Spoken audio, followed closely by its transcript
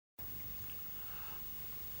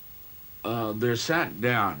There sat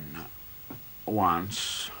down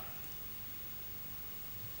once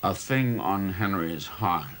a thing on Henry's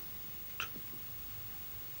heart,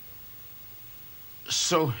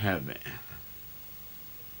 so heavy.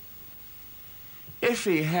 If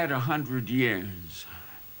he had 100 years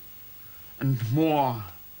and more,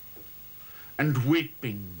 and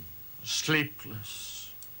weeping,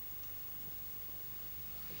 sleepless,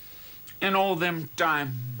 in all them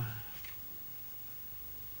time,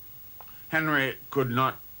 Henry could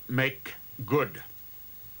not make good.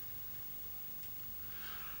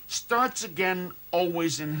 Starts again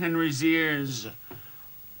always in Henry's ears,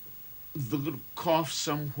 the little cough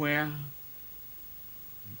somewhere,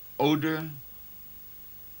 odor,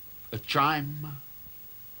 a chime.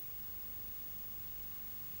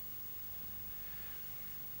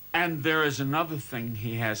 And there is another thing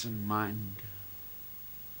he has in mind.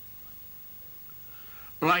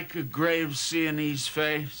 Like a grave Sienese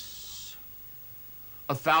face,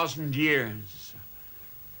 1,000 years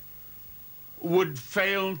would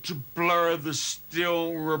fail to blur the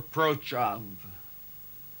still reproach of.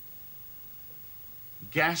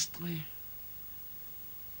 Ghastly,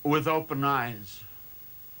 with open eyes,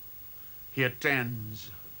 he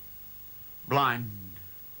attends, blind.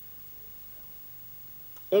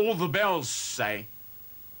 All the bells say,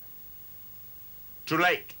 too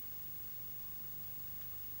late.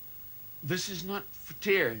 This is not for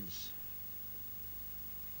tears.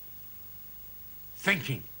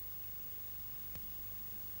 Thinking.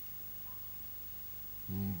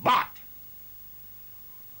 But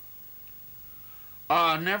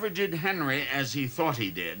never did Henry, as he thought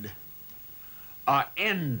he did,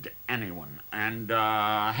 end anyone and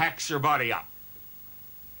hacks your body up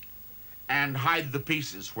and hide the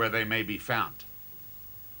pieces where they may be found.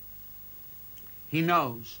 He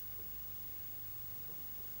knows.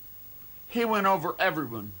 He went over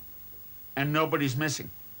everyone, and nobody's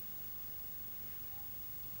missing.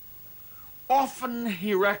 Often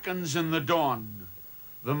he reckons in the dawn,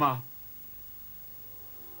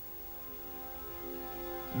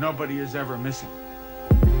 nobody is ever missing.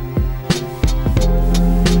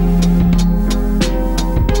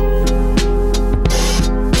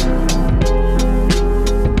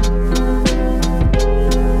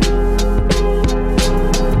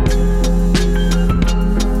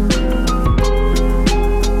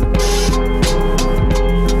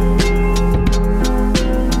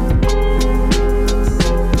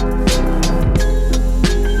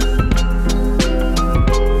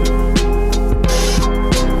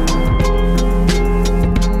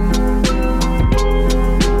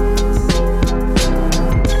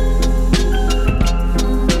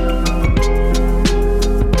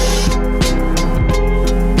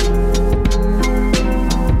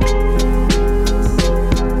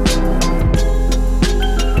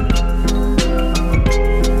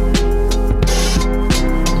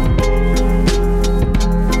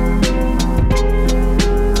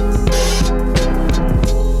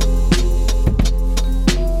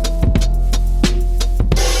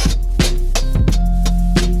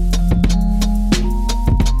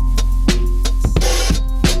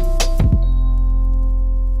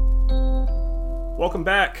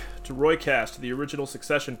 Roycast, the original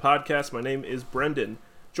Succession podcast. My name is Brendan.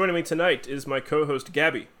 Joining me tonight is my co-host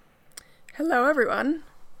Gabby. Hello, everyone.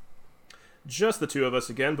 Just the two of us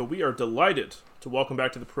again, but we are delighted to welcome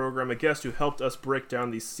back to the program a guest who helped us break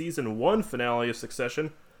down the Season 1 finale of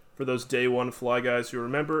Succession. For those Day 1 Fly guys who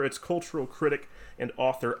remember, it's cultural critic and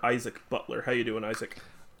author Isaac Butler. How you doing, Isaac?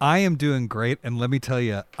 I am doing great, and let me tell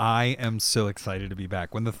you, I am so excited to be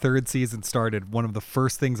back. When the third season started, one of the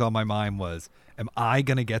first things on my mind was, am I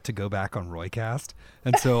going to get to go back on Roycast?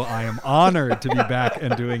 And so I am honored to be back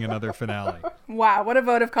and doing another finale. Wow, what a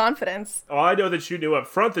vote of confidence. Oh, I know that you knew up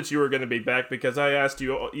front that you were going to be back because I asked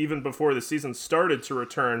you even before the season started to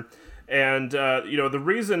return. And, the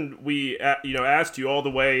reason we, asked you all the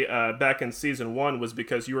way back in Season 1 was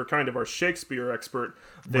because you were kind of our Shakespeare expert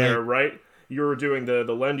there, right? You were doing the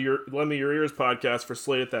Lend Me Your Ears podcast for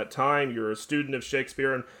Slate at that time. You're a student of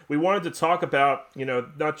Shakespeare, and we wanted to talk about,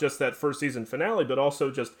 not just that first season finale, but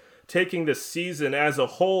also just taking the season as a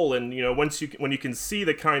whole. And, when you can see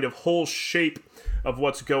the kind of whole shape of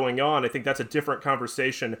what's going on, I think that's a different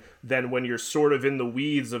conversation than when you're sort of in the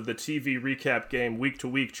weeds of the TV recap game week to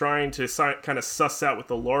week, trying to kind of suss out what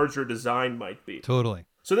the larger design might be. Totally.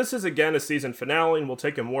 So this is, again, a season finale, and we'll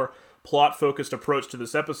take a more plot-focused approach to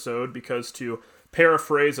this episode because, to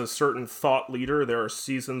paraphrase a certain thought leader, there are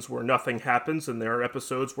seasons where nothing happens and there are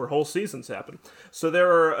episodes where whole seasons happen. So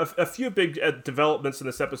there are a few big developments in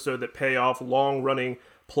this episode that pay off long-running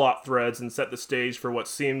plot threads and set the stage for what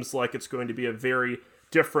seems like it's going to be a very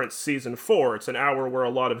different season 4. It's an hour where a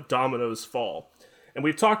lot of dominoes fall. And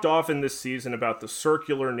we've talked often this season about the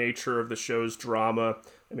circular nature of the show's drama.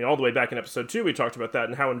 I mean, all the way back in episode 2, we talked about that,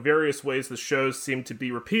 and how in various ways the show seemed to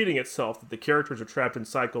be repeating itself, that the characters are trapped in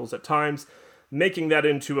cycles at times, making that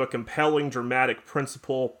into a compelling, dramatic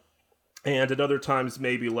principle, and at other times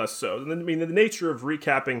maybe less so. And then, I mean, the nature of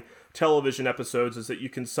recapping television episodes is that you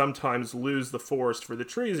can sometimes lose the forest for the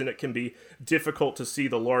trees, and it can be difficult to see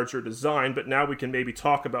the larger design, but now we can maybe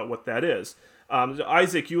talk about what that is.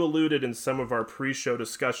 Isaac, you alluded in some of our pre-show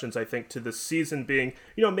discussions, I think, to this season being,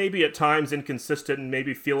 maybe at times inconsistent and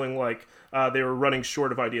maybe feeling like they were running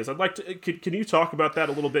short of ideas. I'd like to, can you talk about that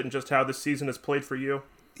a little bit and just how this season has played for you?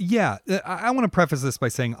 Yeah, I want to preface this by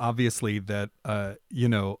saying, obviously, that,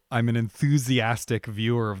 I'm an enthusiastic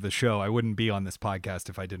viewer of the show. I wouldn't be on this podcast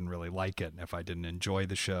if I didn't really like it and if I didn't enjoy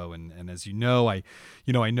the show. And as you know, I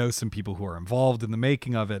know some people who are involved in the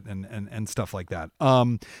making of it and stuff like that.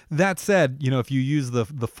 That said, if you use the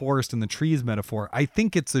forest and the trees metaphor, I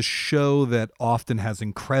think it's a show that often has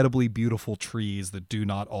incredibly beautiful trees that do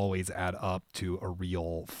not always add up to a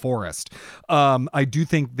real forest. I do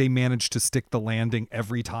think they managed to stick the landing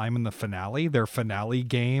every time in the finale. Their finale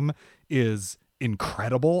game is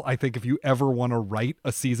incredible. I think if you ever want to write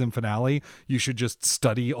a season finale, you should just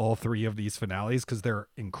study all 3 of these finales because they're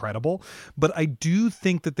incredible. But I do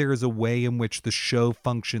think that there is a way in which the show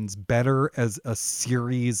functions better as a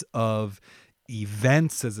series of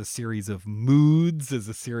events, as a series of moods, as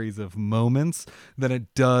a series of moments than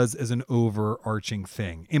it does as an overarching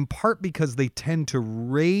thing. In part because they tend to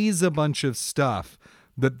raise a bunch of stuff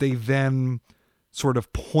that they then sort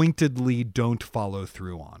of pointedly don't follow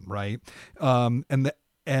through on, right?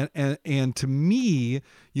 And to me,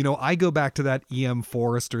 I go back to that E.M.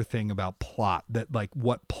 Forrester thing about plot, that like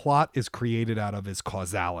what plot is created out of is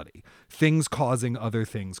causality. Things causing other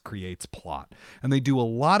things creates plot. And they do a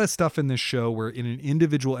lot of stuff in this show where in an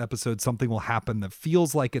individual episode, something will happen that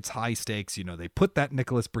feels like it's high stakes. They put that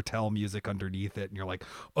Nicholas Bertel music underneath it and you're like,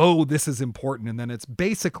 oh, this is important. And then it's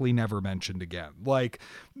basically never mentioned again. Like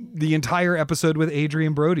the entire episode with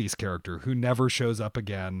Adrian Brody's character who never shows up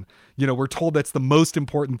again. We're told that's the most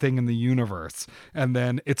important thing in the universe. And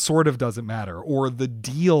then it sort of doesn't matter. Or the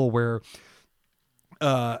deal where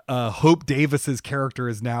Hope Davis's character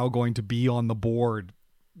is now going to be on the board.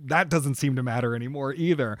 That doesn't seem to matter anymore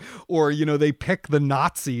either. Or, they pick the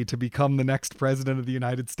Nazi to become the next president of the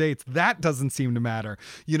United States. That doesn't seem to matter.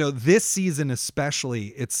 This season especially,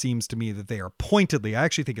 it seems to me that they are pointedly, I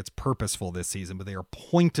actually think it's purposeful this season, but they are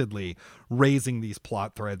pointedly raising these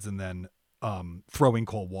plot threads and then throwing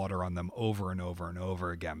cold water on them over and over and over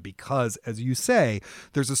again, because as you say,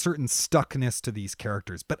 there's a certain stuckness to these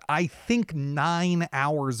characters. But I think 9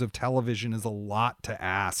 hours of television is a lot to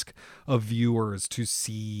ask of viewers to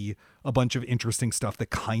see a bunch of interesting stuff that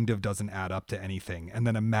kind of doesn't add up to anything, and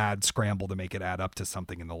then a mad scramble to make it add up to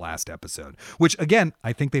something in the last episode, which again,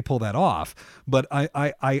 I think they pull that off. But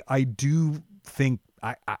I do think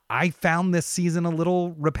I found this season a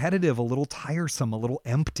little repetitive, a little tiresome, a little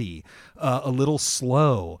empty, a little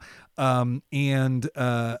slow. And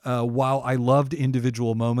while I loved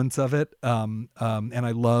individual moments of it, and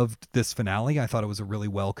I loved this finale, I thought it was a really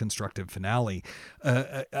well-constructed finale.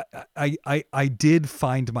 I did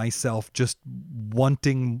find myself just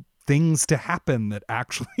wanting things to happen that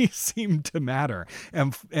actually seem to matter.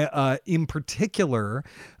 And in particular,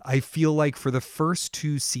 I feel like for the first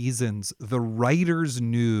 2 seasons, the writers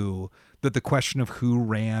knew that the question of who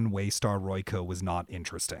ran Waystar Royco was not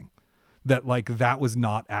interesting. That was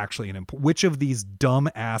not actually which of these dumb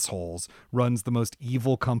assholes runs the most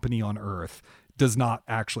evil company on earth does not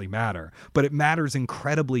actually matter, but it matters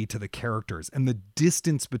incredibly to the characters, and the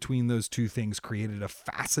distance between those 2 things created a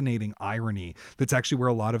fascinating irony that's actually where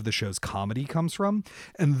a lot of the show's comedy comes from.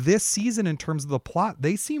 And this season, in terms of the plot,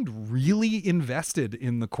 they seemed really invested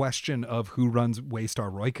in the question of who runs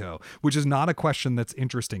Waystar Royco, which is not a question that's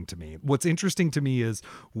interesting to me. What's interesting to me is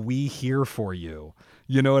we here for you.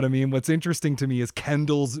 You know what I mean? What's interesting to me is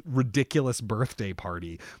Kendall's ridiculous birthday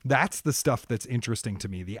party. That's the stuff that's interesting to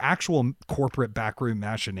me. The actual corporate backroom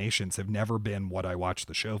machinations have never been what I watch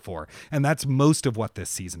the show for. And that's most of what this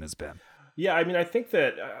season has been. Yeah, I mean, I think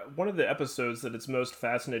that one of the episodes that it's most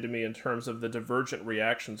fascinated me in terms of the divergent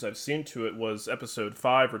reactions I've seen to it was episode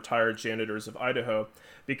 5, Retired Janitors of Idaho,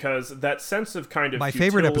 because that sense of kind of my futility,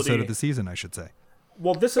 favorite episode of the season, I should say.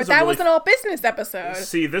 Well, this But is that was an all business episode.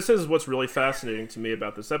 See, this is what's really fascinating to me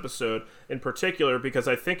about this episode in particular, because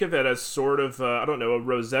I think of it as sort of, I don't know, a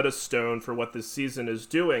Rosetta Stone for what this season is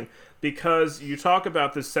doing, because you talk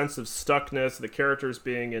about this sense of stuckness, the characters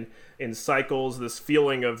being in cycles, this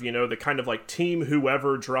feeling of, you know, the kind of like team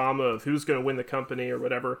whoever drama of who's going to win the company or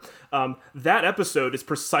whatever. That episode is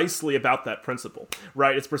precisely about that principle,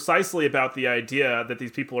 right? It's precisely about the idea that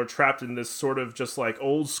these people are trapped in this sort of just like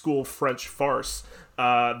old school French farce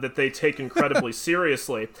that they take incredibly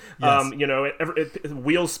seriously. Yes. You know,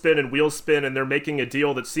 wheels spin, and they're making a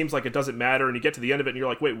deal that seems like it doesn't matter, and you get to the end of it, and you're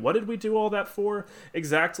like, wait, what did we do all that for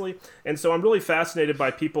exactly? And so I'm really fascinated by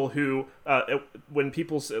people who, when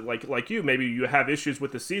people like you, maybe you have issues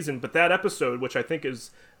with the season, but that episode, which I think is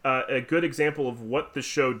a good example of what the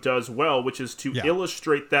show does well, which is to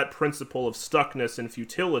illustrate that principle of stuckness and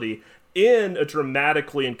futility in a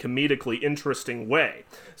dramatically and comedically interesting way.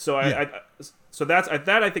 So So that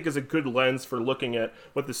I think is a good lens for looking at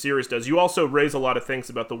what the series does. You also raise a lot of things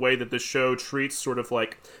about the way that the show treats sort of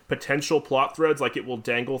like potential plot threads, like it will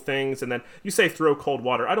dangle things, and then you say throw cold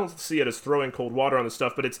water. I don't see it as throwing cold water on the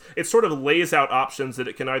stuff, but it sort of lays out options that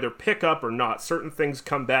it can either pick up or not. Certain things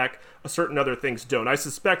come back, certain other things don't. I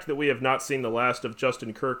suspect that we have not seen the last of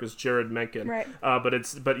Justin Kirk as Jared Menken, right?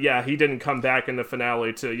 But yeah, he didn't come back in the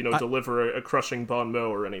finale to deliver a crushing bon mot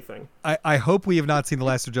or anything. I hope we have not seen the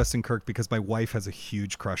last of Justin Kirk, because my wife has a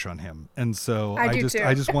huge crush on him, and so I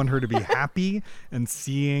just want her to be happy and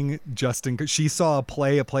seeing Justin. She saw a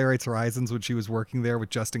play at Playwrights Horizons when she was working there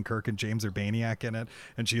with Justin Kirk and James Urbaniak in it,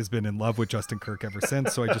 and she has been in love with Justin Kirk ever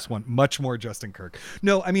since. So I just want much more Justin Kirk.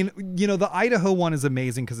 No, I mean, you know, the Idaho one is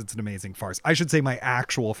amazing because it's an amazing farce. I should say my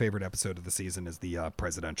actual favorite episode of the season is the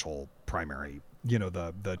presidential primary, you know,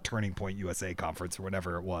 the Turning Point USA conference or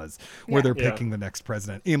whatever it was, where they're picking the next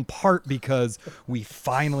president, in part because we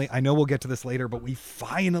finally, I know we'll get to this later, but we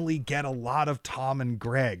finally get a lot of Tom and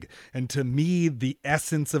Greg. And to me, the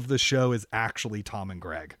essence of the show is actually Tom and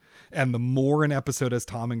Greg. And the more an episode has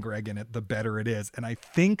Tom and Greg in it, the better it is. And I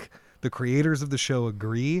think the creators of the show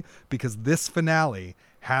agree, because this finale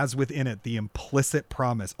has within it the implicit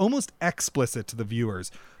promise, almost explicit to the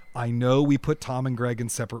viewers. I know we put Tom and Greg in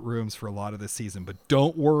separate rooms for a lot of this season, but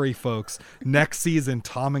don't worry, folks. Next season,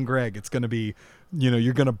 Tom and Greg, it's going to be, you know,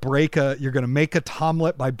 you're going to make a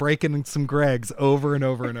Tomlet by breaking some Gregs over and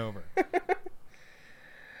over and over.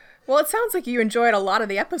 Well, it sounds like you enjoyed a lot of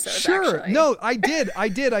the episodes. Sure. Actually. No, I did.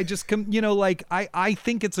 I just, you know, like, I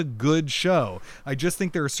think it's a good show. I just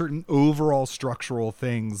think there are certain overall structural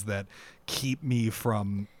things that keep me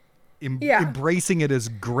from embracing it as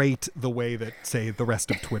great the way that, say, the rest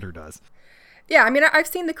of Twitter does. Yeah, I mean, I've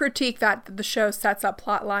seen the critique that the show sets up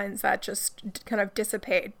plot lines that just kind of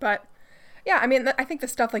dissipate. But yeah, I mean, I think the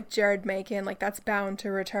stuff like Jared Menken, like, that's bound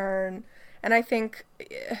to return. And I think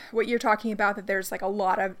what you're talking about, that there's like a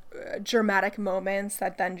lot of dramatic moments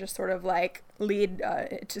that then just sort of like lead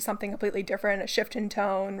to something completely different, a shift in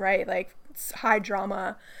tone, right? Like, it's high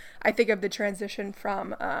drama. I think of the transition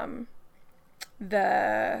from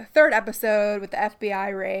the third episode with the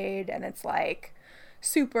FBI raid, and it's like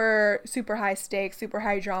super high stakes, super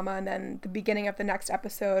high drama, and then the beginning of the next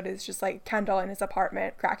episode is just like Kendall in his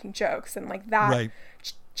apartment cracking jokes, and like that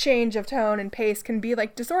change of tone and pace can be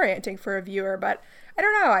like disorienting for a viewer. But I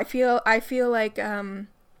don't know, I feel like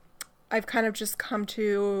I've kind of just come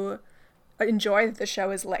to enjoy that the show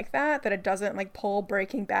is like that it doesn't like pull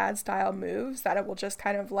Breaking Bad style moves, that it will just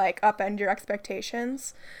kind of like upend your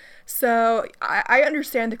expectations. So I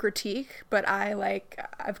understand the critique, but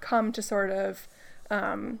I've come to sort of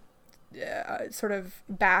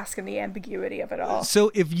bask in the ambiguity of it all.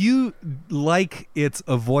 So if you like its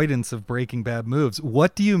avoidance of Breaking Bad moves,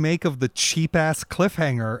 what do you make of the cheap ass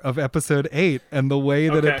cliffhanger of episode 8 and the way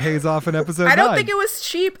that it pays off in episode 9? I don't think it was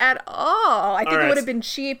cheap at all. I think it would have been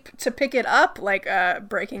cheap to pick it up like a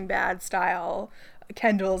Breaking Bad style.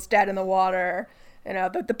 Kendall's dead in the water. You know,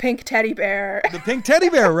 the pink teddy bear. The pink teddy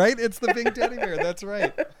bear, right? It's the pink teddy bear. That's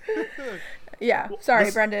right. Yeah.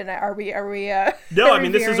 Sorry, Brendan. Are we? No, I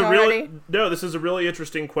mean, this is a really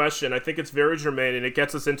interesting question. I think it's very germane, and it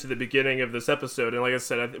gets us into the beginning of this episode. And like I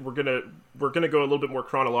said, we're gonna go a little bit more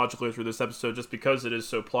chronologically through this episode, just because it is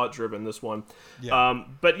so plot driven. This one,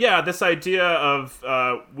 but yeah, this idea of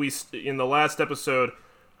in the last episode.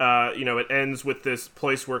 It ends with this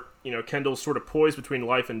place where, Kendall's sort of poised between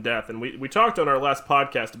life and death. And we talked on our last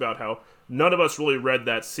podcast about how none of us really read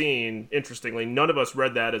that scene. Interestingly, none of us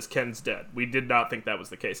read that as Ken's dead. We did not think that was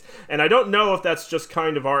the case. And I don't know if that's just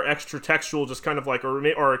kind of our extra textual, just kind of like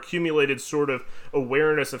our accumulated sort of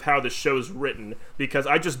awareness of how the show's written, because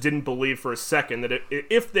I just didn't believe for a second that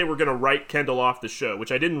if they were going to write Kendall off the show,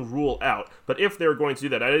 which I didn't rule out, but if they were going to do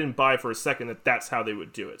that, I didn't buy for a second that that's how they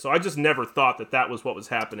would do it. So I just never thought that that was what was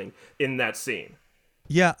happening in that scene.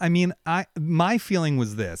 Yeah, I mean, my feeling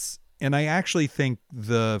was this, and I actually think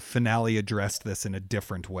the finale addressed this in a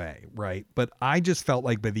different way, right? But I just felt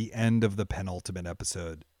like by the end of the penultimate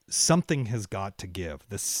episode, something has got to give.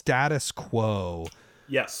 The status quo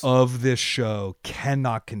of this show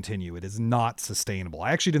cannot continue. It is not sustainable.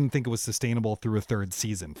 I actually didn't think it was sustainable through a third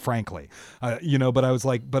season, frankly. But I was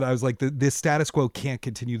like, this status quo can't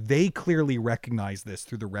continue. They clearly recognize this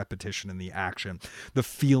through the repetition and the action, the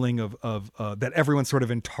feeling of that everyone's sort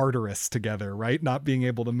of in Tartarus together, right? Not being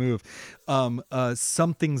able to move.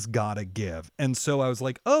 Something's gotta give. And so I was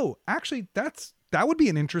like, oh, actually, that would be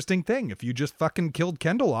an interesting thing. If you just fucking killed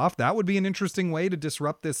Kendall off, that would be an interesting way to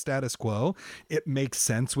disrupt this status quo. It makes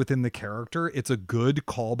sense within the character. It's a good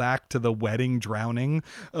callback to the wedding drowning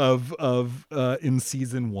of in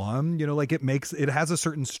season 1. You know, like it has a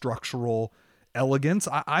certain structural elegance.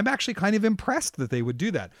 I'm actually kind of impressed that they would do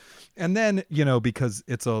that. And then, you know, because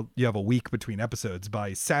you have a week between episodes,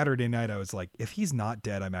 by Saturday night I was like, if he's not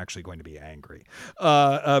dead, I'm actually going to be angry,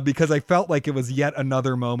 because I felt like it was yet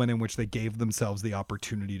another moment in which they gave themselves the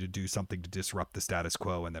opportunity to do something to disrupt the status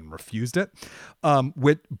quo and then refused it.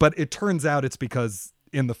 But it turns out it's because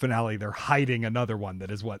in the finale they're hiding another one that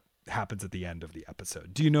is what happens at the end of the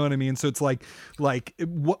episode. Do you know what I mean? So it's I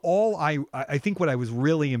think what I was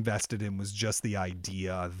really invested in was just the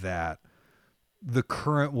idea that the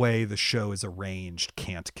current way the show is arranged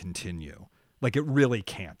can't continue. Like, it really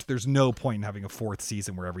can't. There's no point in having a fourth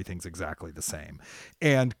season where everything's exactly the same.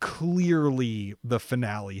 And clearly the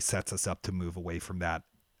finale sets us up to move away from that.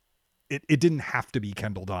 It didn't have to be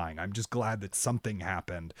Kendall dying. I'm just glad that something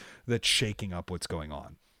happened that's shaking up what's going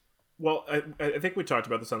on. Well, I think we talked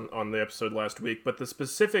about this on the episode last week, but the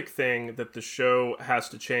specific thing that the show has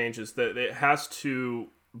to change is that it has to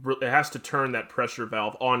turn that pressure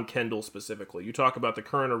valve on Kendall specifically. You talk about the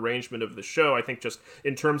current arrangement of the show. I think just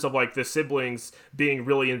in terms of like the siblings being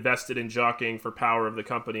really invested in jockeying for power of the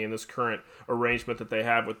company in this current arrangement that they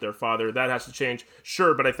have with their father, that has to change.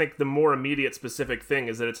 Sure, but I think the more immediate specific thing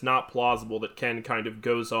is that it's not plausible that Ken kind of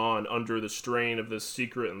goes on under the strain of this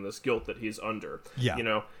secret and this guilt that he's under. Yeah. You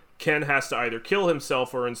know, Ken has to either kill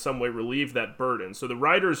himself or in some way relieve that burden. So the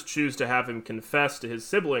writers choose to have him confess to his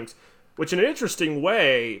siblings, which in an interesting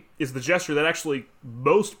way is the gesture that actually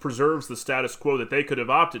most preserves the status quo that they could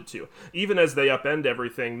have opted to. Even as they upend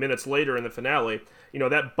everything minutes later in the finale, you know,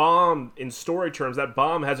 that bomb, in story terms, that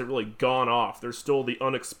bomb hasn't really gone off. There's still the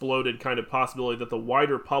unexploded kind of possibility that the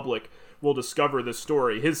wider public will discover this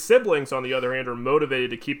story. His siblings, on the other hand, are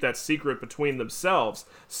motivated to keep that secret between themselves.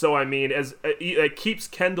 So, I mean, as it keeps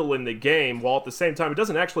Kendall in the game, while at the same time it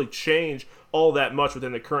doesn't actually change all that much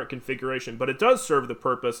within the current configuration, but it does serve the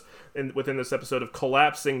purpose within this episode of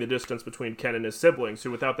collapsing the distance between Ken and his siblings,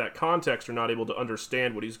 who without that context are not able to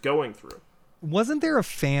understand what he's going through. Wasn't there a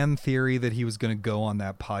fan theory that he was going to go on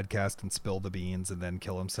that podcast and spill the beans and then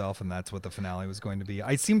kill himself, and that's what the finale was going to be?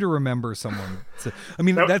 I seem to remember someone. I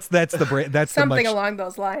mean, that's something along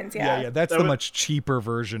those lines. Yeah. That's the much cheaper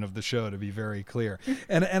version of the show, to be very clear.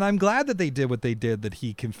 And I'm glad that they did what they did. That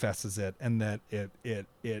he confesses it, and that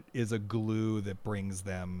it is a glue that brings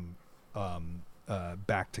them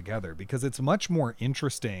back together, because it's much more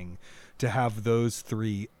interesting to have those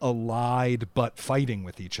three allied but fighting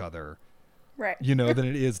with each other. Right. You know, than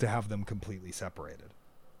it is to have them completely separated.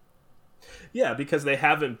 Yeah, because they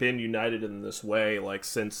haven't been united in this way, like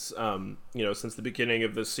since since the beginning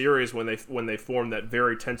of the series, when they formed that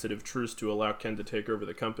very tentative truce to allow Ken to take over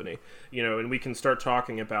the company. You know, and we can start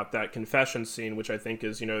talking about that confession scene, which I think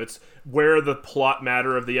is, you know, it's where the plot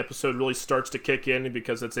matter of the episode really starts to kick in,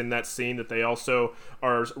 because it's in that scene that they also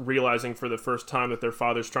are realizing for the first time that their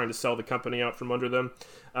father's trying to sell the company out from under them.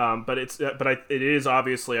 But it is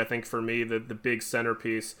obviously, I think, for me, the big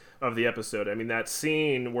centerpiece of the episode. I mean, that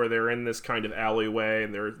scene where they're in this kind of alleyway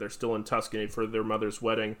and they're still in Tuscany for their mother's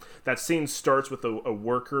wedding. That scene starts with a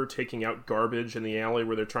worker taking out garbage in the alley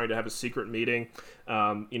where they're trying to have a secret meeting.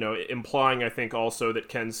 Implying, I think, also that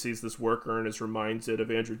Ken sees this worker and is reminded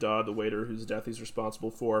of Andrew Dodd, the waiter whose death he's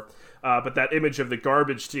responsible for. But that image of the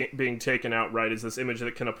garbage being taken out, right, is this image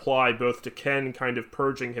that can apply both to Ken kind of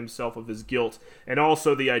purging himself of his guilt, and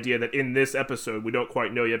also the idea that in this episode, we don't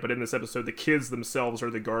quite know yet, but in this episode, the kids themselves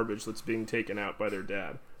are the garbage that's being taken out by their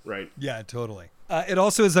dad. right? Yeah, totally. It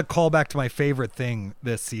also is a callback to my favorite thing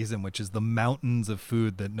this season, which is the mountains of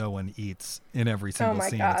food that no one eats in every single my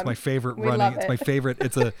scene. God. It's my favorite We running. love It's it. my favorite.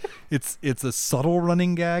 It's a subtle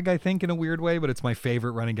running gag, I think, in a weird way, but it's my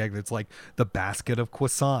favorite running gag. It's like the basket of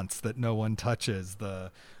croissants that no one touches,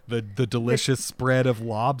 the delicious spread of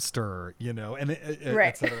lobster, and Right.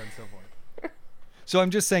 et cetera and so forth. So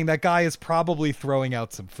I'm just saying that guy is probably throwing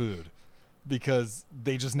out some food because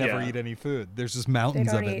they just never Yeah. eat any food. There's just mountains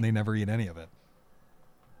don't of it, eat. and they never eat any of it.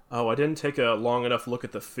 Oh, I didn't take a long enough look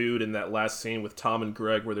at the food in that last scene with Tom and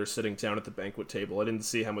Greg where they're sitting down at the banquet table. I didn't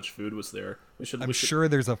see how much food was there. I'm sure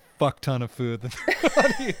there's a fuck ton of food.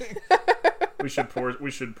 we should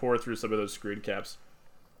pour through some of those screen caps.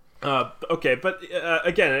 Okay, but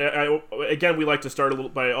again, we like to start a little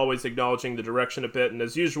by always acknowledging the direction a bit, and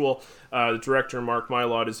as usual, the director Mark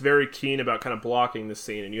Mylod is very keen about kind of blocking the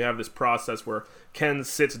scene, and you have this process where Ken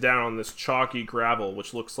sits down on this chalky gravel,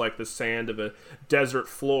 which looks like the sand of a desert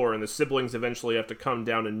floor, and the siblings eventually have to come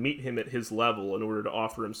down and meet him at his level in order to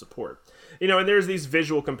offer him support. And there's these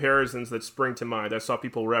visual comparisons that spring to mind. I saw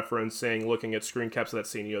people referencing, looking at screen caps of that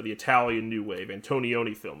scene, the Italian New Wave,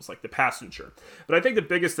 Antonioni films like The Passenger. But I think the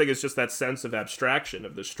biggest thing is just that sense of abstraction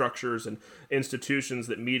of the structures and institutions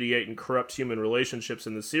that mediate and corrupt human relationships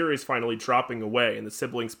in the series finally dropping away and the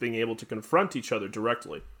siblings being able to confront each other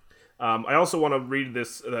directly. I also want to read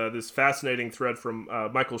this fascinating thread from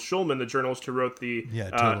Michael Schulman, the journalist who wrote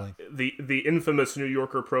the infamous New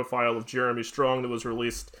Yorker profile of Jeremy Strong that was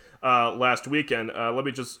released last weekend. Let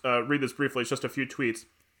me just read this briefly. It's just a few tweets.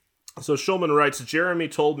 So Schulman writes, Jeremy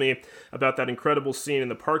told me about that incredible scene in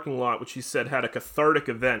the parking lot, which he said had a cathartic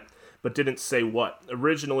event, but didn't say what.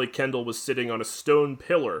 Originally, Kendall was sitting on a stone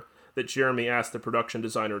pillar that Jeremy asked the production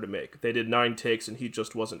designer to make. They did 9 takes, and he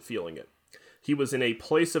just wasn't feeling it. He was in a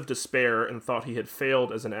place of despair and thought he had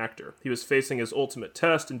failed as an actor. He was facing his ultimate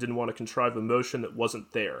test and didn't want to contrive emotion that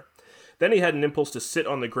wasn't there. Then he had an impulse to sit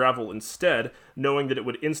on the gravel instead, knowing that it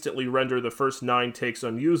would instantly render the first 9 takes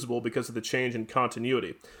unusable because of the change in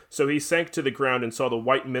continuity. So he sank to the ground and saw the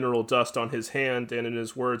white mineral dust on his hand, and in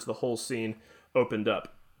his words, the whole scene opened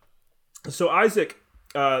up. So Isaac,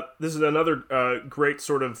 this is another great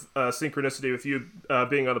sort of synchronicity with you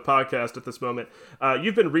being on the podcast at this moment.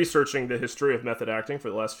 You've been researching the history of method acting for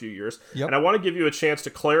the last few years, and I want to give you a chance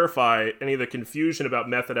to clarify any of the confusion about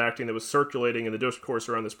method acting that was circulating in the discourse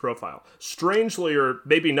around this profile. Strangely, or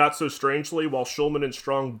maybe not so strangely, while Schulman and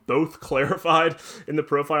Strong both clarified in the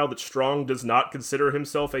profile that Strong does not consider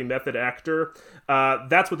himself a method actor,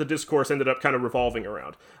 that's what the discourse ended up kind of revolving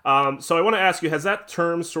around. So I want to ask you, has that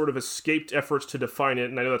term sort of escaped efforts to define it?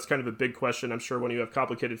 And I know that's kind of a big question, I'm sure, when you have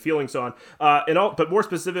complicated feelings on. But more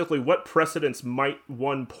specifically, what precedents might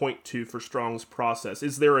one point to for Strong's process?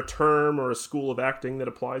 Is there a term or a school of acting that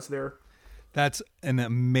applies there? That's an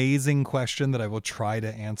amazing question that I will try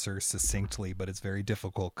to answer succinctly, but it's very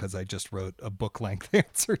difficult because I just wrote a book-length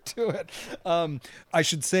answer to it. I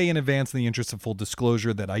should say in advance, in the interest of full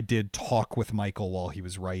disclosure, that I did talk with Michael while he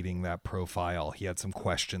was writing that profile. He had some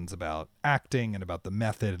questions about acting and about the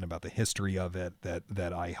method and about the history of it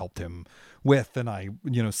that I helped him with, and I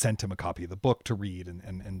sent him a copy of the book to read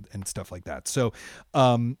and stuff like that. So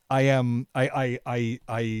I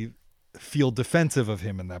feel defensive of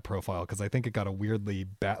him in that profile because I think it got a weirdly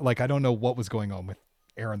bad, I don't know what was going on with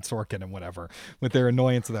Aaron Sorkin and whatever with their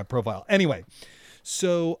annoyance of that profile. Anyway,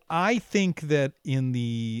 so I think that in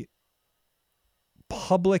the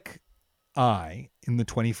public eye in the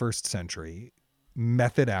 21st century,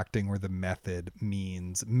 method acting, or the method,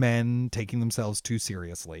 means men taking themselves too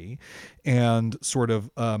seriously and sort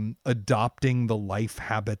of adopting the life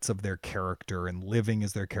habits of their character and living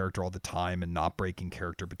as their character all the time and not breaking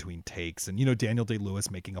character between takes. And, Daniel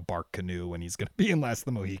Day-Lewis making a bark canoe when he's going to be in Last of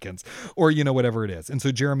the Mohicans, or, whatever it is. And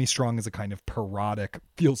so Jeremy Strong is a kind of parodic,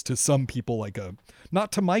 feels to some people like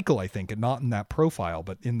not to Michael, I think, and not in that profile,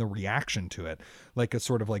 but in the reaction to it, like a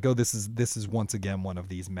sort of like, oh, this is once again one of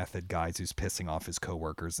these method guys who's pissing off his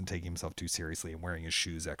coworkers and taking himself too seriously and wearing his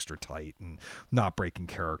shoes extra tight and not breaking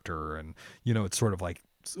character. And, it's sort of like,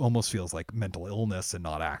 almost feels like mental illness and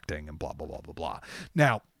not acting and blah, blah, blah, blah, blah.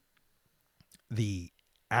 Now, the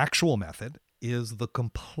actual method is the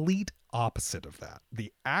complete opposite of that.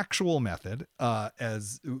 The actual method,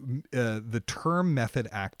 as the term method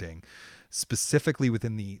acting, specifically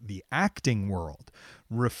within the acting world,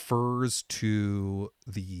 refers to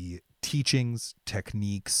the teachings,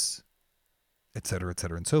 techniques, et cetera,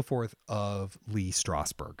 and so forth, of Lee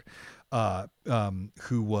Strasberg,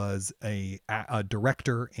 who was a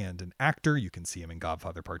director and an actor. You can see him in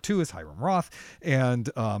Godfather Part 2 as Hiram Roth, and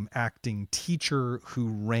acting teacher who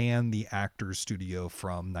ran the Actors Studio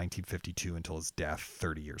from 1952 until his death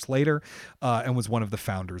 30 years later, and was one of the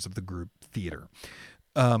founders of the group theater.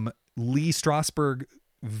 Lee Strasberg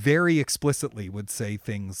very explicitly would say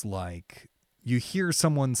things like, you hear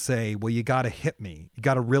someone say, well, you got to hit me. You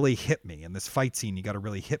got to really hit me. In this fight scene, you got to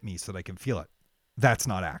really hit me so that I can feel it. That's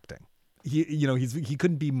not acting. He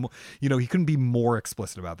couldn't be more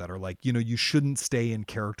explicit about that, or like, you shouldn't stay in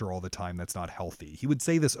character all the time. That's not healthy. He would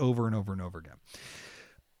say this over and over and over again.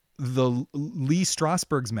 The Lee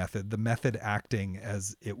Strasberg's method, the method acting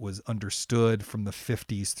as it was understood from the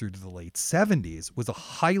 50s through to the late 70s, was a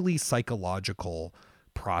highly psychological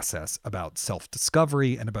process about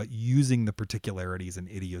self-discovery and about using the particularities and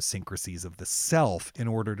idiosyncrasies of the self in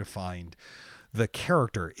order to find the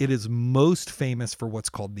character. It is most famous for what's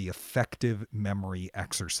called the effective memory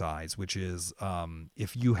exercise, which is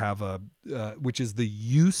if you have which is the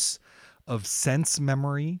use of sense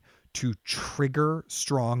memory to trigger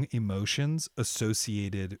strong emotions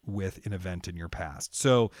associated with an event in your past.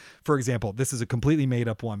 So, for example, this is a completely made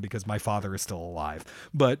up one because my father is still alive.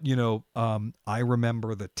 But, I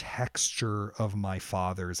remember the texture of my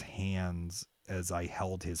father's hands as I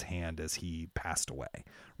held his hand as he passed away,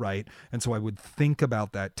 right? And so I would think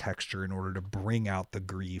about that texture in order to bring out the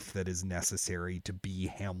grief that is necessary to be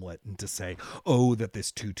Hamlet and to say, oh, that this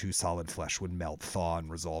too solid flesh would melt, thaw, and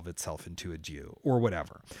resolve itself into a dew, or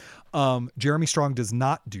whatever. Jeremy Strong does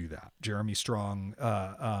not do that. Jeremy Strong,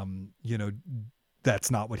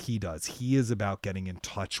 that's not what he does. He is about getting in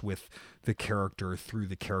touch with the character through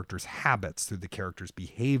the character's habits, through the character's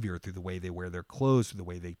behavior, through the way they wear their clothes, through the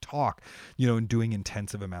way they talk, and doing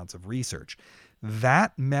intensive amounts of research.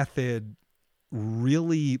 That method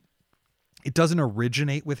really, it doesn't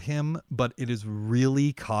originate with him, but it is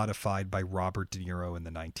really codified by Robert De Niro in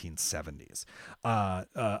the 1970s.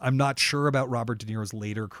 I'm not sure about Robert De Niro's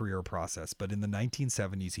later career process, but in the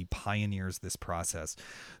 1970s, he pioneers this process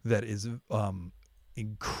that is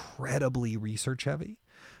incredibly research heavy,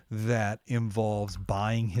 that involves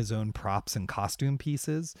buying his own props and costume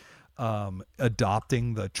pieces,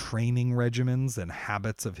 adopting the training regimens and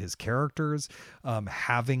habits of his characters,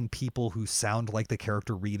 having people who sound like the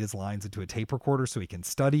character read his lines into a tape recorder so he can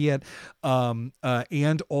study it,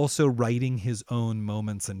 and also writing his own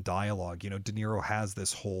moments and dialogue. De Niro has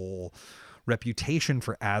this whole reputation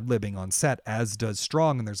for ad-libbing on set, as does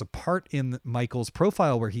Strong. And there's a part in Michael's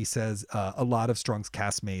profile where he says a lot of Strong's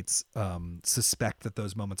castmates suspect that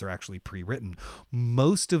those moments are actually pre-written.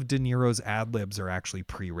 Most of De Niro's ad-libs are actually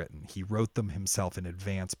pre-written. He wrote them himself in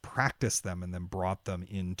advance, practiced them, and then brought them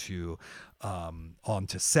into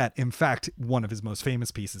onto set. In fact, one of his most famous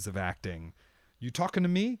pieces of acting, you talking to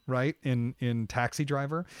me, right? In Taxi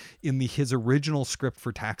Driver, his original script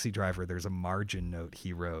for Taxi Driver, there's a margin note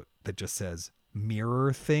he wrote that just says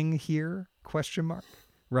mirror thing here ?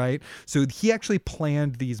 Right? So he actually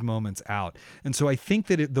planned these moments out. And so I think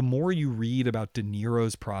that the more you read about De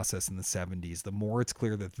Niro's process in the 70s, the more it's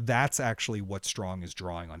clear that that's actually what Strong is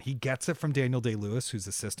drawing on. He gets it from Daniel Day-Lewis, whose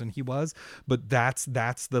assistant he was, but that's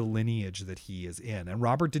the lineage that he is in. And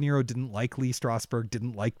Robert De Niro didn't like Lee Strasberg,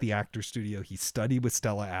 didn't like the Actors Studio. He studied with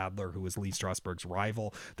Stella Adler, who was Lee Strasberg's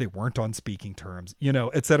rival. They weren't on speaking terms,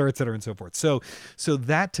 et cetera, and so forth. So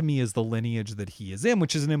that to me is the lineage that he is in,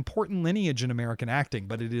 which is an important lineage in American acting,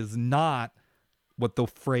 but it is not what the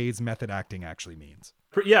phrase method acting actually means.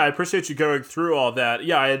 Yeah, I appreciate you going through all that.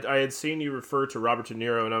 Yeah, I had seen you refer to Robert De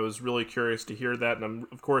Niro, and I was really curious to hear that. And I'm,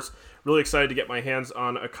 of course, really excited to get my hands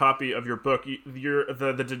on a copy of your book. The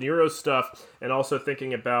De Niro stuff, and also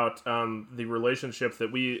thinking about the relationship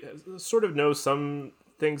that we sort of know some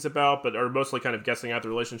things about, but are mostly kind of guessing out the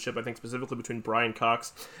relationship, I think specifically between Brian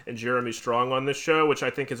Cox and Jeremy Strong on this show, which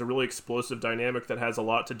I think is a really explosive dynamic that has a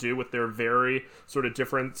lot to do with their very sort of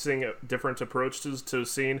different approaches to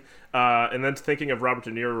scene. And then thinking of Robert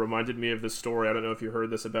De Niro reminded me of this story, I don't know if you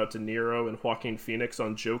heard this, about De Niro and Joaquin Phoenix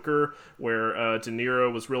on Joker, where De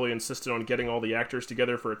Niro was really insistent on getting all the actors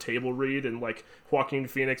together for a table read, and like Joaquin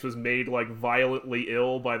Phoenix was made like violently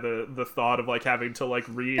ill by the thought of like having to like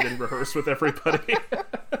read and rehearse with everybody.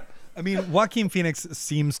 I mean, Joaquin Phoenix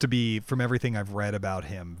seems to be, from everything I've read about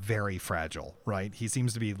him, very fragile, right? He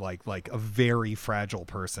seems to be like a very fragile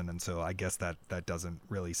person, and so I guess that doesn't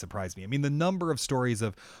really surprise me. I mean, the number of stories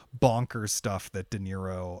of bonkers stuff that De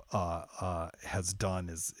Niro has done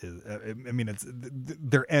is I mean,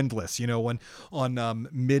 they're endless. When on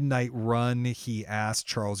Midnight Run, he asked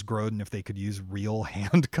Charles Grodin if they could use real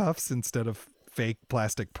handcuffs instead of fake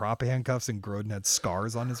plastic prop handcuffs, and Grodin had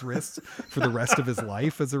scars on his wrists for the rest of his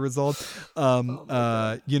life as a result.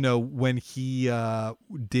 You know, when he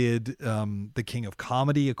did The King of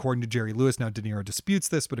Comedy, according to Jerry Lewis, now De Niro disputes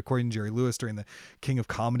this, but according to Jerry Lewis, during The King of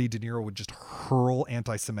Comedy, De Niro would just hurl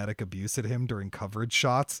anti-Semitic abuse at him during coverage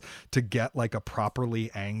shots to get like a properly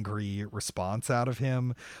angry response out of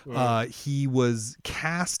him. He was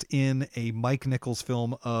cast in a Mike Nichols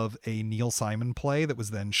film of a Neil Simon play that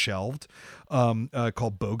was then shelved,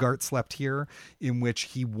 called Bogart Slept Here, in which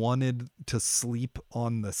he wanted to sleep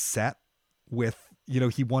on the set with, you know,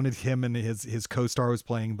 he wanted him and his co-star was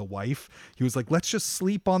playing the wife. He was like, let's just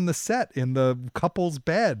sleep on the set in the couple's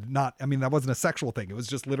bed. Not, I mean, that wasn't a sexual thing. It was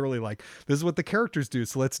just literally like, this is what the characters do,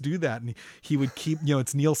 so let's do that. And he would keep, you know,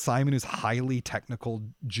 it's Neil Simon, who's highly technical,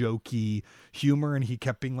 jokey humor. And he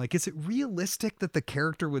kept being like, is it realistic that the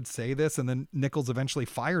character would say this? And then Nichols eventually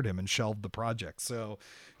fired him and shelved the project. So,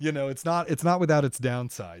 you know, it's not without its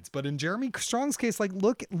downsides. But in Jeremy Strong's case, like,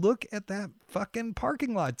 look at that fucking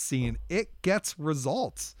parking lot scene. It gets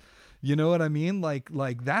results. You know what I mean?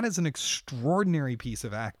 Like that is an extraordinary piece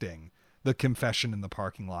of acting. The confession in the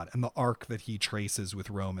parking lot and the arc that he traces with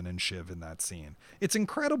Roman and Shiv in that scene. It's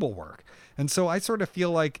incredible work. And so I sort of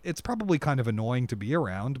feel like it's probably kind of annoying to be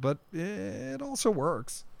around, but it also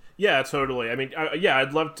works. Yeah, totally. I mean,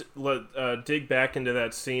 I'd love to dig back into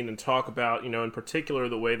that scene and talk about, you know, in particular,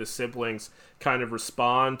 the way the siblings kind of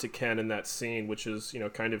respond to Ken in that scene, which is, you know,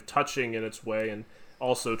 kind of touching in its way and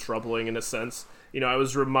also troubling in a sense. You know, I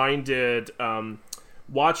was reminded,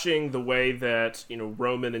 watching the way that, you know,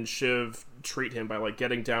 Roman and Shiv treat him by like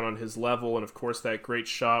getting down on his level, and of course that great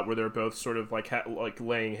shot where they're both sort of like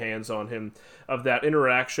laying hands on him, of that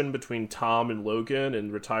interaction between Tom and Logan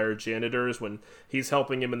and retired janitors when he's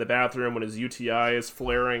helping him in the bathroom when his UTI is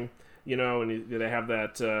flaring, you know, and they have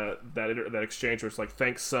that exchange where it's like,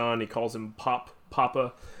 thanks son, he calls him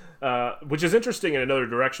Papa. Which is interesting in another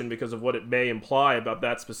direction because of what it may imply about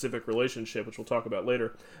that specific relationship, which we'll talk about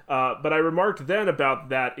later. But I remarked then about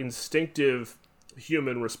that instinctive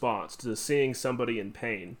human response to seeing somebody in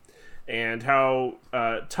pain, and how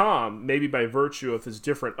Tom, maybe by virtue of his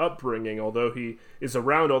different upbringing, although he is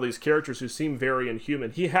around all these characters who seem very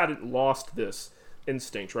inhuman, he hadn't lost this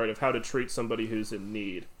instinct, right, of how to treat somebody who's in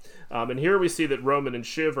need. And here we see that Roman and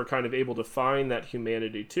Shiv are kind of able to find that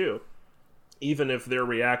humanity too, even if their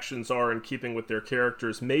reactions are in keeping with their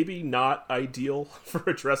characters, maybe not ideal for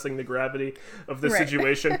addressing the gravity of the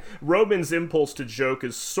situation. Roman's impulse to joke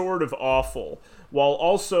is sort of awful, while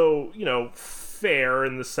also, you know, fair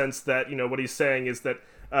in the sense that, you know, what he's saying is that,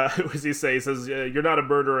 what does he say? He says, you're not a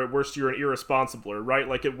murderer, at worst you're an irresponsibler, right?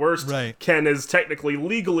 Like, at worst, right, Ken is technically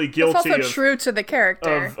legally guilty. It's also true to the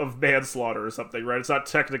character. Of manslaughter or something, right? It's not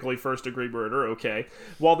technically first-degree murder, okay.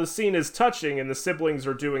 While the scene is touching and the siblings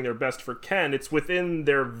are doing their best for Ken, it's within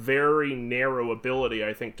their very narrow ability,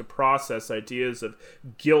 I think, to process ideas of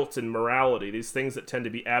guilt and morality, these things that tend to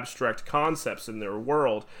be abstract concepts in their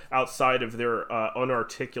world outside of their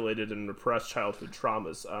unarticulated and repressed childhood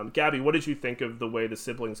traumas. Gabby, what did you think of the way the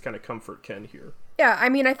siblings kind of comfort Ken here? Yeah, I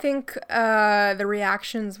mean, I think the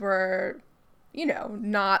reactions were, you know,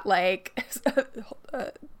 not like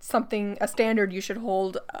a standard you should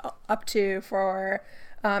hold up to for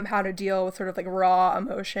how to deal with sort of like raw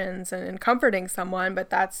emotions and comforting someone,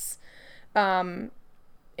 but that's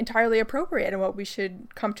entirely appropriate and what we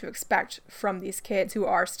should come to expect from these kids who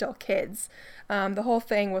are still kids. The whole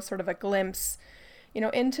thing was sort of a glimpse, you know,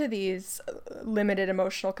 into these limited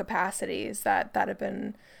emotional capacities that have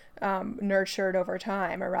been nurtured over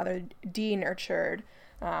time, or rather denurtured.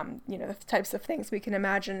 You know, the types of things we can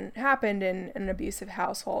imagine happened in an abusive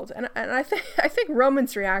household. And I think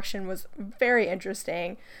Roman's reaction was very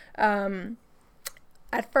interesting.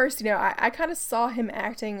 At first, you know, I kind of saw him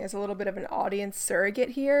acting as a little bit of an audience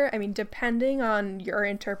surrogate here. I mean, depending on your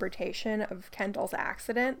interpretation of Kendall's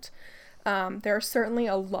accident, there are certainly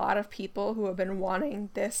a lot of people who have been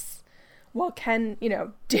wanting this. Well, Ken, you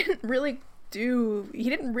know, didn't really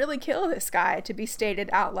kill this guy, to be stated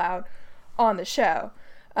out loud on the show.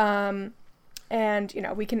 And, you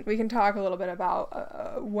know, we can talk a little bit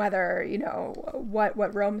about whether, you know,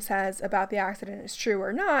 what Rome says about the accident is true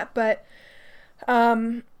or not, but,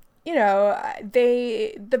 you know,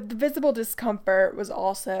 the visible discomfort was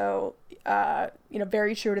also, you know,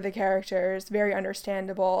 very true to the characters, very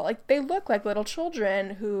understandable. Like, they look like little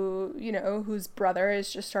children who, you know, whose brother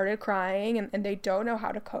has just started crying and they don't know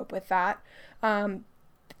how to cope with that.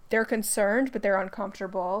 They're concerned, but they're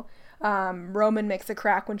uncomfortable. Roman makes a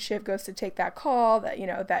crack when Shiv goes to take that call that, you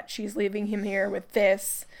know, that she's leaving him here with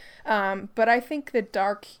this. But I think the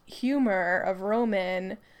dark humor of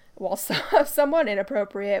Roman, while somewhat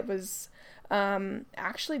inappropriate, was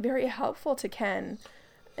actually very helpful to Ken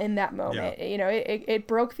in that moment. Yeah. You know, it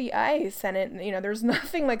broke the ice, and it, you know, there's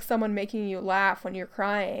nothing like someone making you laugh when you're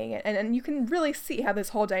crying, and you can really see how this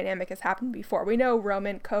whole dynamic has happened before. We know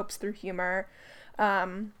Roman copes through humor,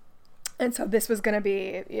 and so this was going to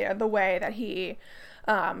be, you know, the way that he,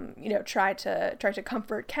 you know, tried to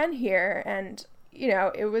comfort Ken here. And you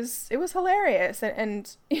know, it was hilarious,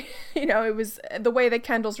 and you know, it was the way that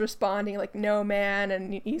Kendall's responding, like, no man,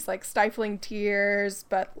 and he's like stifling tears,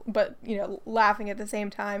 but you know, laughing at the same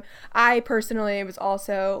time. I personally was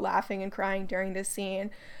also laughing and crying during this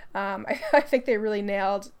scene. I think they really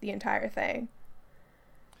nailed the entire thing.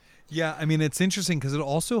 Yeah, I mean, it's interesting because it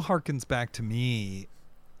also harkens back to me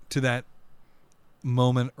to that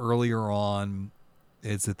moment earlier on.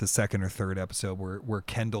 Is it the second or third episode where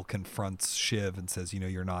Kendall confronts Shiv and says, you know,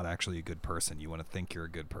 you're not actually a good person. You want to think you're a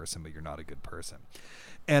good person, but you're not a good person.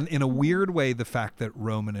 And in a weird way, the fact that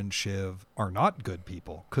Roman and Shiv are not good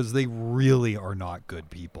people, because they really are not good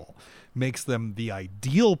people, makes them the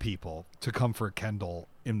ideal people to comfort Kendall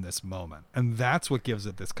in this moment. And that's what gives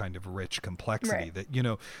it this kind of rich complexity, right, that, you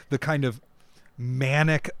know, the kind of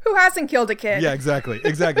manic... Who hasn't killed a kid? Yeah, exactly.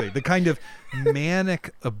 The kind of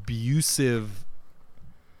manic, abusive,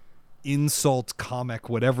 insult comic,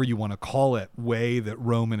 whatever you want to call it, way that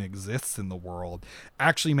Roman exists in the world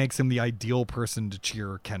actually makes him the ideal person to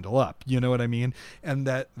cheer Kendall up. You know what I mean? And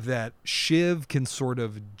that Shiv can sort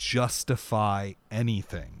of justify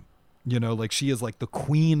anything. You know, like, she is like the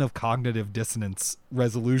queen of cognitive dissonance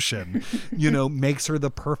resolution, you know, makes her the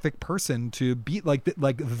perfect person to be like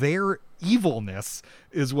their evilness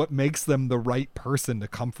is what makes them the right person to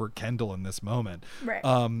comfort Kendall in this moment. Right.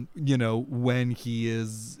 You know, when he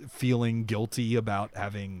is feeling guilty about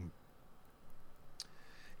having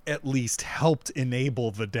at least helped enable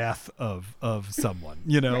the death of someone,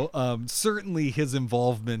 you know, right. Certainly his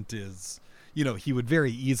involvement is, you know, he would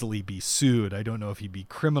very easily be sued. I don't know if he'd be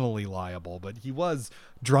criminally liable, but he was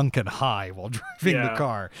drunk and high while driving the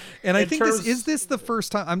car. And I think is this the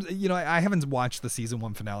first time I haven't watched the season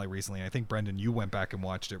 1 finale recently. I think, Brendan, you went back and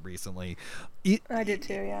watched it recently. I did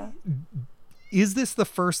too. Yeah. Is this the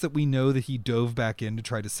first that we know that he dove back in to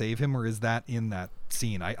try to save him, or is that in that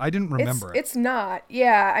scene? I didn't remember It's not.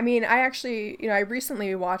 Yeah. I mean, I actually, you know, I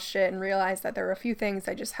recently watched it and realized that there were a few things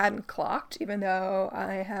I just hadn't clocked, even though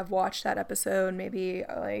I have watched that episode maybe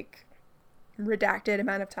like redacted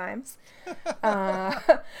amount of times. I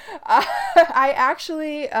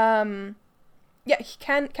actually,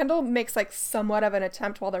 Kendall makes like somewhat of an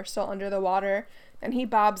attempt while they're still under the water, and he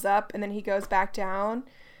bobs up and then he goes back down.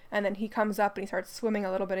 And then he comes up and he starts swimming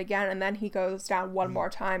a little bit again, and then he goes down one more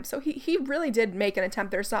time. So he really did make an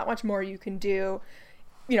attempt. There's not much more you can do,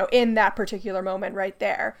 you know, in that particular moment right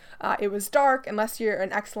there. It was dark, unless you're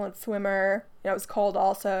an excellent swimmer. You know, it was cold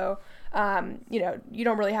also. You know, you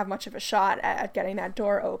don't really have much of a shot at getting that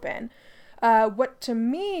door open. What to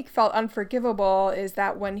me felt unforgivable is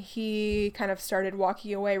that when he kind of started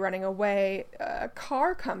walking away, running away, a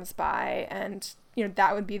car comes by, and you know,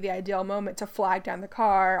 that would be the ideal moment to flag down the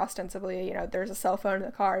car. Ostensibly, you know, there's a cell phone in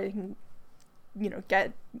the car. You can, you know,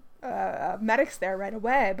 get medics there right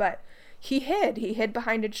away. But he hid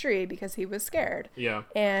behind a tree because he was scared. Yeah.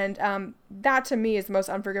 And that to me is the most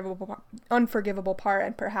unforgivable part,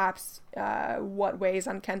 and perhaps what weighs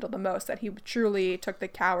on Kendall the most, that he truly took the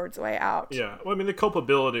coward's way out. Yeah. Well, I mean, the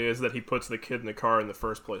culpability is that he puts the kid in the car in the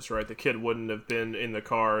first place, right? The kid wouldn't have been in the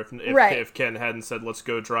car if Ken hadn't said, let's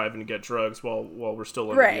go drive and get drugs while we're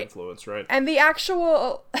still under the influence, right? And the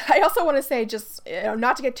actual, I also want to say, just, you know,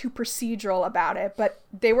 not to get too procedural about it, but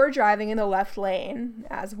they were driving in the left lane,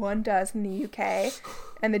 as one does in the UK,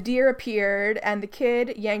 and the deer appeared, and the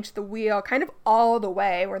kid yanked the wheel kind of all the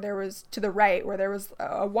way where there was to the right, where there was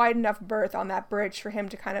a wide enough berth on that bridge for him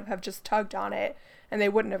to kind of have just tugged on it, and they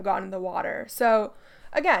wouldn't have gone in the water. So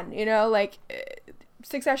again, you know, like,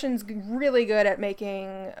 Succession's really good at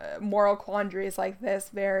making moral quandaries like this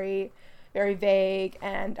very, very vague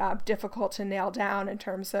and difficult to nail down in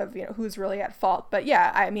terms of, you know, who's really at fault. But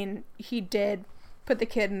yeah, I mean, he did put the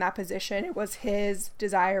kid in that position. It was his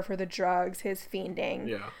desire for the drugs, his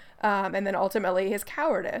fiending, and then ultimately his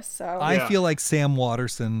cowardice. So I feel like Sam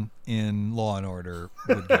Waterston in Law and Order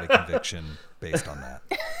would get a conviction based on that.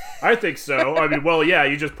 I think so. I mean, well, yeah,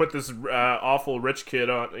 you just put this awful rich kid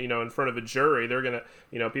on, in front of a jury. They're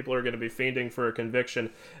gonna, people are gonna be fiending for a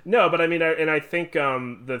conviction. No, but I mean, I think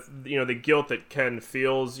the guilt that Ken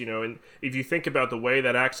feels, and if you think about the way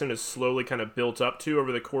that accident is slowly kind of built up to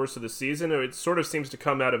over the course of the season, it sort of seems to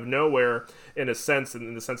come out of nowhere in a sense,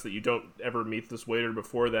 in the sense that you don't ever meet this waiter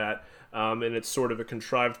before that. And it's sort of a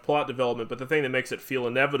contrived plot development, but the thing that makes it feel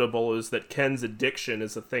inevitable is that Ken's addiction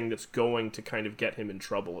is a thing that's going to kind of get him in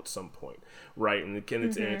trouble at some point, right? And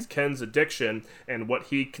it's Ken's addiction and what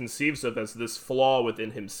he conceives of as this flaw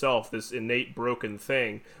within himself, this innate broken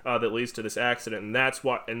thing that leads to this accident, and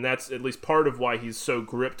that's at least part of why he's so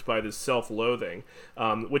gripped by this self-loathing,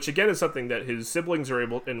 which again is something that his siblings are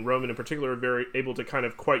able, and Roman in particular, are very able to kind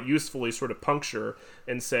of quite usefully sort of puncture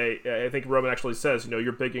and say. I think Roman actually says,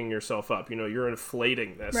 you're bigging yourself up, you're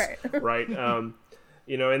inflating this, right?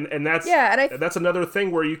 And that's another thing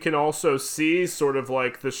where you can also see sort of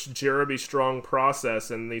like this Jeremy Strong process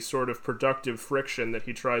and the sort of productive friction that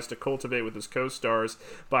he tries to cultivate with his co-stars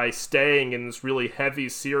by staying in this really heavy,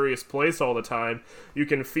 serious place all the time. You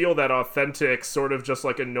can feel that authentic sort of just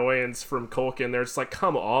like annoyance from Culkin. They're just like,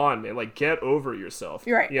 come on, man, like get over yourself.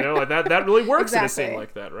 You're right. Like that really works Exactly. in a scene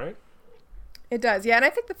like that, right? It does, yeah. And I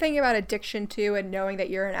think the thing about addiction, too, and knowing that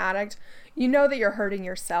you're an addict, you know that you're hurting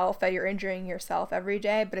yourself, that you're injuring yourself every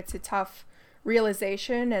day, but it's a tough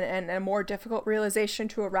realization and a more difficult realization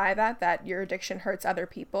to arrive at, that your addiction hurts other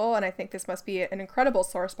people. And I think this must be an incredible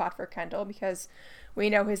sore spot for Kendall, because we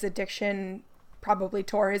know his addiction probably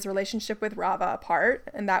tore his relationship with Rava apart,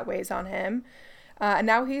 and that weighs on him. And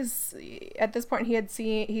now he's seen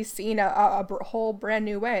a whole brand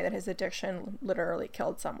new way that his addiction literally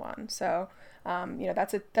killed someone. So,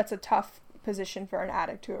 that's a tough position for an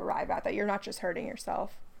addict to arrive at, that you're not just hurting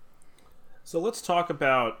yourself. So let's talk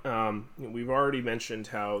about, we've already mentioned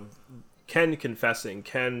how Ken confessing,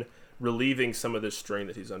 Ken relieving some of this strain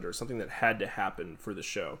that he's under, something that had to happen for the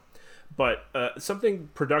show. But something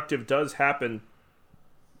productive does happen,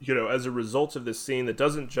 as a result of this scene that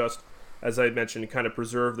doesn't just, as I mentioned, kind of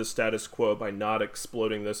preserve the status quo by not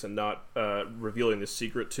exploding this and not revealing the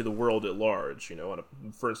secret to the world at large,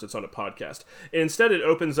 for instance, on a podcast. Instead, it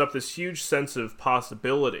opens up this huge sense of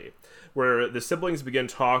possibility where the siblings begin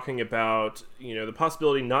talking about, the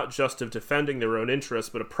possibility not just of defending their own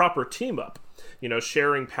interests, but a proper team up,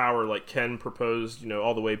 sharing power like Ken proposed,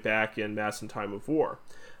 all the way back in Mass and Time of War.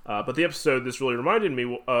 But the episode this really reminded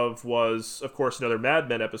me of was, of course, another Mad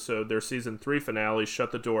Men episode, their season 3 finale,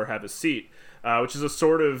 Shut the Door, Have a Seat, which is a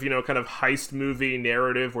sort of, kind of heist movie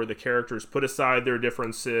narrative where the characters put aside their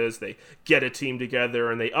differences, they get a team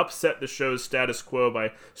together, and they upset the show's status quo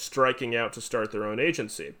by striking out to start their own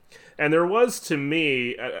agency. And there was, to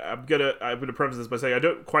me, I'm gonna preface this by saying I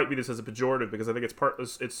don't quite view this as a pejorative, because I think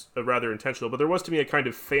it's rather intentional, but there was to me a kind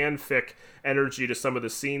of fanfic energy to some of the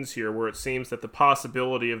scenes here, where it seems that the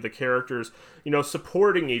possibility of the characters,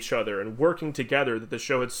 supporting each other and working together that the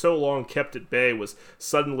show had so long kept at bay was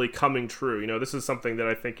suddenly coming true. This is something that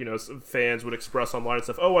I think, fans would express online and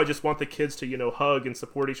stuff. Oh, I just want the kids to, hug and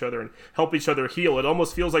support each other and help each other heal. It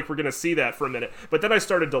almost feels like we're going to see that for a minute. But then I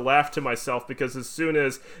started to laugh to myself, because as soon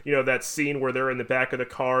as, that scene where they're in the back of the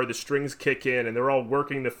car, the strings kick in and they're all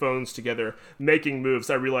working the phones together, making moves,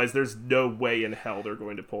 I realized there's no way in hell they're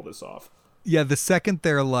going to pull this off. Yeah, the second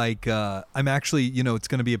they're like, I'm actually, it's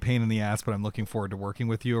going to be a pain in the ass, but I'm looking forward to working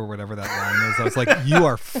with you, or whatever that line is. I was like, you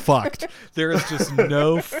are fucked. There is just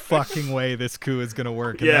no fucking way this coup is going to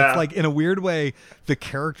work. And that's like, in a weird way, the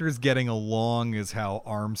characters getting along is how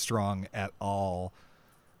Armstrong et al.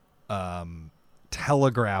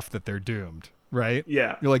 Telegraph that they're doomed. Right?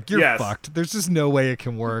 Yeah. You're like, you're fucked. There's just no way it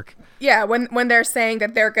can work. Yeah, when they're saying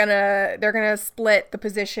that they're gonna split the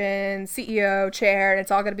position, CEO, chair, and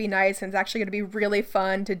it's all gonna be nice, and it's actually gonna be really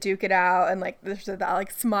fun to duke it out, and like there's that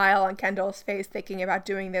like smile on Kendall's face thinking about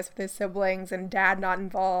doing this with his siblings and dad not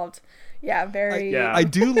involved. Yeah, very. I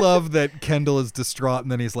do love that Kendall is distraught,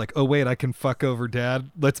 and then he's like, "Oh wait, I can fuck over dad.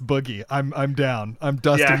 Let's boogie. I'm down. I'm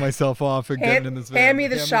dusting myself off and getting in this van. Hand me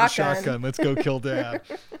the shotgun. Let's go kill dad."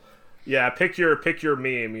 Yeah, pick your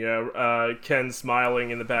meme, Ken smiling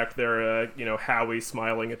in the back there, Howie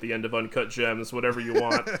smiling at the end of Uncut Gems, whatever you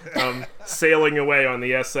want, sailing away on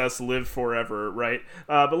the SS Live Forever, right?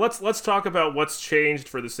 But let's talk about what's changed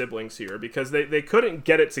for the siblings here, because they couldn't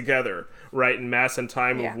get it together, right, in Mass and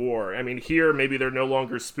Time of War. I mean, here, maybe they're no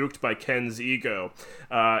longer spooked by Ken's ego.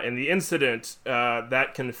 And the incident,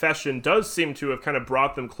 that confession does seem to have kind of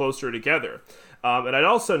brought them closer together. And I'd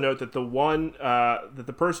also note that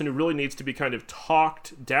the person who really needs to be kind of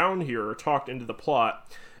talked down here, or talked into the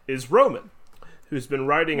plot, is Roman, who's been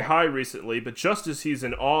riding high recently, but just as he's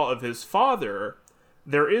in awe of his father,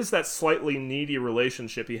 there is that slightly needy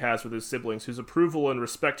relationship he has with his siblings, whose approval and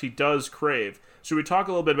respect he does crave. Should we talk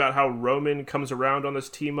a little bit about how Roman comes around on this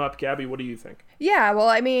team up? Gabby, what do you think? Yeah, well,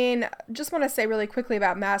 I mean, just want to say really quickly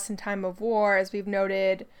about Mass in Time of War, as we've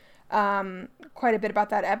noted quite a bit about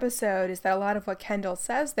that episode, is that a lot of what Kendall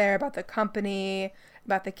says there about the company,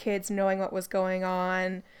 about the kids knowing what was going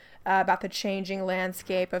on, about the changing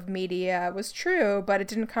landscape of media was true, but it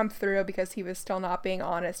didn't come through because he was still not being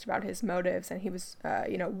honest about his motives, and he was,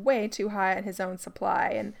 way too high on his own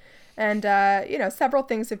supply. And several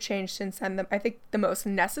things have changed since then. I think the most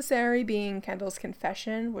necessary being Kendall's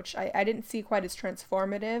confession, which I didn't see quite as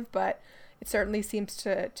transformative, but it certainly seems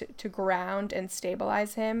to ground and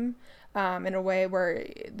stabilize him in a way where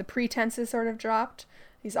the pretenses sort of dropped.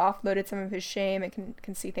 He's offloaded some of his shame and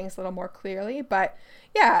can see things a little more clearly. But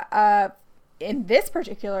yeah, in this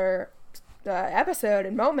particular episode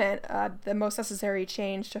and moment, the most necessary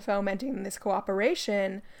change to fomenting this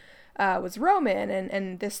cooperation was Roman.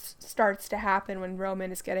 And this starts to happen when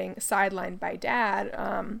Roman is getting sidelined by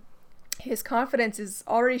Dad. His confidence is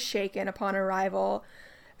already shaken upon arrival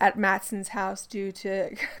at Matsson's house due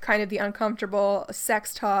to kind of the uncomfortable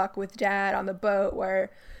sex talk with Dad on the boat,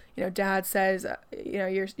 where Dad says,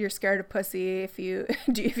 you're scared of pussy. If you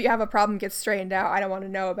have a problem, get straightened out. I don't want to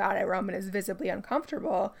know about it. Roman is visibly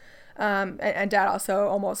uncomfortable. And Dad also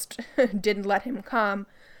almost didn't let him come.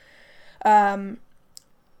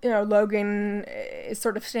 Logan is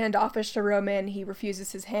sort of standoffish to Roman. He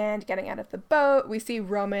refuses his hand getting out of the boat. We see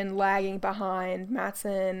Roman lagging behind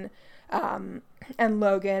Matsson and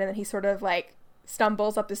Logan, and then he sort of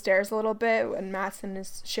stumbles up the stairs a little bit when Matsson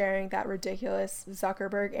is sharing that ridiculous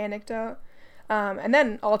Zuckerberg anecdote. And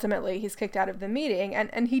then ultimately he's kicked out of the meeting,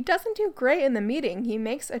 and he doesn't do great in the meeting. He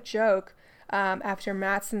makes a joke after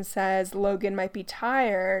Matsson says Logan might be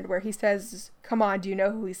tired, where he says, "Come on, do you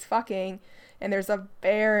know who he's fucking?" And there's a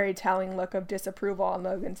very telling look of disapproval on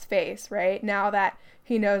Logan's face, right? Now that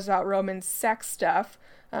he knows about Roman's sex stuff,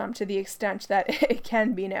 to the extent that it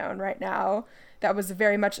can be known right now, that was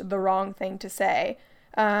very much the wrong thing to say.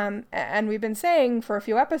 And we've been saying for a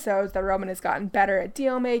few episodes that Roman has gotten better at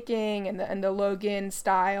deal making and the Logan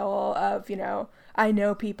style of, I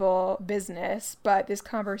know people business, but this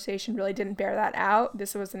conversation really didn't bear that out.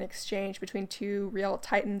 This was an exchange between two real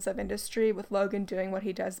titans of industry, with Logan doing what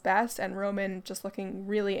he does best and Roman just looking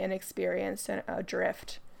really inexperienced and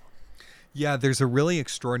adrift. Yeah, there's a really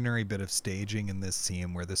extraordinary bit of staging in this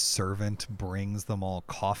scene where the servant brings them all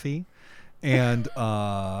coffee, and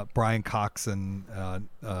Brian Cox and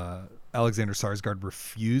Alexander Skarsgård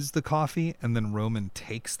refuse the coffee, and then Roman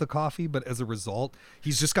takes the coffee, but as a result,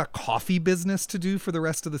 he's just got coffee business to do for the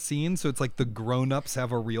rest of the scene, so it's like the grown-ups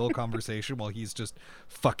have a real conversation while he's just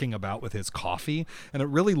fucking about with his coffee, and it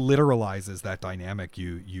really literalizes that dynamic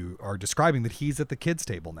you are describing, that he's at the kids'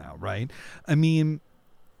 table now, right? I mean,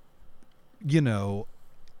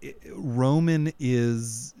 Roman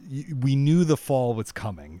is, we knew the fall was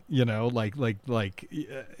coming,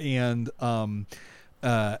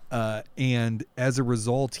 and as a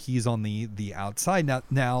result, he's on the outside.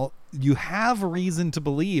 Now you have reason to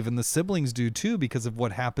believe, and the siblings do too, because of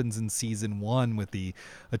what happens in season 1 with the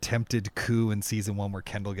attempted coup in season 1 where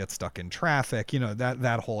Kendall gets stuck in traffic,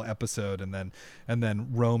 that whole episode. And then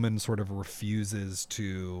Roman sort of refuses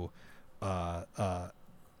to,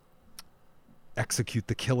 execute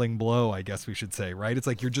the killing blow, I guess we should say, right? It's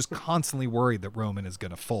like you're just constantly worried that Roman is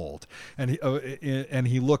going to fold, and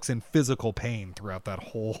he looks in physical pain throughout that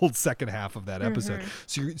whole second half of that episode.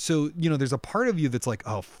 Mm-hmm. So there's a part of you that's like,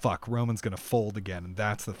 oh fuck, Roman's going to fold again, and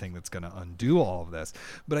that's the thing that's going to undo all of this.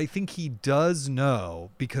 But I think he does know,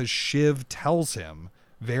 because Shiv tells him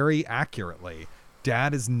very accurately,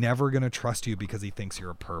 Dad is never going to trust you because he thinks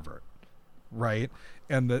you're a pervert, right?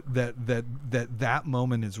 And that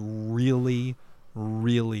moment is really,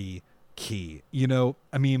 really key.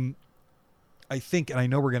 I mean, I think, and I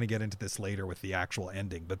know we're going to get into this later with the actual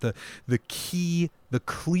ending, but the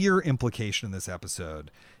clear implication in this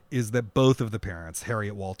episode is that both of the parents,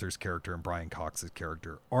 Harriet Walters' character and Brian Cox's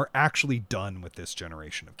character, are actually done with this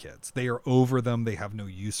generation of kids. They are over them. They have no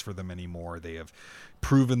use for them anymore. They have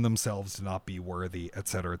proven themselves to not be worthy, et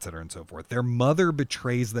cetera, and so forth. Their mother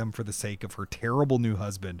betrays them for the sake of her terrible new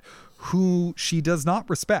husband, who she does not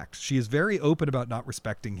respect. She is very open about not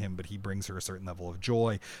respecting him, but he brings her a certain level of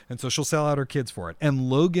joy, and so she'll sell out her kids for it. And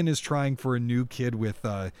Logan is trying for a new kid with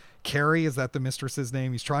Carrie. Is that the mistress's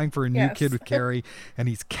name? He's trying for a new kid with Carrie, and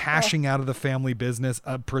he's cashing out of the family business,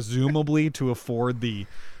 presumably to afford the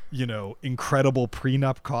incredible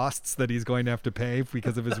prenup costs that he's going to have to pay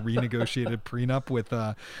because of his renegotiated prenup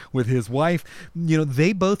with his wife.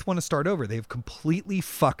 They both want to start over. They've completely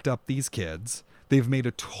fucked up these kids. They've made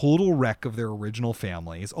a total wreck of their original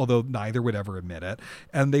families, although neither would ever admit it.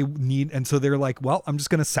 And so they're like, well, I'm just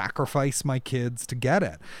going to sacrifice my kids to get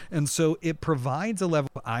it. And so it provides a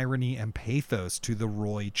level of irony and pathos to the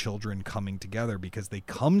Roy children coming together, because they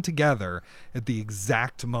come together at the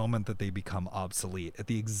exact moment that they become obsolete, at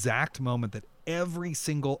the exact moment that every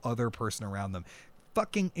single other person around them,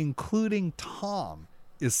 fucking including Tom,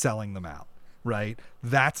 is selling them out. Right?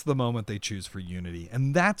 That's the moment they choose for unity.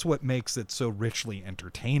 And that's what makes it so richly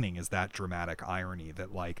entertaining, is that dramatic irony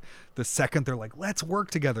that, like, the second they're like, let's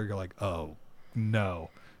work together, you're like, oh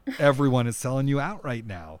no, everyone is selling you out right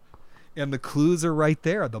now. And the clues are right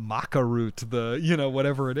there. The maca root,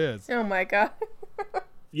 whatever it is. Oh my God.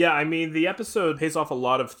 Yeah, I mean, the episode pays off a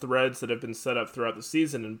lot of threads that have been set up throughout the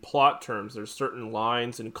season in plot terms. There's certain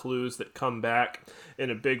lines and clues that come back in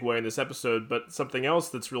a big way in this episode, but something else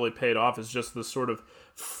that's really paid off is just the sort of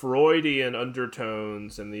Freudian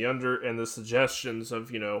undertones and the suggestions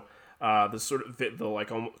of, the sort of the like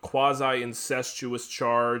quasi-incestuous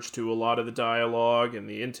charge to a lot of the dialogue, and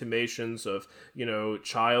the intimations of,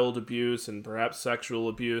 child abuse and perhaps sexual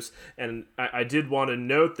abuse. And I did want to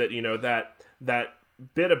note that, that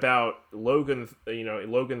bit about Logan,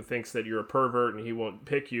 Logan thinks that you're a pervert and he won't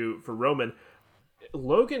pick you for Roman.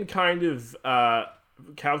 Logan kind of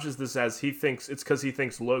couches this as he thinks it's because he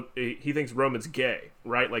thinks Roman's gay,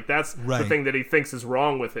 right? Like that's the thing that he thinks is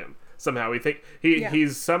wrong with him. Somehow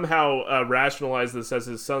he's somehow rationalized this as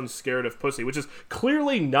his son's scared of pussy, which is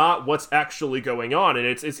clearly not what's actually going on, and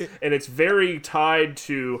it's very tied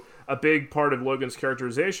to a big part of Logan's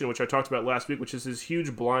characterization, which I talked about last week, which is his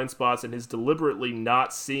huge blind spots and his deliberately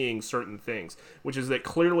not seeing certain things, which is that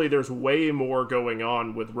clearly there's way more going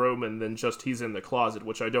on with Roman than just he's in the closet,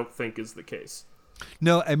 which I don't think is the case.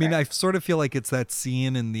 No, I mean, I sort of feel like it's that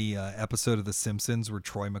scene in the episode of The Simpsons where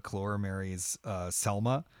Troy McClure marries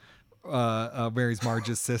Selma. Marries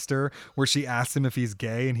Marge's sister, where she asks him if he's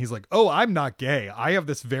gay, and he's like, oh, I'm not gay, I have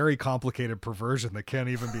this very complicated perversion that can't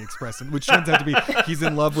even be expressed, which turns out to be he's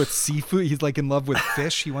in love with seafood. He's like in love with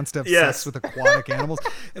fish. He wants to have sex with aquatic animals.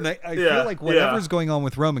 And I feel like whatever's going on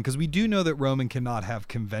with Roman, because we do know that Roman cannot have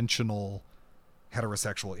conventional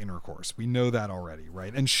heterosexual intercourse. We know that already,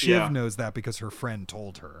 right? And Shiv knows that because her friend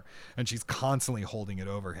told her, and she's constantly holding it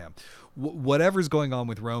over him. Whatever's going on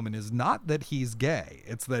with Roman is not that he's gay.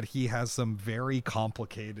 It's that he has some very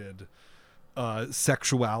complicated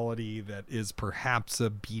sexuality that is perhaps a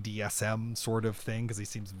BDSM sort of thing, because he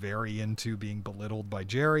seems very into being belittled by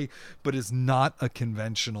Jerry, but is not a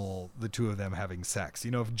conventional, the two of them having sex.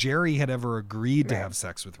 If Jerry had ever agreed to have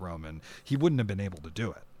sex with Roman, he wouldn't have been able to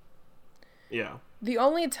do it. Yeah. The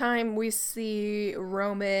only time we see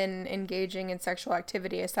Roman engaging in sexual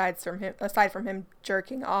activity aside from him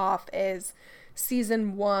jerking off is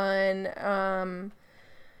season 1.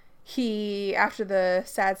 He, after the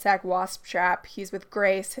sad sack wasp trap, he's with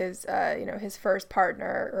Grace, his first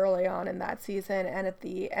partner early on in that season, and at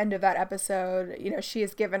the end of that episode, she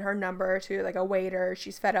has given her number to like a waiter.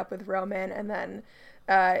 She's fed up with Roman, and then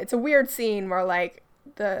it's a weird scene where like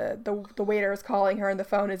the waiter is calling her and the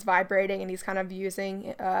phone is vibrating, and he's kind of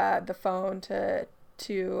using the phone to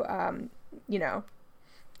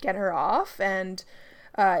get her off, and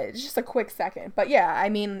it's just a quick second. But yeah, I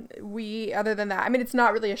mean, other than that, I mean, it's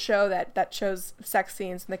not really a show that shows sex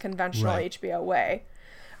scenes in the conventional HBO way.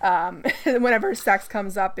 Whenever sex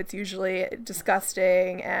comes up, it's usually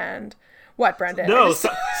disgusting. And what, Brendan? No,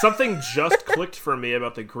 something just clicked for me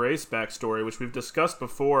about the Grace backstory, which we've discussed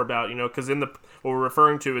before about, because what we're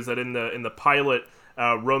referring to is that in the pilot,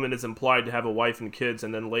 Roman is implied to have a wife and kids,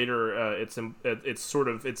 and then later it's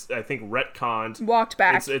I think retconned. Walked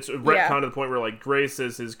back. It's retconned to the point where like Grace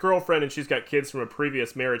is his girlfriend and she's got kids from a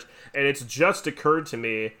previous marriage, and it's just occurred to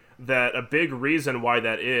me that a big reason why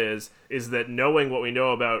that is that knowing what we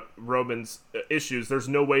know about Roman's issues, there's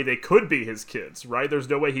no way they could be his kids, right? There's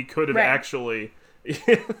no way he could have actually... he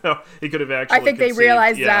could have actually I think they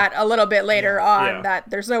realized that a little bit later on, that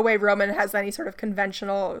there's no way Roman has any sort of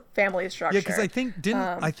conventional family structure. Yeah, because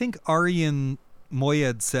I think Aryan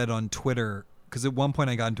Moyed said on Twitter, because at one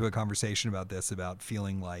point I got into a conversation about this, about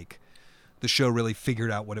feeling like the show really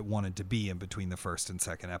figured out what it wanted to be in between the first and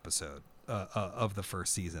second episode of the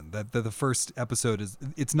first season. That the first episode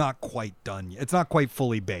it's not quite done yet. It's not quite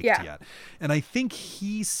fully baked yet. And I think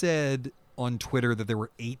he said on Twitter that there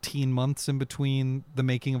were 18 months in between the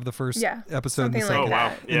making of the first episode and the something second. like Oh wow!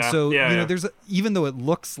 that. Yeah, And so, yeah, you know, yeah. there's even though it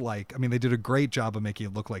looks like, I mean, they did a great job of making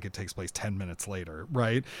it look like it takes place 10 minutes later,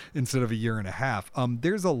 right? Instead of a year and a half.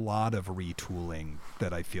 There's a lot of retooling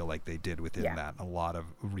that I feel like they did within that, a lot of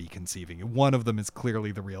reconceiving. One of them is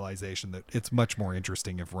clearly the realization that it's much more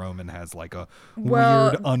interesting if Roman has like a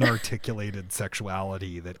weird, unarticulated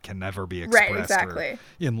sexuality that can never be expressed or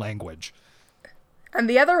in language. And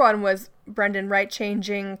the other one was Brendan Wright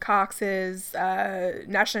changing Cox's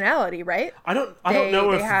nationality, right? I don't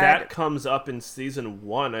know if had... that comes up in season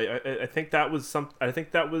 1. I think that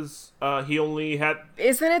was he only had.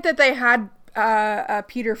 Isn't it that they had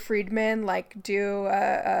Peter Friedman like do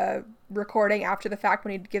a recording after the fact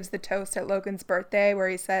when he gives the toast at Logan's birthday where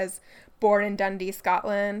he says "born in Dundee,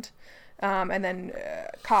 Scotland," and then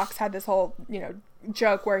Cox had this whole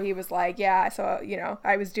joke where he was like, yeah, so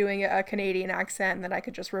I was doing a Canadian accent and then I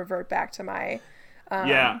could just revert back to my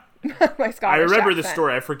my Scottish I remember the accent.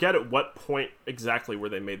 story. I forget at what point exactly where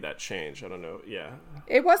they made that change. I don't know. Yeah,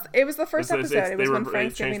 it was the first episode. It was when they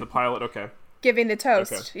Frank's changed the pilot. Okay, giving the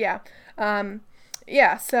toast. Okay.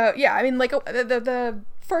 Yeah. So yeah, I mean, like the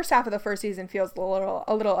first half of the first season feels a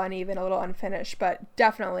little uneven, a little unfinished, but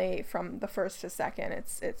definitely from the first to second,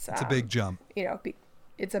 it's a big jump.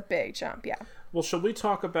 It's a big jump. Yeah. Well, shall we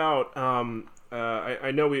talk about?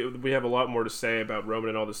 I know we have a lot more to say about Roman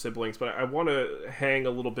and all the siblings, but I want to hang a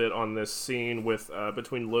little bit on this scene with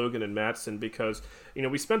between Logan and Matsson because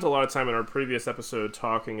we spent a lot of time in our previous episode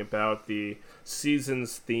talking about the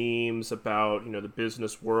season's themes, about the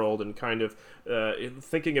business world, and kind of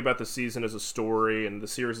thinking about the season as a story and the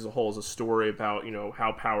series as a whole as a story about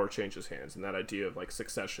how power changes hands and that idea of like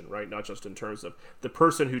succession, right? Not just in terms of the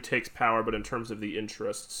person who takes power, but in terms of the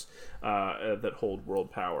interests that hold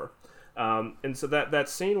world power. And so that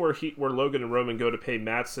scene where Logan and Roman go to pay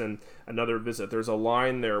Matsson another visit, there's a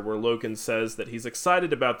line there where Logan says that he's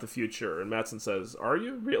excited about the future, and Matsson says, "Are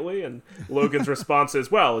you really?" And Logan's response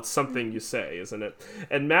is, "Well, it's something you say, isn't it?"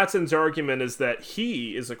 And Matsson's argument is that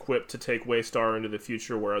he is equipped to take Waystar into the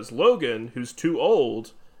future, whereas Logan, who's too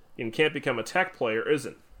old and can't become a tech player,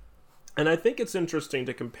 isn't. And I think it's interesting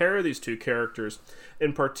to compare these two characters,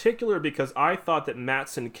 in particular because I thought that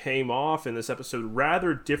Matsson came off in this episode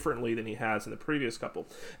rather differently than he has in the previous couple.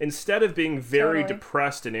 Instead of being very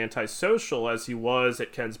depressed and antisocial as he was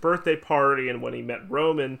at Ken's birthday party and when he met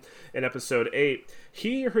Roman in episode 8,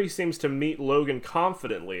 he seems to meet Logan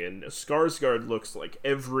confidently, and Skarsgård looks like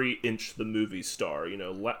every inch the movie star,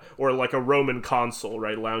 or like a Roman consul,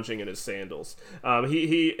 right, lounging in his sandals.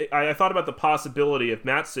 I thought about the possibility of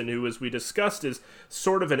Matsson, who, as we discussed, is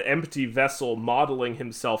sort of an empty vessel modeling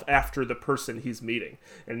himself after the person he's meeting,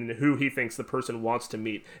 and who he thinks the person wants to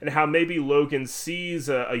meet, and how maybe Logan sees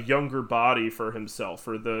a younger body for himself,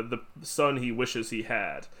 or the son he wishes he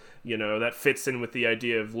had. That fits in with the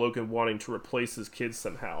idea of Logan wanting to replace his kids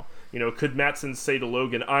somehow. Could Matsson say to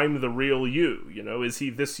Logan, "I'm the real you"? Is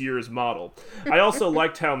he this year's model? I also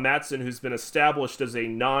liked how Matsson, who's been established as a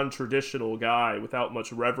non-traditional guy without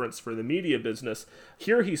much reverence for the media business,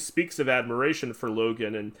 here he speaks of admiration for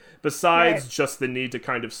Logan, and besides just the need to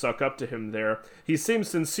kind of suck up to him there, he seems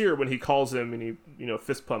sincere when he calls him and he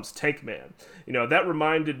fist pumps Tank Man. That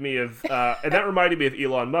reminded me of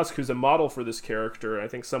Elon Musk, who's a model for this character. I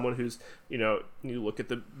think someone who's you look at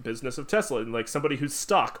the business of Tesla and like somebody whose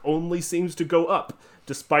stock only seems to go up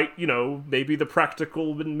despite maybe the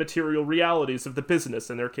practical and material realities of the business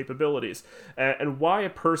and their capabilities, and why a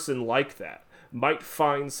person like that might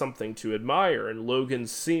find something to admire in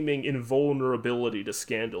Logan's seeming invulnerability to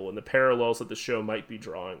scandal and the parallels that the show might be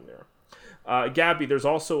drawing there. Gabby, there's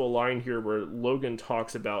also a line here where Logan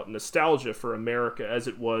talks about nostalgia for America as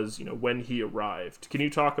it was, when he arrived. Can you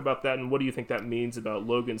talk about that, and what do you think that means about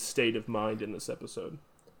Logan's state of mind in this episode?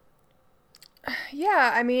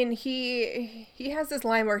 Yeah, I mean, he has this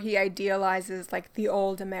line where he idealizes like the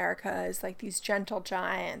old America as like these gentle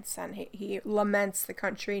giants, and he laments the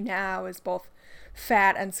country now as both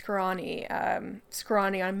fat and scrawny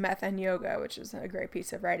on meth and yoga, which is a great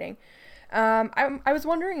piece of writing. I was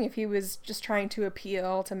wondering if he was just trying to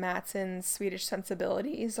appeal to Matsson's Swedish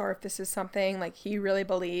sensibilities, or if this is something like he really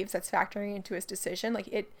believes that's factoring into his decision.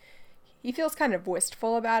 He feels kind of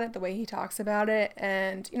wistful about it, the way he talks about it.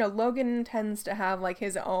 And, Logan tends to have like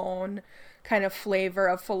his own kind of flavor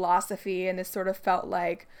of philosophy, and this sort of felt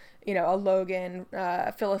like, a Logan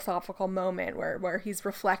philosophical moment where he's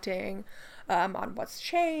reflecting on what's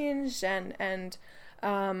changed and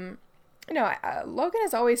Logan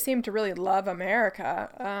has always seemed to really love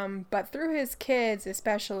America, but through his kids,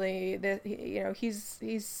 especially,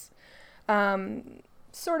 he's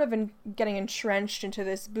sort of getting entrenched into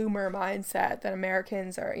this boomer mindset that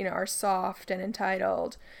Americans are soft and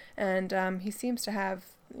entitled, and he seems to have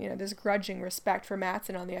this grudging respect for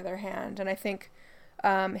Matsson on the other hand, and I think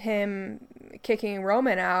him kicking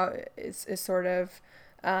Roman out is sort of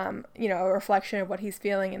a reflection of what he's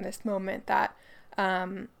feeling in this moment, that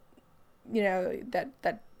that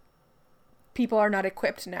people are not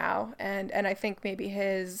equipped now, and I think maybe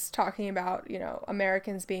his talking about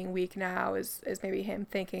Americans being weak now is maybe him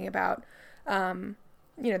thinking about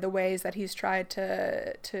the ways that he's tried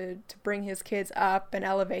to bring his kids up and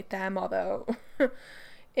elevate them, although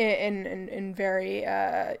in very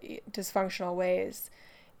dysfunctional ways,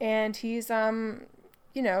 and he's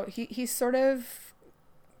he's sort of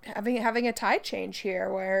having a tide change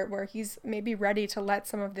here where he's maybe ready to let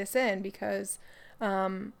some of this in, because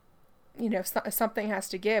something has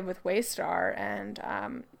to give with Waystar,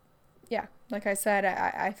 and like I said,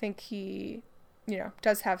 I think he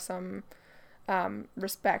does have some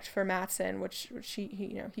respect for Matsson, which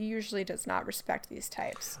he usually does not respect these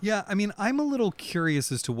types. Yeah, I mean, I'm a little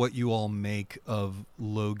curious as to what you all make of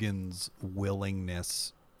Logan's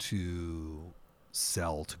willingness to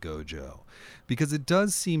sell to Gojo, because it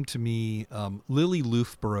does seem to me, Lily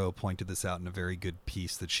Loughborough pointed this out in a very good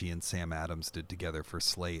piece that she and Sam Adams did together for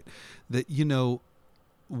Slate, that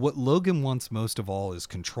what Logan wants most of all is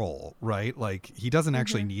control, right? Like, he doesn't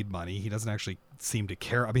actually need money. He doesn't actually seem to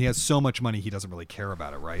care. I mean, he has so much money, he doesn't really care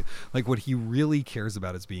about it, right? Like, what he really cares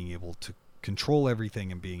about is being able to control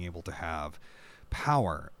everything and being able to have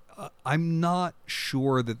power. I'm not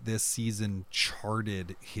sure that this season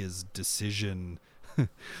charted his decision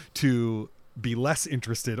to be less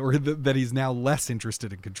interested, or that he's now less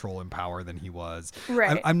interested in control and power than he was.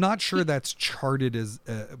 Right. I'm not sure that's charted as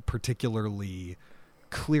particularly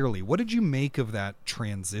clearly. What did you make of that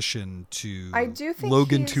transition to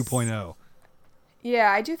Logan 2.0?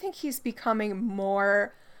 Yeah, I do think he's becoming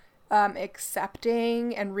more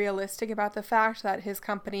accepting and realistic about the fact that his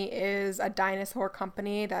company is a dinosaur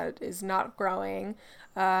company that is not growing,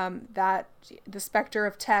 that the specter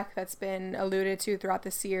of tech that's been alluded to throughout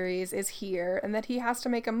the series is here, and that he has to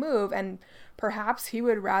make a move, and perhaps he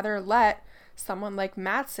would rather let someone like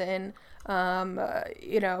Matsson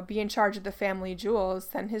be in charge of the family jewels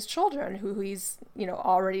than his children, who he's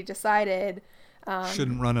already decided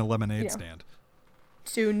shouldn't run a lemonade stand.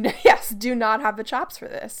 Do not have the chops for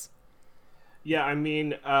this. Yeah, I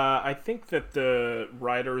mean, I think that the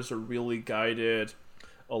writers are really guided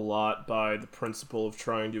a lot by the principle of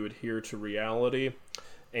trying to adhere to reality,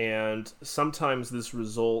 and sometimes this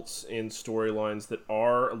results in storylines that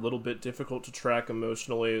are a little bit difficult to track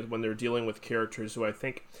emotionally when they're dealing with characters who I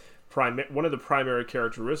think one of the primary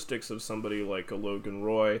characteristics of somebody like a Logan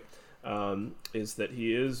Roy is that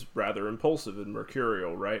he is rather impulsive and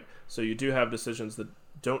mercurial, right? So you do have decisions that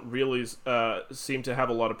don't really seem to have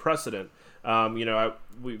a lot of precedent. I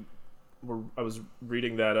was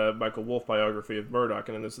reading that Michael Wolff biography of Murdoch,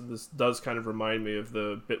 and this does kind of remind me of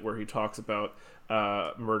the bit where he talks about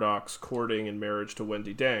Murdoch's courting and marriage to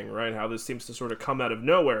Wendy Dang, right? How this seems to sort of come out of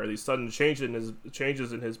nowhere. These sudden changes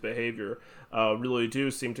in his behavior really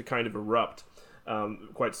do seem to kind of erupt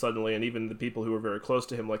quite suddenly, and even the people who are very close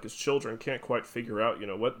to him, like his children, can't quite figure out,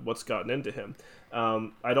 what's gotten into him.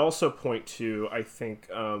 I'd also point to, I think,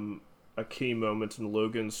 a key moment in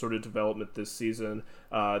Logan's sort of development this season,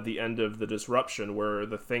 the end of The Disruption, where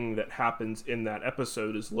the thing that happens in that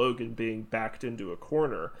episode is Logan being backed into a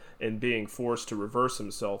corner and being forced to reverse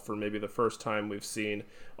himself for maybe the first time we've seen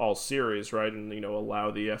all series, right? And,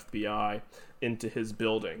 allow the FBI into his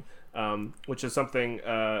building, which is something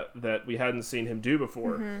that we hadn't seen him do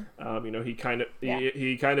before. He kind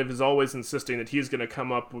of is always insisting that he's going to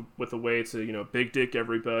come up with a way to big dick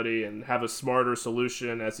everybody and have a smarter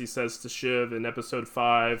solution, as he says to Shiv in episode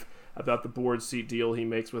 5 about the board seat deal she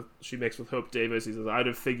makes with Hope Davis. He says, "I'd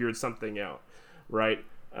have figured something out," right?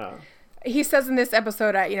 He says in this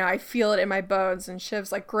episode, I feel it in my bones, and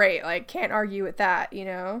Shiv's like, great, like, can't argue with that,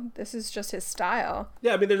 this is just his style.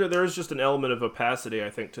 Yeah, I mean, there is just an element of opacity,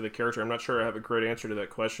 I think, to the character. I'm not sure I have a great answer to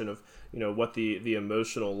that question of, what the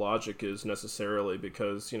emotional logic is necessarily,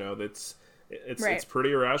 because, it's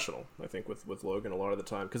pretty irrational, I think, with Logan a lot of the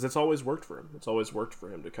time, because it's always worked for him. It's always worked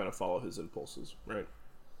for him to kind of follow his impulses, right?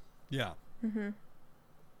 Yeah. Mm-hmm.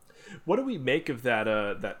 What do we make of that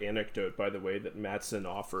anecdote, by the way, that Matsson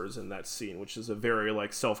offers in that scene, which is a very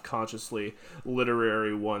self-consciously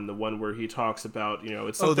literary one, the one where he talks about,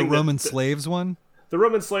 it's something the Roman slaves one? The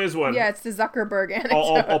Roman slaves one. Yeah, it's the Zuckerberg anecdote.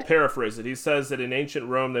 I'll paraphrase it. He says that in ancient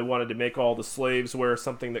Rome, they wanted to make all the slaves wear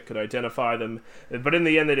something that could identify them, but in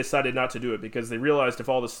the end, they decided not to do it because they realized if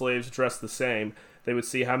all the slaves dressed the same, they would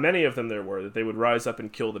see how many of them there were, that they would rise up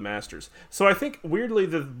and kill the masters. So I think, weirdly,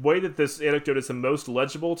 the way that this anecdote is the most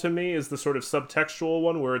legible to me is the sort of subtextual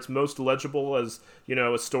one, where it's most legible as,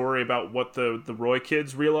 a story about what the Roy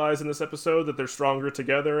kids realize in this episode, that they're stronger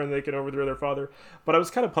together and they can overthrow their father. But I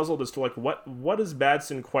was kind of puzzled as to, what does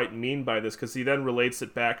Badson quite mean by this? Because he then relates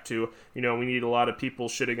it back to, we need a lot of people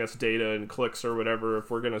shitting us data and clicks or whatever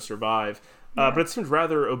if we're going to survive. But it seemed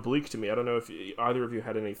rather oblique to me. I don't know if either of you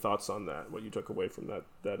had any thoughts on that, what you took away from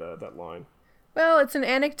that line. Well, it's an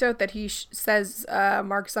anecdote that he says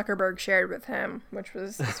Mark Zuckerberg shared with him, which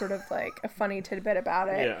was sort of like a funny tidbit about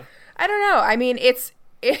it. Yeah. I don't know. I mean, it's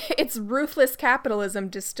ruthless capitalism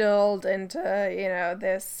distilled into,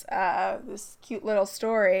 this cute little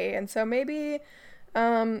story. And so maybe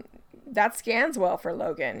that scans well for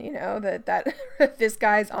Logan, that this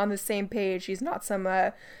guy's on the same page. He's not some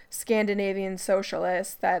Scandinavian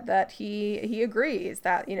socialist, that he agrees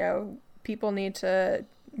that, people need to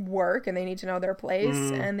work and they need to know their place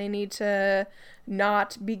and they need to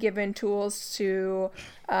not be given tools to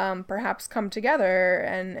perhaps come together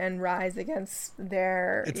and rise against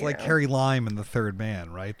their it's like Harry Lime and the Third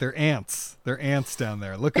Man, right? They're ants down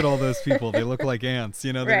there. Look at all those people. They look like ants.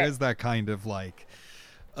 There Right. is that kind of that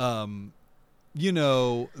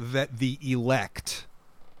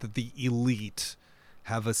the elite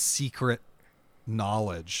have a secret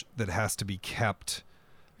knowledge that has to be kept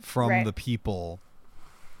from Right. the people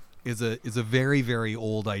is a very, very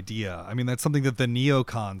old idea. I mean, that's something that the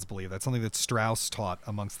neocons believe. That's something that Strauss taught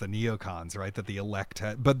amongst the neocons, right? That the elect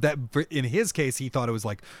had, but that in his case, he thought it was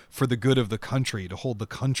like for the good of the country, to hold the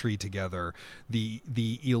country together. The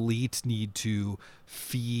elite need to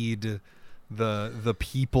feed the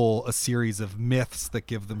people a series of myths that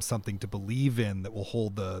give them something to believe in, that will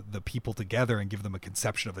hold the people together and give them a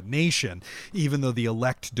conception of a nation. Even though the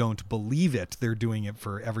elect don't believe it, they're doing it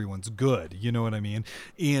for everyone's good. You know what I mean?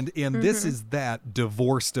 And this is that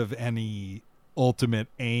divorced of any ultimate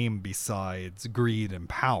aim besides greed and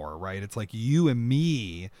power, right? It's like you and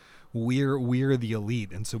me, we're the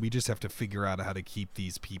elite, and so we just have to figure out how to keep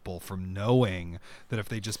these people from knowing that if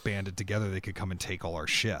they just banded together, they could come and take all our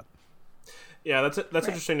shit. Yeah, that's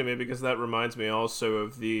interesting to me, because that reminds me also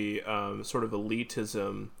of the sort of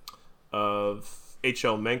elitism of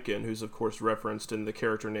H.L. Mencken, who's of course referenced in the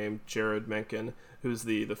character named Jared Mencken, who's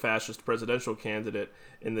the fascist presidential candidate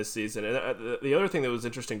in this season. And the other thing that was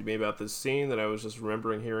interesting to me about this scene that I was just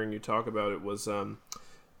remembering hearing you talk about it was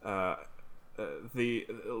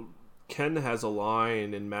Ken has a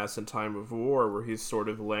line in Mass in Time of War where he's sort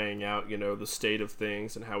of laying out, the state of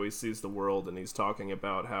things and how he sees the world, and he's talking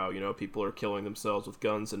about how, people are killing themselves with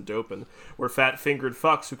guns and dope, and we're fat-fingered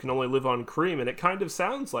fucks who can only live on cream, and it kind of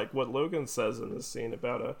sounds like what Logan says in this scene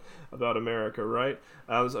about America, right?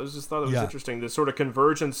 I just thought it was interesting, the sort of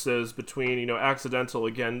convergences between, accidental,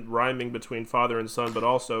 again, rhyming between father and son, but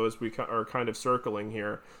also, as we are kind of circling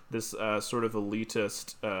here, this sort of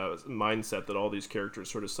elitist mindset that all these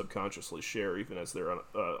characters sort of subconsciously share, even as they're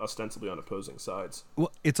ostensibly on opposing sides.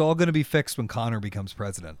 Well, it's all going to be fixed when Connor becomes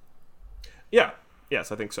president. Yeah.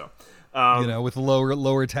 Yes, I think so. With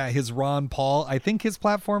lower his Ron Paul. I think his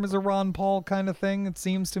platform is a Ron Paul kind of thing. It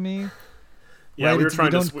seems to me. Yeah, right? we were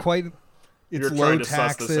trying to. It's low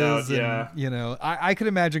taxes, and I could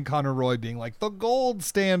imagine Connor Roy being like, the gold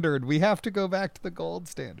standard. We have to go back to the gold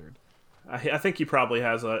standard. I think he probably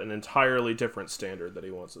has an entirely different standard that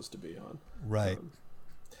he wants us to be on. Right.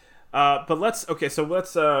 But let's.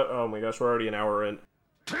 Oh my gosh, we're already an hour in.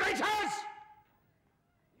 Traitors!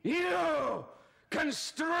 You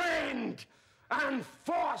constrained and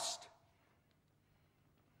forced!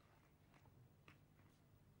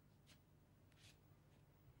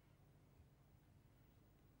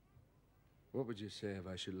 What would you say if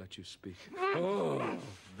I should let you speak? Oh,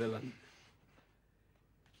 villain.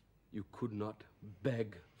 You could not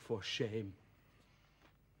beg for shame.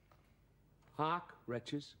 Hark,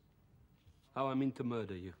 wretches, how I mean to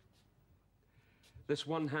murder you. This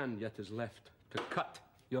one hand yet is left to cut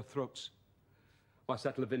your throats, whilst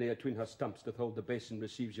that Lavinia tween her stumps doth hold the basin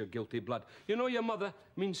receives your guilty blood. You know your mother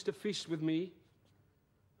means to feast with me,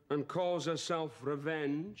 and calls herself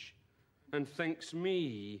revenge, and thinks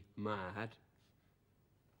me mad.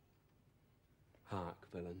 Hark,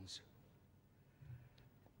 villains,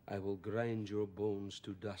 I will grind your bones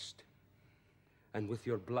to dust, and with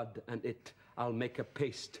your blood and it I'll make a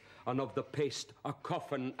paste, and of the paste a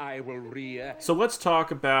coffin I will rear. So let's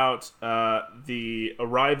talk about the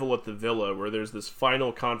arrival at the villa, where there's this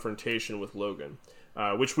final confrontation with Logan,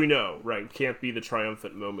 which we know, right, can't be the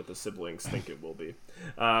triumphant moment the siblings think it will be.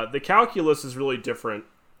 The calculus is really different,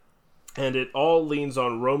 and it all leans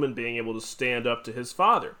on Roman being able to stand up to his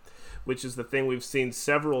father. which is the thing we've seen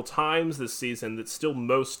several times this season that still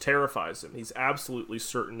most terrifies him. He's absolutely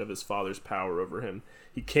certain of his father's power over him.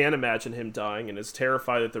 He can't imagine him dying and is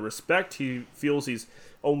terrified that the respect he feels he's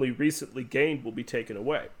only recently gained will be taken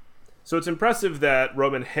away. So it's impressive that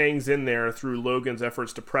Roman hangs in there through Logan's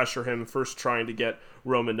efforts to pressure him, first trying to get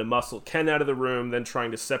Roman to muscle Ken out of the room, then trying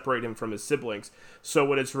to separate him from his siblings. So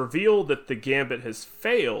when it's revealed that the gambit has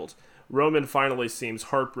failed, Roman finally seems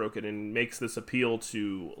heartbroken and makes this appeal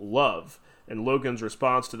to love. And Logan's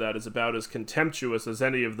response to that is about as contemptuous as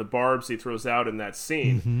any of the barbs he throws out in that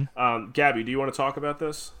scene. Gabby, do you want to talk about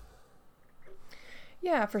this?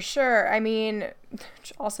 Yeah, for sure. I mean,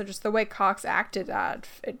 also just the way Cox acted at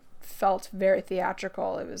it felt very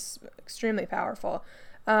theatrical. It was extremely powerful.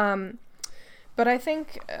 But I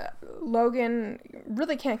think Logan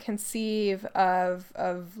really can't conceive of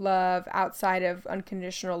love outside of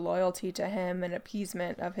unconditional loyalty to him and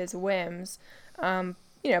appeasement of his whims.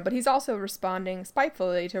 But he's also responding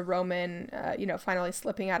spitefully to Roman, finally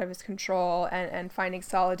slipping out of his control and finding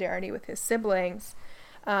solidarity with his siblings.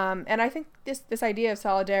 And I think this idea of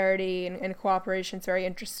solidarity and cooperation is very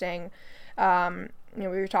interesting. We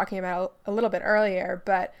were talking about a little bit earlier,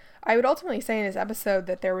 but I would ultimately say in this episode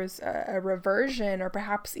that there was a reversion or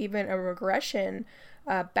perhaps even a regression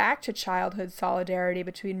back to childhood solidarity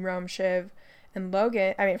between Rome, Shiv, and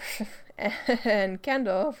Logan. And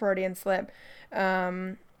Kendall, Freudian slip,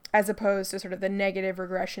 as opposed to sort of the negative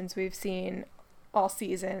regressions we've seen all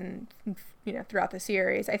season, throughout the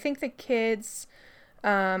series. I think the kids,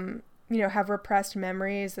 have repressed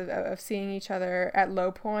memories of seeing each other at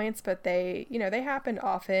low points, but they happened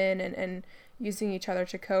often, and using each other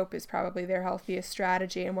to cope is probably their healthiest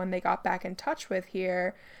strategy and one they got back in touch with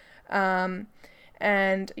here. The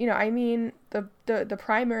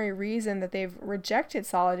primary reason that they've rejected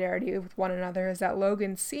solidarity with one another is that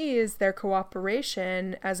Logan sees their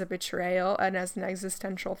cooperation as a betrayal and as an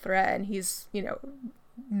existential threat, and he's,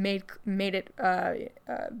 made it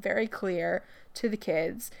very clear to the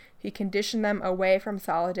kids. He conditioned them away from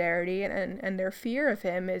solidarity, and their fear of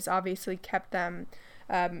him has obviously kept them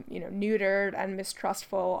neutered and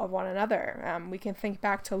mistrustful of one another. We can think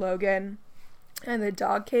back to Logan and the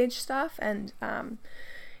dog cage stuff, and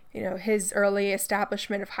his early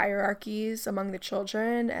establishment of hierarchies among the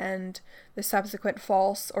children, and the subsequent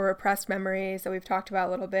false or repressed memories that we've talked about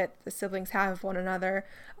a little bit the siblings have of one another.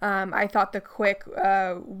 I thought the quick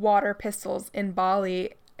water pistols in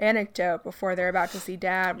Bali anecdote before they're about to see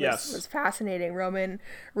Dad was fascinating. Roman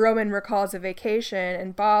recalls a vacation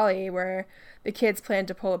in Bali where the kids planned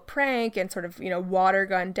to pull a prank and sort of water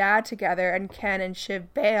gun Dad together, and Ken and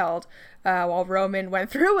Shiv bailed while Roman went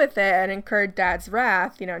through with it and incurred Dad's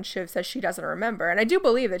wrath. And Shiv says she doesn't remember, and I do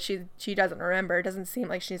believe that she doesn't remember. It doesn't seem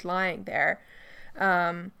like she's lying there.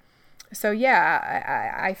 I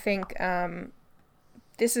think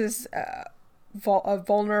this is a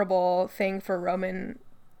vulnerable thing for Roman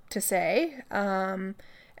to say, and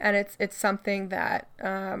it's something that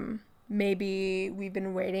maybe we've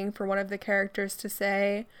been waiting for one of the characters to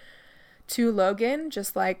say to Logan,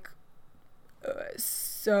 just like,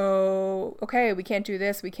 so okay, we can't do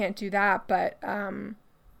this, we can't do that, but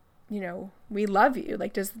we love you.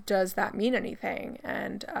 Like, does that mean anything?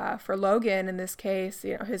 And for Logan in this case,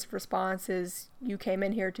 his response is, you came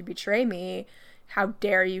in here to betray me, how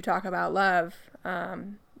dare you talk about love?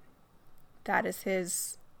 That is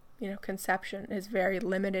his conception, his very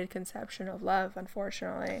limited conception of love,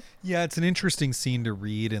 unfortunately. Yeah, it's an interesting scene to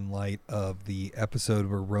read in light of the episode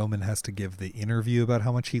where Roman has to give the interview about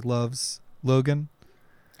how much he loves Logan.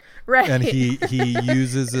 Right. And he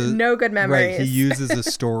uses no good memories. Right. He uses a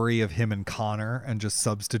story of him and Connor and just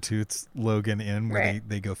substitutes Logan in where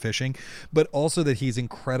they go fishing. But also that he's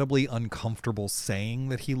incredibly uncomfortable saying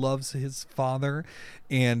that he loves his father.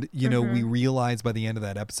 And, we realize by the end of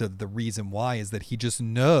that episode, the reason why is that he just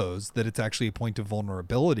knows that it's actually a point of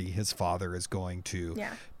vulnerability his father is going to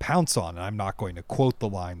pounce on. And I'm not going to quote the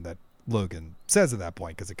line that Logan says at that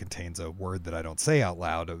point because it contains a word that I don't say out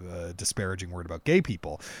loud, a disparaging word about gay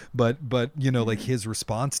people. But like his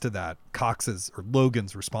response to that,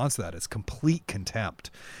 Logan's response to that is complete contempt.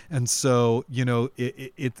 And so,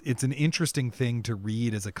 it's an interesting thing to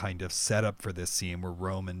read as a kind of setup for this scene where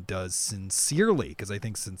Roman does sincerely, because I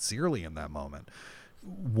think sincerely in that moment,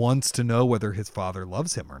 wants to know whether his father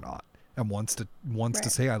loves him or not, and wants to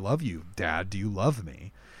say, I love you, Dad. Do you love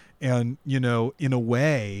me? And, in a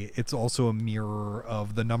way, it's also a mirror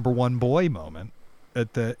of the number one boy moment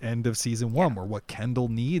at the end of season 1, where what Kendall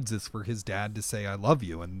needs is for his dad to say, I love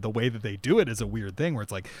you. And the way that they do it is a weird thing where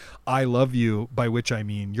it's like, I love you, by which I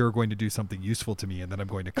mean you're going to do something useful to me, and then I'm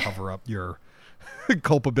going to cover up your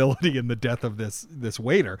culpability in the death of this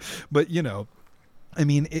waiter. But, you know, I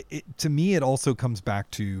mean, to me, it also comes back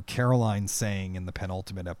to Caroline saying in the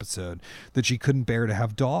penultimate episode that she couldn't bear to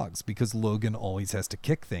have dogs because Logan always has to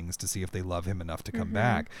kick things to see if they love him enough to come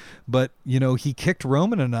back. But, you know, he kicked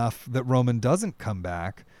Roman enough that Roman doesn't come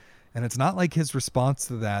back. And it's not like his response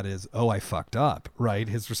to that is, oh, I fucked up, right?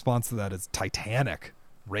 His response to that is titanic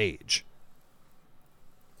rage.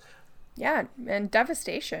 Yeah, and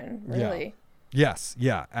devastation, really. Yes,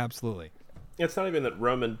 yeah, absolutely. It's not even that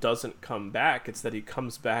Roman doesn't come back, it's that he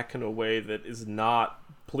comes back in a way that is not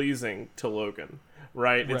pleasing to Logan,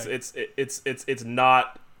 right? It's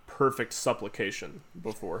not perfect supplication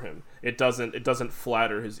before him. It doesn't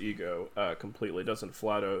flatter his ego completely. It doesn't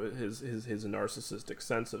flatter his narcissistic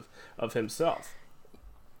sense of himself.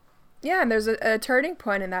 Yeah, and there's a turning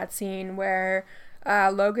point in that scene where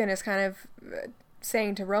Logan is kind of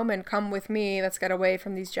saying to Roman, "Come with me. Let's get away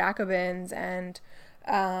from these Jacobins." And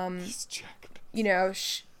you know,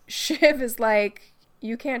 Shiv is like,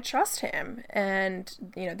 "You can't trust him," and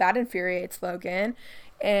you know that infuriates Logan.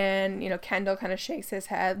 And you know, Kendall kind of shakes his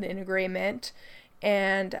head in agreement,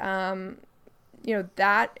 and you know,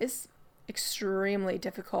 that is extremely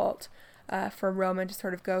difficult for Roman to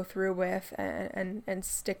sort of go through with and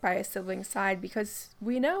stick by his sibling's side, because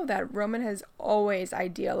we know that Roman has always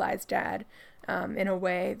idealized Dad in a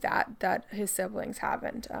way that his siblings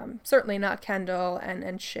haven't. Certainly not Kendall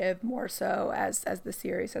and Shiv, more so as the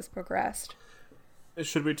series has progressed.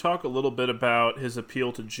 Should we talk a little bit about his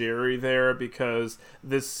appeal to Jerry there? Because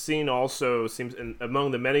this scene also seems,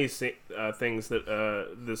 among the many things that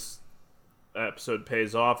this episode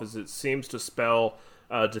pays off, is it seems to spell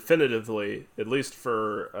definitively, at least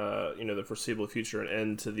for the foreseeable future, an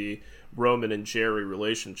end to the Roman and Jerry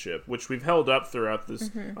relationship, which we've held up throughout this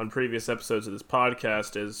on previous episodes of this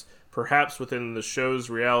podcast as perhaps within the show's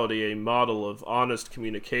reality a model of honest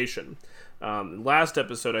communication. Last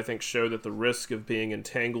episode, I think, showed that the risk of being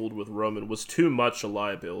entangled with Roman was too much a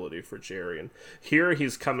liability for Jerry. And here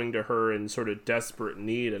he's coming to her in sort of desperate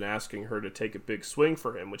need and asking her to take a big swing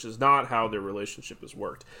for him, which is not how their relationship has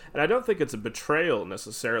worked. And I don't think it's a betrayal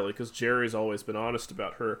necessarily, because Jerry's always been honest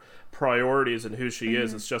about her priorities and who she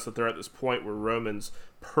is. It's just that they're at this point where Roman's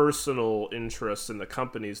personal interests in the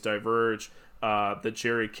companies diverge, that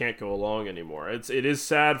Jerry can't go along anymore. It is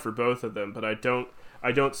sad for both of them, but I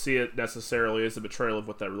don't see it necessarily as a betrayal of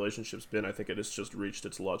what that relationship's been. I think it has just reached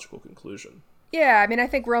its logical conclusion. Yeah, I mean, I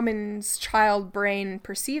think Roman's child brain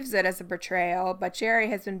perceives it as a betrayal, but Jerry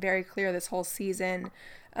has been very clear this whole season,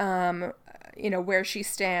 where she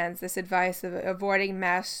stands, this advice of avoiding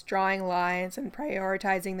mess, drawing lines, and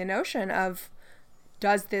prioritizing the notion of,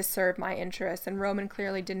 does this serve my interests? And Roman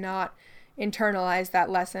clearly did not internalize that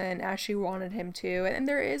lesson as she wanted him to, and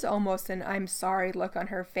there is almost an I'm sorry look on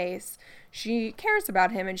her face. She cares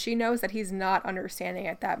about him and she knows that he's not understanding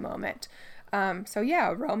at that moment. So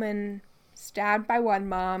yeah, Roman stabbed by one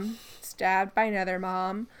mom, stabbed by another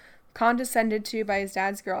mom, condescended to by his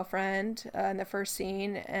dad's girlfriend in the first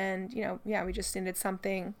scene, and we just needed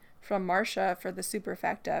something from Marcia for the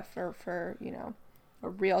superfecta for a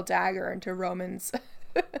real dagger into Roman's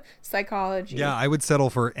psychology. Yeah, I would settle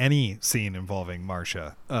for any scene involving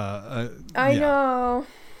Marcia. I know.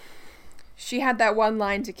 She had that one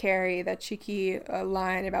line to Carrie, that cheeky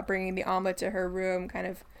line about bringing the omelet to her room, kind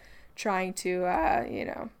of trying to,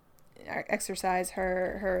 exercise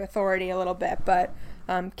her authority a little bit. But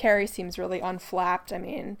Carrie seems really unflapped. I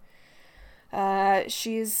mean,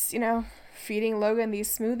 she's, feeding Logan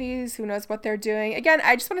these smoothies. Who knows what they're doing? Again,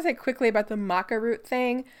 I just want to say quickly about the maca root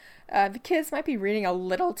thing. The kids might be reading a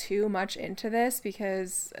little too much into this,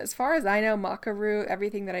 because as far as I know, maca root,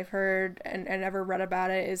 everything that I've heard and ever read about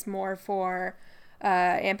it, is more for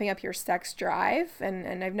amping up your sex drive.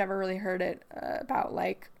 And I've never really heard it about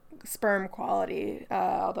like sperm quality,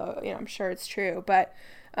 although, I'm sure it's true. But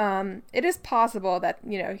it is possible that,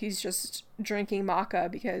 he's just drinking maca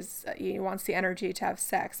because he wants the energy to have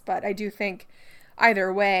sex. But I do think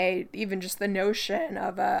either way, even just the notion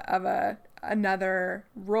of another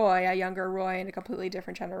Roy, a younger Roy in a completely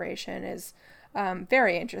different generation, is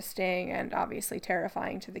very interesting and obviously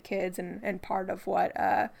terrifying to the kids, and part of what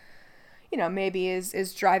maybe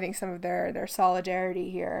is driving some of their solidarity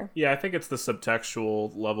here. Yeah, I think it's the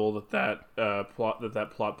subtextual level that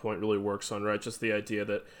plot point really works on, right? Just the idea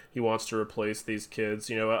that he wants to replace these kids.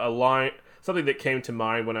 A line, something that came to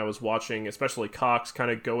mind when I was watching, especially Cox kind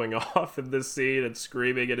of going off in this scene and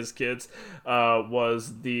screaming at his kids,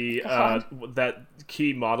 was the that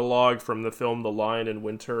key monologue from the film The Lion in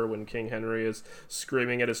Winter, when King Henry is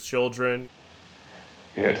screaming at his children.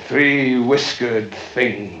 He had 3 whiskered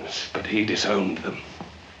things, but he disowned them.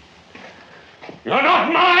 You're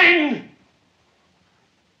not mine!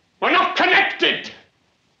 We're not connected!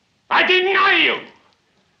 I deny you!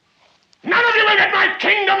 None of you will get my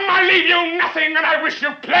kingdom! I leave you nothing, and I wish you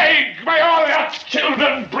plague! May all your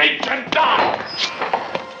children breed and die!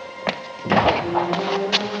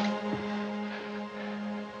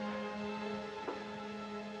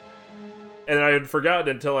 And I had forgotten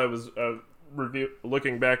until I was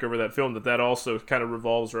looking back over that film that also kind of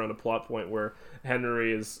revolves around a plot point where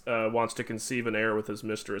Henry wants to conceive an heir with his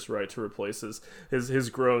mistress, right, to replace his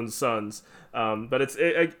grown sons. But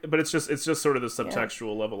it's just sort of the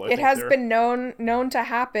subtextual level. I think it has there. been known to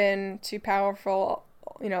happen to powerful,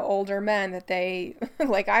 older men that they,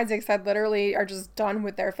 like Isaac said, literally are just done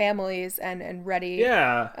with their families and ready.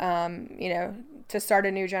 Yeah. To start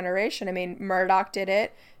a new generation. I mean, Murdoch did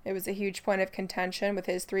it. It was a huge point of contention with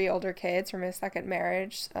his 3 older kids from his second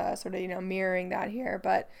marriage, sort of, mirroring that here.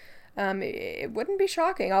 But it wouldn't be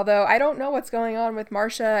shocking. Although I don't know what's going on with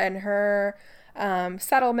Marcia and her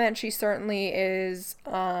settlement. She certainly is,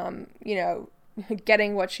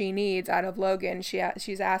 getting what she needs out of Logan.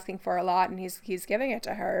 She's asking for a lot, and he's giving it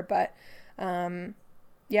to her. But I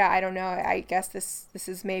don't know. I guess this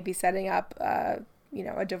is maybe setting up a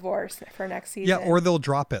divorce for next season. Yeah, or they'll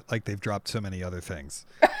drop it like they've dropped so many other things.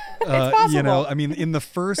 It's possible. I mean, in the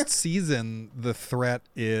first season, the threat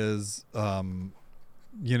is, her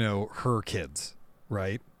kids,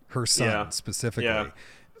 right? Her son specifically. Yeah.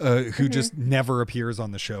 Who just never appears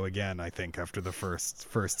on the show again, I think, after the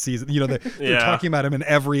first season. They're talking about him in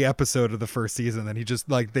every episode of the first season, and he just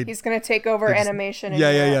he's going to take over animation.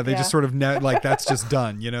 They just sort of that's just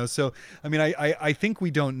done, So, I mean, I think we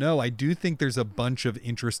don't know. I do think there's a bunch of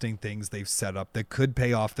interesting things they've set up that could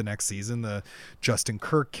pay off the next season. The Justin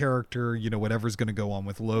Kirk character, whatever's going to go on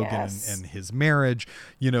with Logan and his marriage.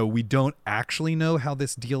 We don't actually know how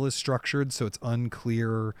this deal is structured, so it's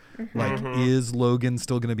unclear. Is Logan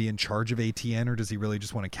still going to be in charge of ATN, or does he really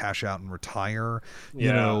just want to cash out and retire?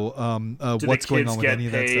 Do What's going on with any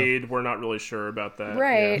of that stuff? We're not really sure about that.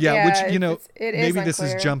 Right. Yeah, which maybe this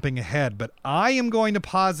is jumping ahead, but I am going to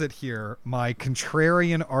posit here my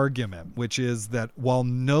contrarian argument, which is that while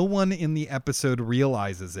no one in the episode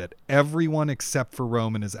realizes it, everyone except for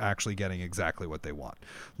Roman is actually getting exactly what they want.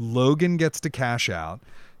 Logan gets to cash out.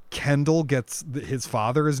 Kendall gets his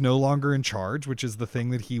father is no longer in charge, which is the thing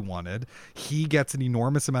that he wanted. He gets an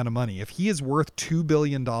enormous amount of money. If he is worth $2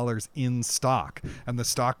 billion in stock and the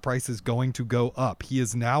stock price is going to go up, he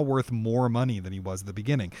is now worth more money than he was at the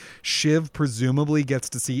beginning. Shiv presumably gets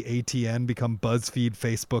to see ATN become BuzzFeed,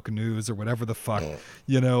 Facebook News, or whatever the fuck,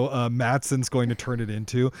 Mattson's going to turn it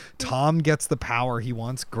into. Tom gets the power he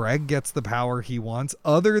wants. Greg gets the power he wants.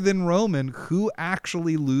 Other than Roman, who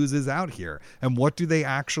actually loses out here? And what do they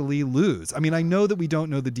actually lose? I mean, I know that we don't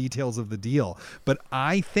know the details of the deal, but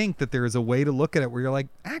I think that there is a way to look at it where you're like,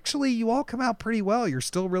 actually, you all come out pretty well. You're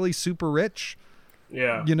still really super rich.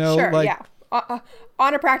 Yeah. Sure,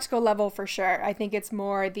 on a practical level, for sure. I think it's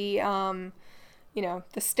more the, the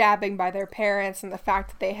stabbing by their parents and the fact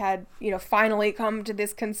that they had, finally come to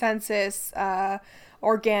this consensus,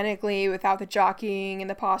 organically without the jockeying and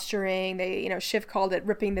the posturing. They, Shiv called it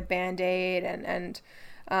ripping the Band-Aid, and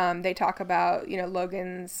they talk about,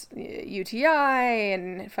 Logan's UTI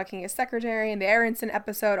and fucking his secretary, and the Aronson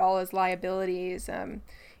episode, all his liabilities,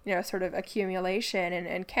 sort of accumulation.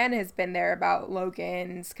 And Ken has been there about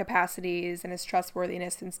Logan's capacities and his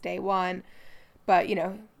trustworthiness since day one. But,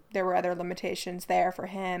 there were other limitations there for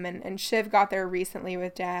him. And Shiv got there recently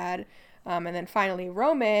with Dad. And then finally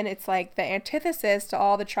Roman, it's like the antithesis to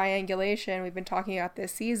all the triangulation we've been talking about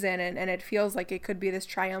this season. And it feels like it could be this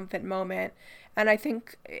triumphant moment. And I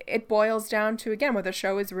think it boils down to, again, what the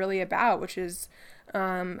show is really about, which is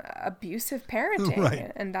abusive parenting.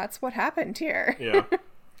 Right. And that's what happened here. Yeah.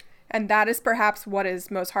 And that is perhaps what is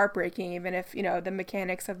most heartbreaking, even if, the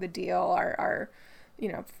mechanics of the deal are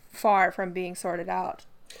far from being sorted out.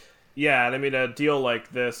 Yeah, and I mean, a deal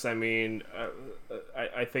like this, I mean,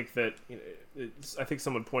 I think that, I think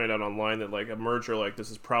someone pointed out online that like a merger like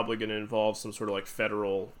this is probably going to involve some sort of like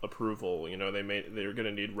federal approval. They're going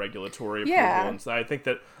to need regulatory approval. Yeah. And so I think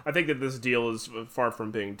that this deal is far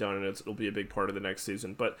from being done, and it'll be a big part of the next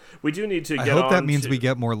season. But we do need to get on. I hope that means we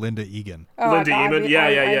get more Linda Egan. Linda Egan,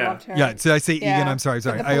 yeah. Yeah, did I say Egan? I'm sorry.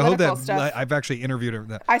 The I hope that stuff. I've actually interviewed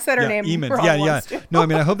her. I said her name Eamon. wrong once, too. No, I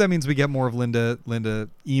mean, I hope that means we get more of Linda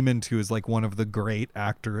Eamon, who is like one of the great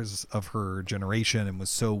actors of her generation and was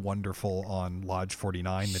so wonderful on Lodge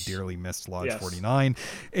 49, the dearly missed Lodge Yes. 49,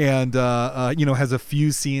 and has a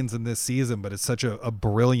few scenes in this season, but is such a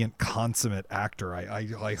brilliant, consummate actor.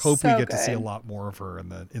 I hope So we get to see a good. lot more of her in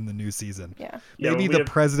the new season. Yeah. Yeah, Maybe we the have-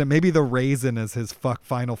 president, maybe the raisin as his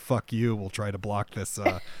final fuck you will try to block this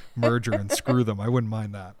merger and screw them. I wouldn't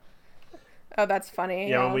mind that. Oh, that's funny.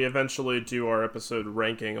 Yeah, when we eventually do our episode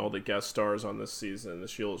ranking all the guest stars on this season,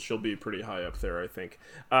 she'll be pretty high up there, I think.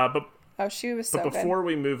 But Oh, she was so But good. before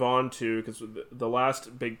we move on to, because the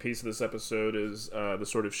last big piece of this episode is the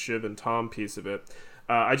sort of Shiv and Tom piece of it,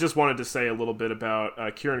 I just wanted to say a little bit about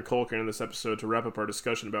Kieran Culkin in this episode to wrap up our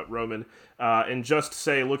discussion about Roman, and just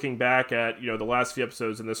say, looking back at the last few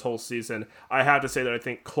episodes in this whole season, I have to say that I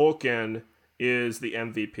think Culkin is the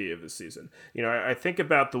MVP of the season. I think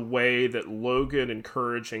about the way that Logan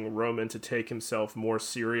encouraging Roman to take himself more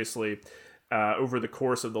seriously over the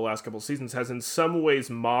course of the last couple of seasons has in some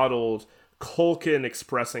ways modeled Culkin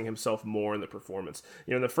expressing himself more in the performance.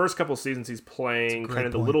 In the first couple of seasons, he's playing kind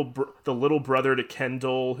of the little brother to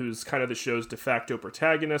Kendall, who's kind of the show's de facto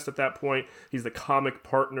protagonist at that point. He's the comic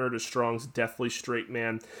partner to Strong's deathly straight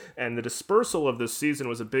man. And the dispersal of this season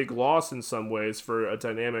was a big loss in some ways for a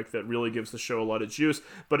dynamic that really gives the show a lot of juice.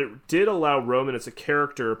 But it did allow Roman as a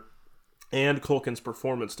character and Culkin's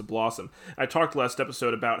performance to blossom. I talked last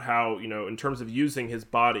episode about how, in terms of using his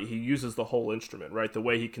body, he uses the whole instrument, right? The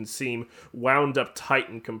way he can seem wound up tight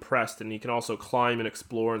and compressed, and he can also climb and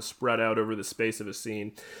explore and spread out over the space of a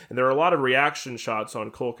scene. And there are a lot of reaction shots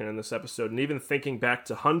on Culkin in this episode, and even thinking back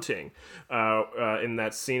to Hunting in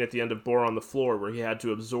that scene at the end of Bore on the Floor, where he had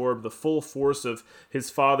to absorb the full force of his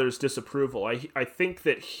father's disapproval. I think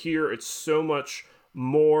that here it's so much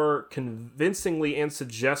more convincingly and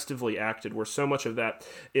suggestively acted, where so much of that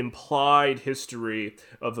implied history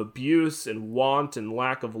of abuse and want and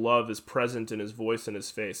lack of love is present in his voice and his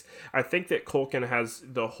face. I think that Culkin has,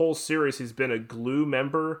 the whole series, he's been a glue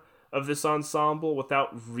member of this ensemble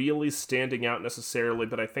without really standing out necessarily,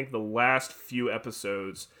 but I think the last few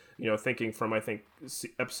episodes, thinking from, I think,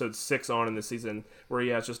 episode 6 on in the season, where he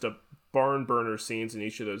has just a barn burner scenes in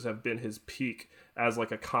each of those, have been his peak as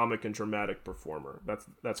like a comic and dramatic performer. That's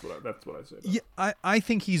what I say. Yeah, I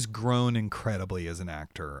think he's grown incredibly as an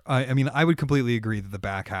actor. I mean, I would completely agree that the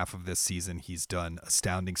back half of this season he's done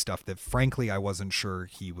astounding stuff that frankly I wasn't sure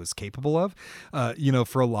he was capable of.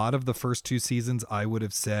 For a lot of the first 2 seasons, I would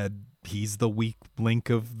have said he's the weak link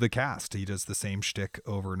of the cast. He does the same shtick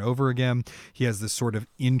over and over again. He has this sort of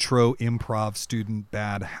intro improv student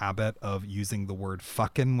bad habit of using the word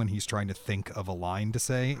fucking when he's trying to think of a line to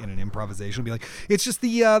say in an improvisation. Be like, it's just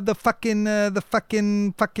the fucking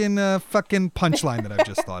punchline that I've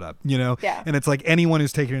just thought up, Yeah. And it's like anyone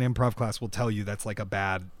who's taken an improv class will tell you that's like a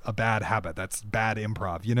bad habit. That's bad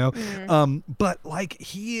improv, But like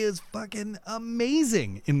he is fucking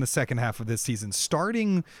amazing in the second half of this season,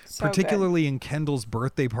 starting So particularly in Kendall's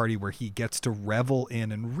birthday party, where he gets to revel in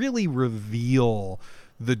and really reveal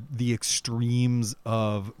the extremes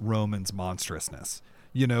of Roman's monstrousness.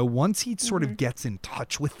 Once he sort of gets in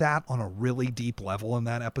touch with that on a really deep level in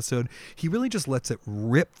that episode, he really just lets it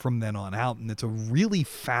rip from then on out. And it's a really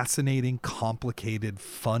fascinating, complicated,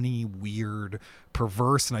 funny, weird,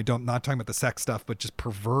 perverse, and not talking about the sex stuff, but just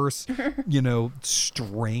perverse,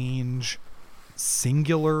 strange,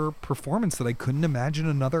 singular performance that I couldn't imagine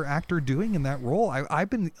another actor doing in that role. I've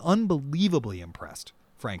been unbelievably impressed,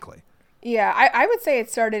 frankly. Yeah, I would say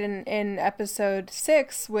it started in episode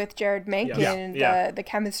 6 with Jared Menken and the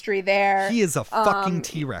chemistry there. He is a fucking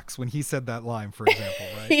T-Rex when he said that line, for example,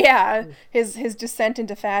 right? Yeah, his descent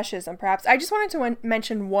into fascism, perhaps. I just wanted to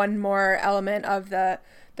mention one more element of the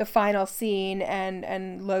final scene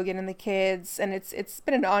and Logan and the kids, and it's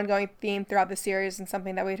been an ongoing theme throughout the series and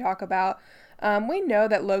something that we talk about. We know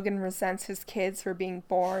that Logan resents his kids for being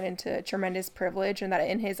born into tremendous privilege, and that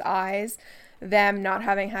in his eyes, them not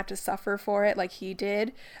having had to suffer for it like he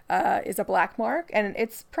did is a black mark. And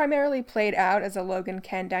it's primarily played out as a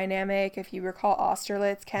Logan-Ken dynamic. If you recall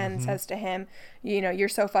Austerlitz, Ken says to him, you're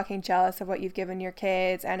so fucking jealous of what you've given your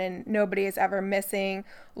kids. And in Nobody Is Ever Missing,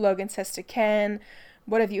 Logan says to Ken,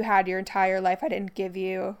 what have you had your entire life I didn't give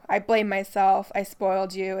you? I blame myself. I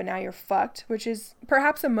spoiled you, and now you're fucked, which is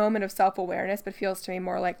perhaps a moment of self-awareness, but feels to me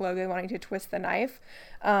more like Logan wanting to twist the knife.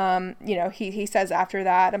 He says after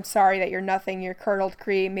that, I'm sorry that you're nothing, you're curdled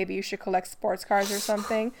cream, maybe you should collect sports cars or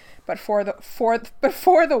something, but for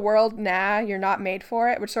the world, nah, you're not made for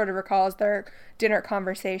it, which sort of recalls their dinner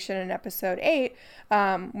conversation in episode 8,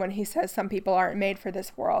 when he says some people aren't made for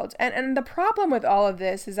this world. And the problem with all of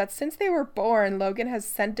this is that since they were born, Logan has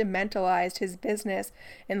sentimentalized his business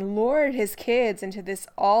and lured his kids into this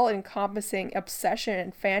all-encompassing obsession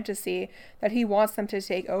and fantasy that he wants them to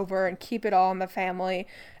take over and keep it all in the family.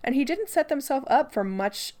 And he didn't set himself up for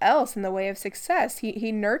much else in the way of success.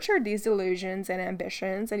 He nurtured these illusions and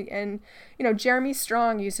ambitions. And Jeremy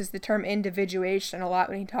Strong uses the term individuation a lot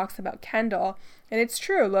when he talks about Kendall. And it's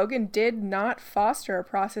true, Logan did not foster a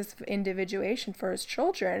process of individuation for his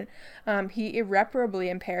children. He irreparably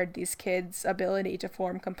impaired these kids' ability to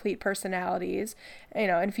form complete personalities.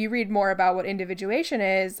 And if you read more about what individuation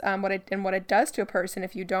is, what it does to a person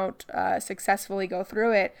if you don't successfully go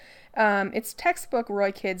through it, it's textbook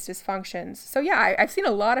Roy Kids dysfunctions. So yeah, I've seen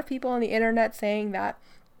a lot of people on the internet saying that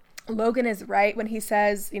Logan is right when he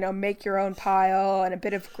says, make your own pile and a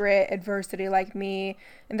bit of grit, adversity like me,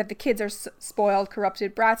 and that the kids are spoiled,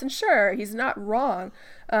 corrupted brats. And sure, he's not wrong.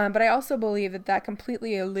 But I also believe that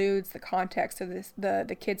completely eludes the context of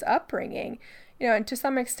the kids' upbringing. And to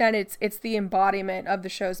some extent, it's the embodiment of the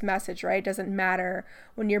show's message, right? It doesn't matter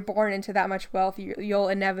when you're born into that much wealth, you'll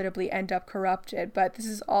inevitably end up corrupted. But this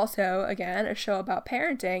is also, again, a show about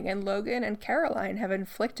parenting, and Logan and Caroline have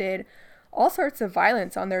inflicted all sorts of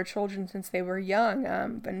violence on their children since they were young,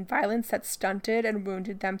 and violence that stunted and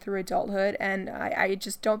wounded them through adulthood. And I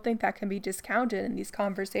just don't think that can be discounted in these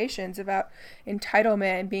conversations about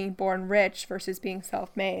entitlement and being born rich versus being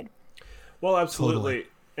self-made. Well, absolutely.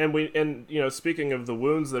 Totally. Speaking of the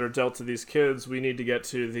wounds that are dealt to these kids, we need to get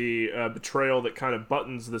to the betrayal that kind of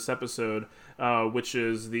buttons this episode, which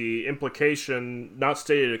is the implication, not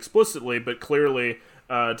stated explicitly, but clearly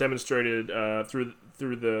demonstrated through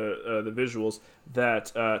the visuals,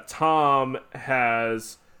 that Tom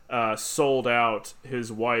has sold out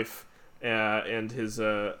his wife and his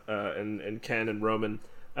and Ken and Roman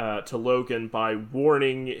to Logan by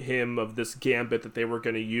warning him of this gambit that they were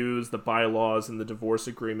going to use the bylaws and the divorce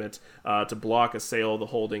agreement to block a sale of the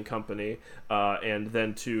holding company, and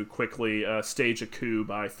then to quickly stage a coup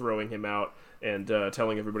by throwing him out and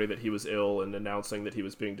telling everybody that he was ill and announcing that he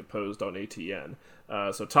was being deposed on ATN.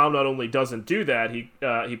 So Tom not only doesn't do that,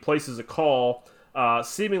 he places a call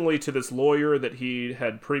seemingly to this lawyer that he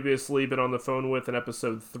had previously been on the phone with in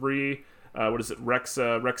episode 3.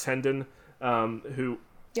 Rex Hendon, who...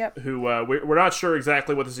 Yep. We're not sure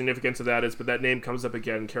exactly what the significance of that is, but that name comes up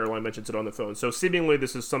again. Caroline mentions it on the phone. So seemingly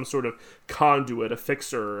this is some sort of conduit, a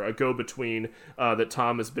fixer, a go-between that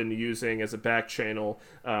Tom has been using as a back channel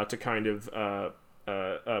to kind of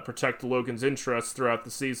protect Logan's interests throughout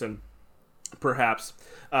the season, perhaps.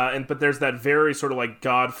 But there's that very sort of like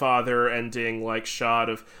Godfather ending like shot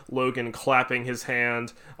of Logan clapping his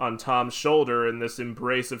hand on Tom's shoulder in this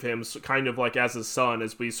embrace of him kind of like as his son,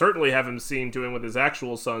 as we certainly have him seen doing with his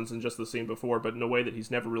actual sons in just the scene before, but in a way that he's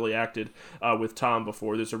never really acted with Tom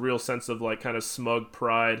before. There's a real sense of like kind of smug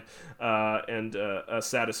pride and a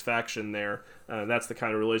satisfaction there. That's the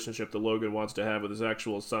kind of relationship that Logan wants to have with his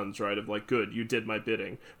actual sons, right? Of like, good, you did my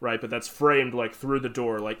bidding, right? But that's framed like through the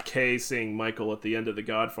door, like Kay seeing Michael at the end of The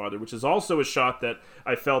Godfather, which is also a shot that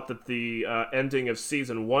I felt that the ending of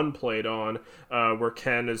season 1 played on, where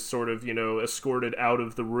Ken is sort of, escorted out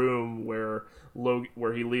of the room where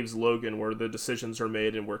he leaves Logan, where the decisions are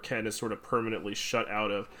made, and where Ken is sort of permanently shut out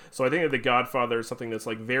of. So I think that The Godfather is something that's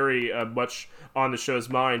like very much on the show's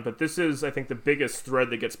mind, but this is, I think, the biggest thread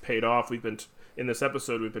that gets paid off. In this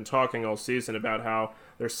episode, we've been talking all season about how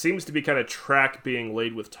there seems to be kind of track being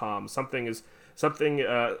laid with Tom. Something's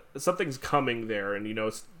coming there,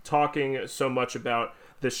 and talking so much about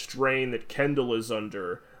the strain that Kendall is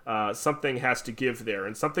under. Something has to give there,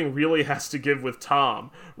 and something really has to give with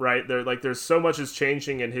Tom, right? There's so much is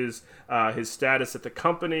changing in his status at the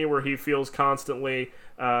company, where he feels constantly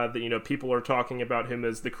that people are talking about him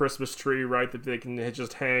as the Christmas tree, right? That they can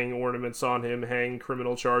just hang ornaments on him, hang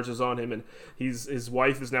criminal charges on him, and his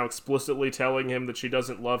wife is now explicitly telling him that she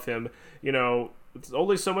doesn't love him. It's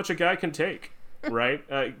only so much a guy can take, right?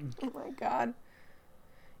 Oh my God.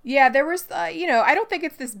 Yeah, there was, I don't think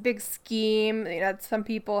it's this big scheme that some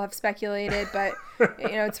people have speculated, but,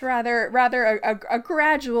 it's rather a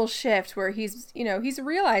gradual shift where he's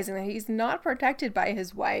realizing that he's not protected by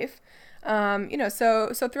his wife.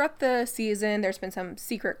 So throughout the season, there's been some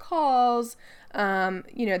secret calls.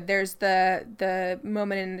 There's the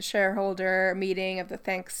moment in the shareholder meeting of the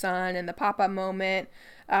thanks son and the pop-up moment,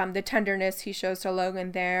 the tenderness he shows to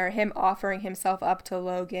Logan there, him offering himself up to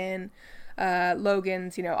Logan.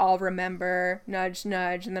 Logan's, I'll remember, nudge,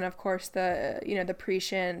 nudge. And then, of course, the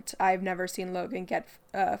prescient, I've never seen Logan get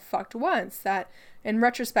fucked once, that in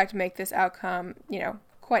retrospect make this outcome,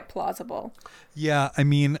 quite plausible. Yeah, I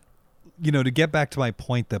mean, to get back to my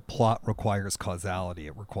point that plot requires causality,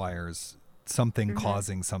 it requires something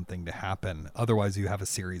causing something to happen. Otherwise, you have a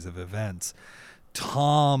series of events.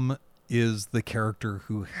 Tom is the character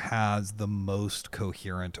who has the most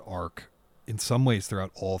coherent arc in some ways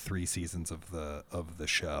throughout all 3 seasons of the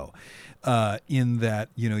show, in that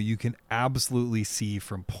you can absolutely see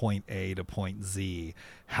from point A to point Z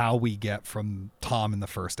how we get from Tom in the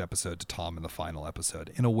first episode to Tom in the final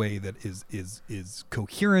episode in a way that is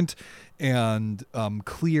coherent and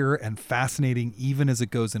clear and fascinating, even as it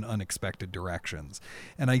goes in unexpected directions.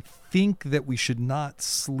 And I think that we should not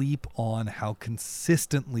sleep on how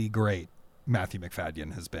consistently great Matthew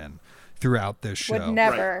Macfadyen has been throughout this show.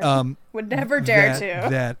 Would never dare to.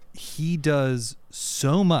 That he does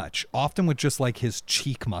so much, often with just like his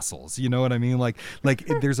cheek muscles. You know what I mean? Like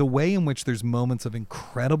there's a way in which there's moments of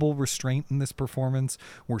incredible restraint in this performance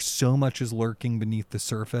where so much is lurking beneath the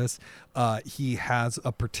surface. He has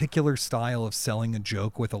a particular style of selling a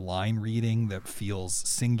joke with a line reading that feels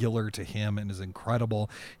singular to him and is incredible.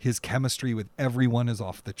 His chemistry with everyone is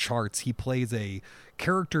off the charts. He plays a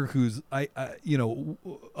character who's a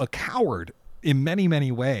coward in many,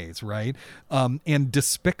 many ways, right? And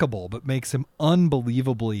despicable, but makes him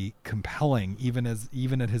unbelievably compelling, even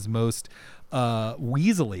at his most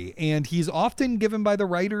weaselly. And he's often given by the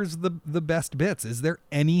writers the best bits. Is there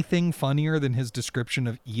anything funnier than his description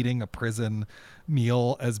of eating a prison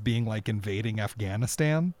meal as being like invading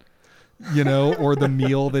Afghanistan? Or the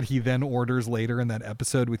meal that he then orders later in that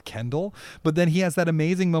episode with Kendall. But then he has that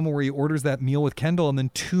amazing moment where he orders that meal with Kendall, and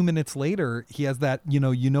then 2 minutes later he has that,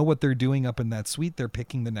 what they're doing up in that suite, they're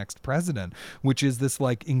picking the next president, which is this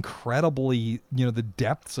like incredibly, the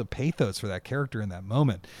depths of pathos for that character in that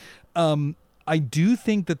moment. I do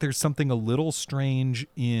think that there's something a little strange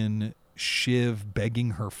in Shiv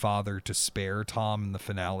begging her father to spare Tom in the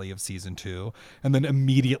finale of season 2 and then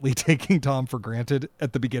immediately taking Tom for granted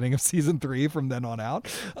at the beginning of season 3 from then on out.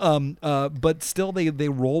 But still they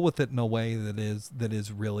roll with it in a way that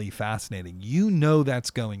is really fascinating.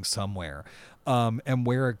 That's going somewhere. And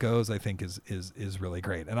where it goes, I think is really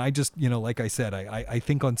great. And I just, like I said, I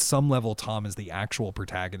think on some level, Tom is the actual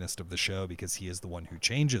protagonist of the show because he is the one who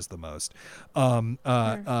changes the most. And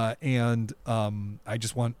I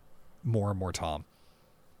just want more and more Tom.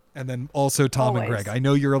 And then also Tom Always. And Greg. I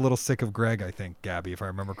know you're a little sick of Greg, I think, Gabby, if I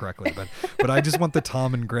remember correctly, but I just want the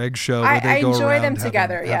Tom and Greg show where they go enjoy around them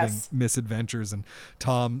together, having yes. misadventures, and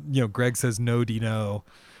Tom, Greg says no Dino.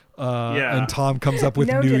 Yeah. And Tom comes up with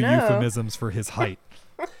No new Dino. euphemisms for his height.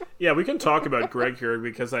 Yeah, we can talk about Greg here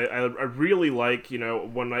because I really like,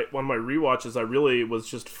 one of my rewatches, I really was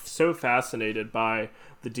just so fascinated by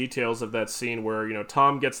the details of that scene where,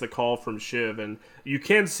 Tom gets the call from Shiv, and you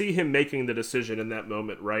can see him making the decision in that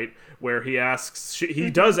moment, right? Where he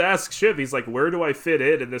does ask Shiv, he's like, where do I fit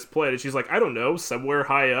in this play? And she's like, I don't know, somewhere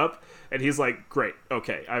high up. And he's like, great,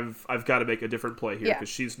 okay, I've got to make a different play here because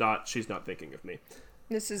she's not thinking of me.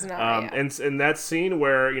 This is not. And that scene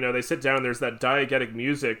where they sit down, there's that diegetic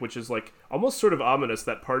music, which is like almost sort of ominous,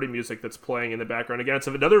 that party music that's playing in the background. Again, it's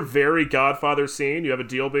another very Godfather scene. You have a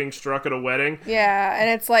deal being struck at a wedding. Yeah, and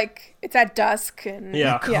it's like it's at dusk, and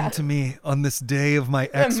Come to me on this day of my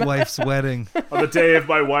ex-wife's wedding. On the day of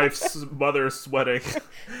my wife's mother's wedding.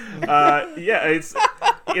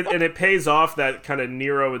 It pays off that kind of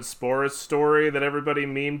Nero and Sporus story that everybody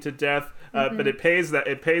memed to death. But it pays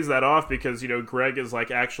that off because Greg is like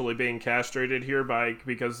actually being castrated here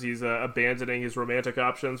because he's abandoning his romantic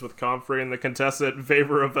options with Comfrey in the contestant in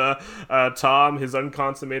favor of Tom, his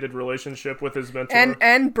unconsummated relationship with his mentor,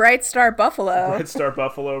 and Bright Star Buffalo. Bright Star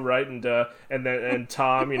Buffalo, right? And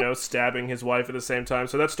Tom, stabbing his wife at the same time.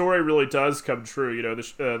 So that story really does come true.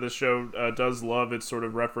 This show does love its sort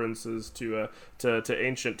of references to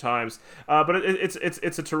ancient times. But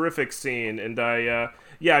it's a terrific scene, and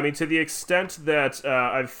to the extent that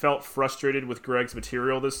I've felt frustrated with Greg's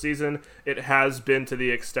material this season, it has been to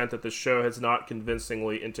the extent that the show has not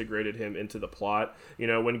convincingly integrated him into the plot.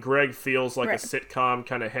 When Greg feels like a sitcom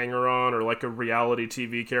kind of hanger-on or like a reality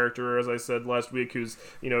TV character, as I said last week, who's,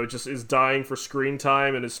 just is dying for screen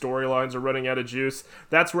time and his storylines are running out of juice,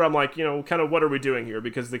 that's where I'm like, kind of what are we doing here?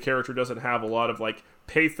 Because the character doesn't have a lot of like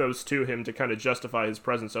pathos to him to kind of justify his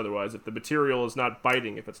presence otherwise. If the material is not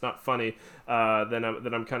biting, if it's not funny, then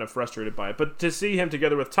I'm kind of frustrated by it. But to see him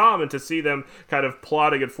together with Tom and to see them kind of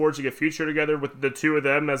plotting and forging a future together with the two of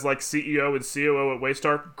them as like CEO and COO at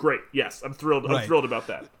Waystar, great. Yes, I'm thrilled. I'm thrilled about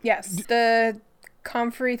that. Yes, the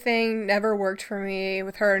Comfrey thing never worked for me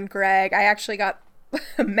with her and Greg. I actually got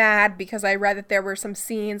mad because I read that there were some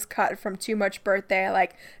scenes cut from Too Much Birthday,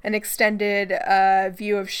 like an extended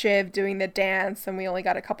view of Shiv doing the dance, and we only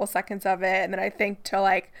got a couple seconds of it. And then I think to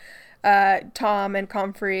like Tom and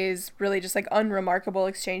Comfrey's really just like unremarkable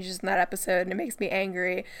exchanges in that episode, and it makes me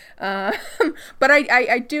angry. But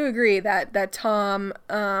I do agree that Tom,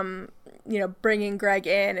 bringing Greg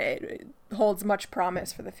in, it holds much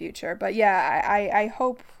promise for the future. But yeah, I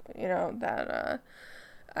hope, that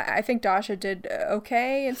I think Dasha did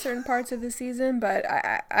okay in certain parts of the season, but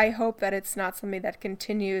I hope that it's not something that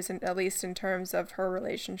continues, at least in terms of her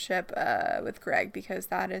relationship with Greg, because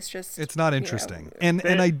that is just... It's not interesting.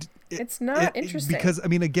 It's not interesting. Because, I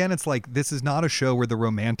mean, again, it's like, this is not a show where the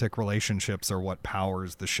romantic relationships are what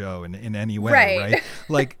powers the show in any way, right?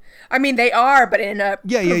 Like... I mean, they are, but in a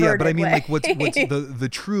yeah. But I mean, way. like, what's the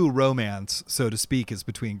true romance, so to speak, is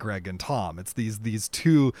between Greg and Tom. It's these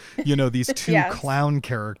two Yes. clown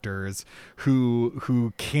characters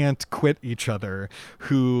who can't quit each other,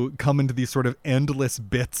 who come into these sort of endless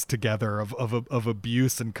bits together of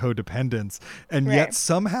abuse and codependence, and yet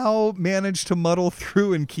somehow manage to muddle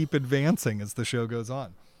through and keep advancing as the show goes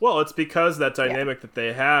on. Well, it's because that dynamic that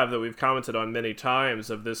they have, that we've commented on many times,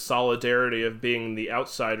 of this solidarity of being the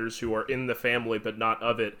outsiders who are in the family but not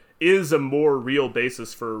of it, is a more real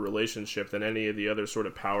basis for a relationship than any of the other sort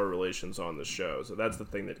of power relations on the show. So that's the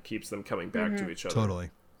thing that keeps them coming back to each other. Totally.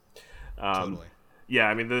 Yeah,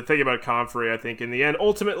 I mean, the thing about Comfrey, I think in the end,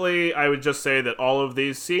 ultimately, I would just say that all of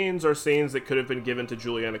these scenes are scenes that could have been given to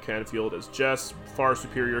Juliana Canfield as just far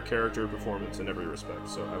superior character performance in every respect.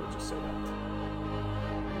 So I would just say that.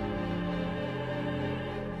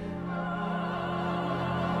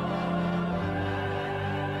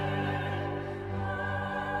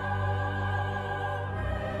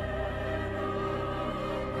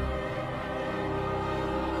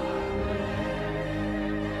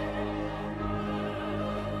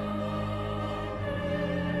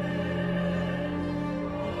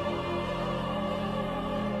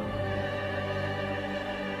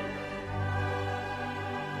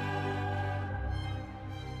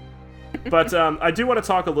 But I do want to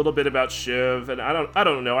talk a little bit about Shiv, and I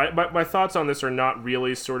don't know. My thoughts on this are not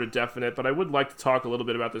really sort of definite, but I would like to talk a little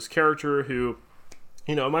bit about this character who,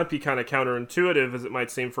 it might be kind of counterintuitive as it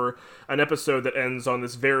might seem for an episode that ends on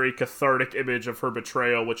this very cathartic image of her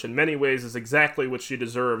betrayal, which in many ways is exactly what she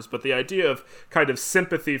deserves. But the idea of kind of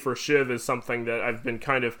sympathy for Shiv is something that I've been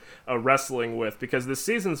kind of wrestling with, because this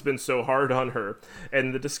season's been so hard on her.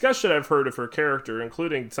 And the discussion I've heard of her character,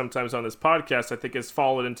 including sometimes on this podcast, I think has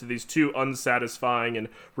fallen into these two unsatisfying and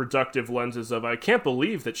reductive lenses of, I can't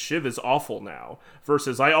believe that Shiv is awful now,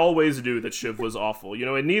 versus I always knew that Shiv was awful.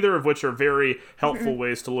 And neither of which are very helpful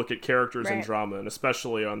ways to look at characters in drama, and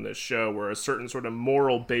especially on this show where a certain sort of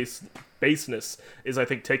moral baseness is, I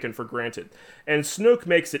think, taken for granted. And Snoke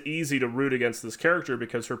makes it easy to root against this character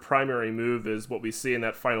because her primary move is what we see in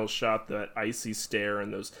that final shot, that icy stare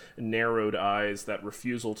and those narrowed eyes, that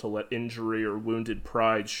refusal to let injury or wounded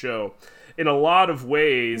pride show. In a lot of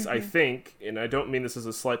ways, I think, and I don't mean this as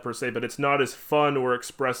a slight per se, but it's not as fun or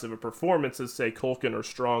expressive a performance as, say, Culkin or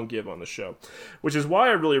Strong give on the show. Which is why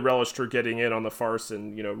I really relished her getting in on the farce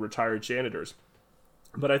and, retired janitors.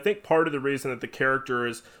 But I think part of the reason that the character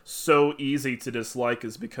is so easy to dislike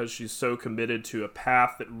is because she's so committed to a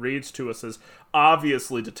path that reads to us as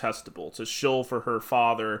obviously detestable, to shill for her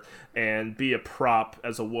father and be a prop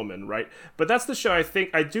as a woman, right? But that's the show.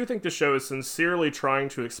 I do think the show is sincerely trying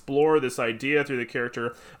to explore this idea through the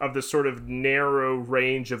character of this sort of narrow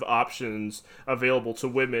range of options available to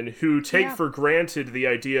women who take for granted the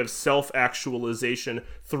idea of self-actualization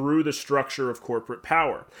through the structure of corporate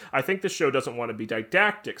power. I think the show doesn't want to be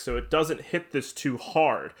didactic, so it doesn't hit this too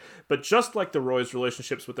hard. But just like the Roys'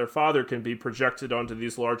 relationships with their father can be projected onto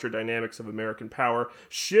these larger dynamics of American power,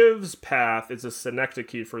 Shiv's path is a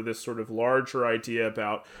synecdoche for this sort of larger idea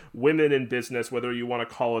about women in business, whether you want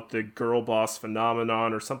to call it the girl boss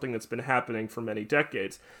phenomenon or something that's been happening for many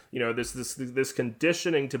decades. This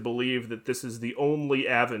conditioning to believe that this is the only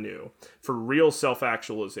avenue for real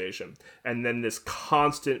self-actualization, and then this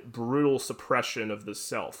constant brutal suppression of the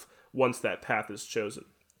self once that path is chosen.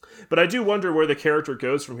 But I do wonder where the character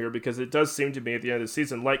goes from here, because it does seem to me at the end of the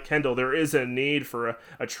season, like Kendall, there is a need for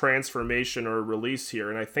a transformation or a release here.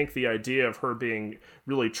 And I think the idea of her being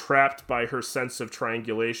really trapped by her sense of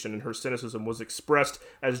triangulation and her cynicism was expressed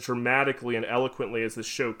as dramatically and eloquently as the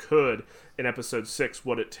show could in episode 6,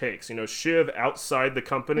 What It Takes. Shiv outside the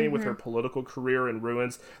company with her political career in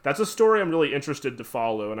ruins. That's a story I'm really interested to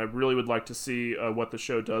follow, and I really would like to see what the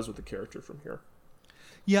show does with the character from here.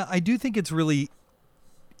 Yeah, I do think it's really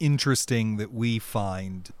interesting that we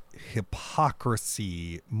find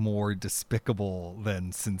hypocrisy more despicable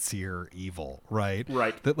than sincere evil, right?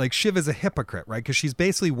 Right. That like Shiv is a hypocrite, right? Because she's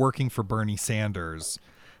basically working for Bernie Sanders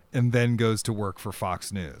and then goes to work for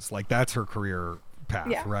Fox News. Like that's her career path,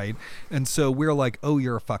 Yeah. right? And so we're like, oh,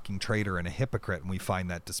 you're a fucking traitor and a hypocrite, and we find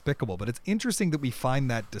that despicable. But it's interesting that we find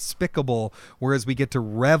that despicable, whereas we get to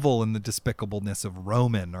revel in the despicableness of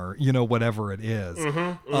Roman or, you know, whatever it is.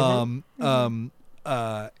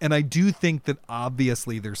 And I do think that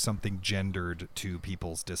obviously there's something gendered to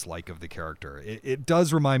people's dislike of the character. It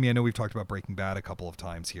does remind me, I know we've talked about Breaking Bad a couple of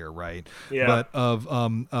times here, right? Yeah. But of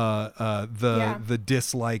the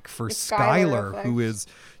dislike for The Skylar Skylar, effect. who is,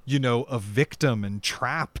 you know, a victim and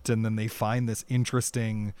trapped, and then they find this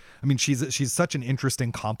interesting, I mean, she's such an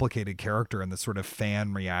interesting, complicated character, and the sort of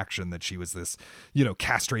fan reaction that she was this, you know,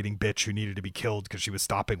 castrating bitch who needed to be killed because she was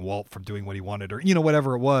stopping Walt from doing what he wanted, or, you know,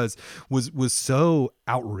 whatever it was so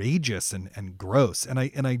outrageous and gross. And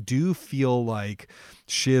I do feel like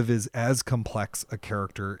Shiv is as complex a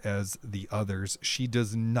character as the others. She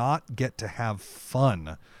does not get to have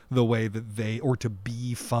fun the way that they, or to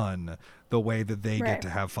be fun the way that they Right. get to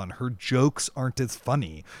have fun. Her jokes aren't as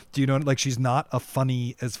funny. Do you know, like she's not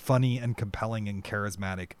as funny and compelling and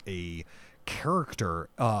charismatic a character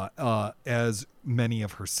as many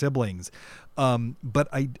of her siblings. But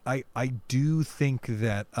I do think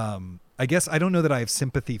that I guess I don't know that I have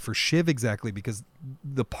sympathy for Shiv exactly, because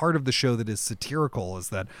the part of the show that is satirical is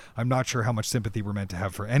that I'm not sure how much sympathy we're meant to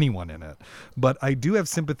have for anyone in it. But I do have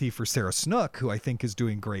sympathy for Sarah Snook, who I think is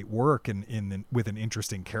doing great work in with an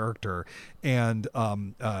interesting character, and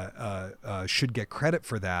should get credit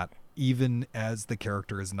for that, even as the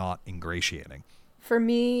character is not ingratiating. For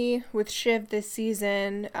me, with Shiv this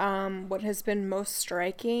season, what has been most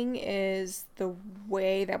striking is the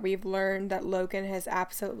way that we've learned that Logan has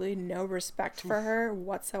absolutely no respect for her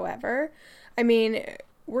whatsoever. I mean,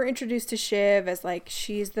 we're introduced to Shiv as like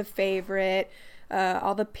she's the favorite,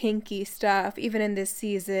 all the Pinky stuff. Even in this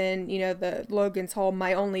season, you know, the Logan's whole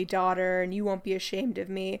 "my only daughter" and "you won't be ashamed of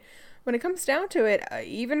me." When it comes down to it,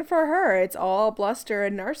 even for her, it's all bluster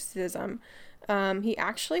and narcissism. He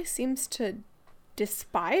actually seems to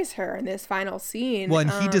despise her in this final scene. Well,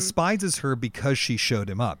 and he despises her because she showed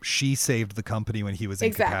him up. She saved the company when he was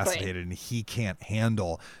incapacitated, and he can't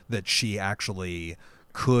handle that she actually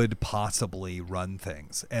could possibly run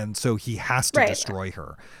things, and so he has to Right. destroy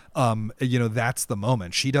her. You know, that's the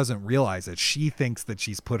moment. She doesn't realize it. She thinks that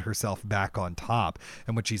she's put herself back on top,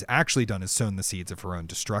 and what she's actually done is sown the seeds of her own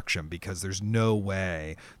destruction, because there's no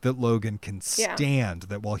way that Logan can stand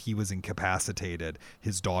that while he was incapacitated,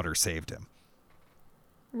 his daughter saved him.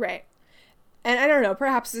 Right. And I don't know,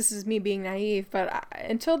 perhaps this is me being naive, but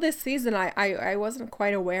until this season, I wasn't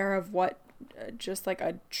quite aware of what just like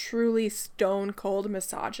a truly stone cold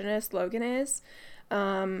misogynist Logan is.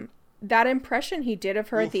 That impression he did of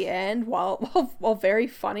her at the end, while very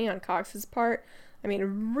funny on Cox's part, I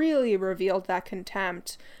mean, really revealed that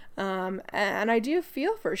contempt. And I do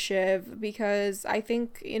feel for Shiv, because I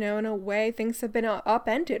think, you know, in a way, things have been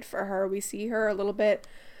upended for her. We see her a little bit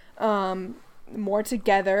more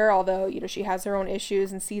together, although, you know, she has her own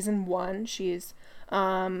issues in season 1. She's you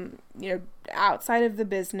know, outside of the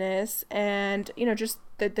business, and, you know, just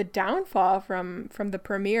the downfall from the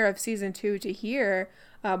premiere of season 2 to here,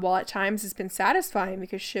 while at times has been satisfying,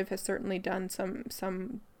 because Shiv has certainly done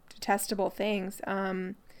some detestable things.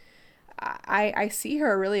 I see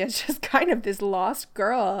her really as just kind of this lost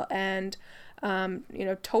girl, and you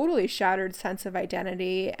know, totally shattered sense of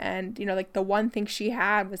identity. And, you know, like the one thing she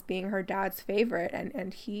had was being her dad's favorite,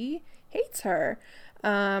 and he hates her.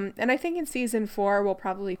 And I think in season 4, we'll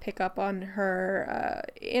probably pick up on her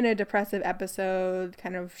in a depressive episode,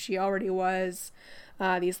 kind of she already was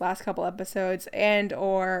these last couple episodes, and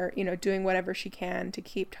or, you know, doing whatever she can to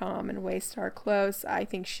keep Tom and Waystar close. I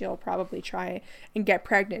think she'll probably try and get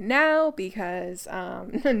pregnant now, because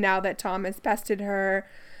now that Tom has bested her,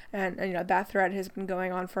 and you know, that thread has been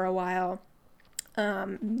going on for a while.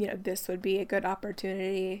 You know, this would be a good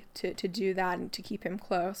opportunity to do that and to keep him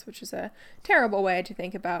close, which is a terrible way to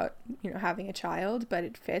think about, you know, having a child, but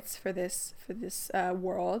it fits for this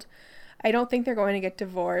world. I don't think they're going to get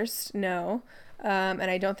divorced, no. And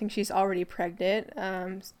I don't think she's already pregnant.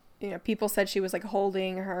 You know, people said she was like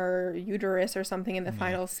holding her uterus or something in the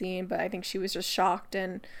final scene, but I think she was just shocked,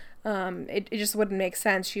 and it just wouldn't make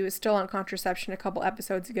sense. She was still on contraception a couple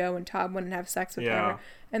episodes ago when Tom wouldn't have sex with her,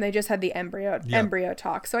 and they just had the embryo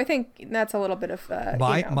talk. So I think that's a little bit of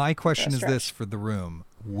my question is this for the room: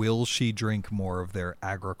 will she drink more of their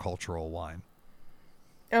agricultural wine?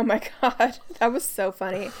 Oh my God, that was so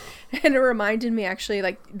funny. And it reminded me actually,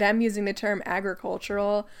 like, them using the term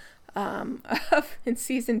agricultural in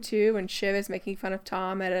season 2 when Shiv is making fun of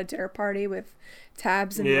Tom at a dinner party with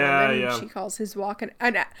Tabs and Norman. Yeah. She calls his walk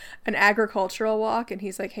an agricultural walk, and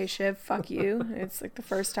he's like, hey, Shiv, fuck you. It's like the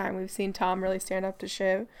first time we've seen Tom really stand up to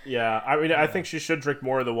Shiv. Yeah, I mean, I think she should drink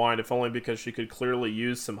more of the wine, if only because she could clearly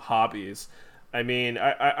use some hobbies. I mean,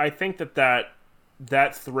 I think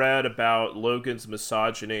that thread about Logan's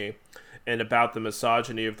misogyny and about the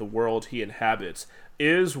misogyny of the world he inhabits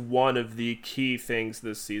is one of the key things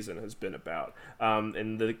this season has been about,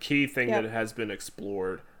 and the key thing that has been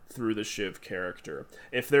explored through the Shiv character.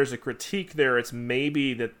 If there's a critique there, it's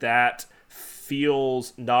maybe that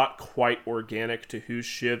feels not quite organic to who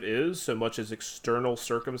Shiv is, so much as external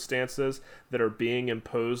circumstances that are being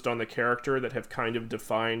imposed on the character that have kind of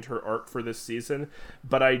defined her arc for this season.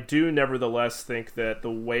 But I do nevertheless think that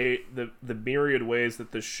the myriad ways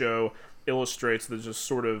that the show illustrates the just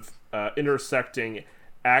sort of intersecting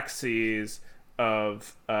axes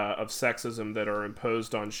of sexism that are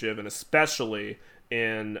imposed on Shiv, and especially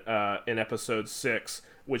in episode 6,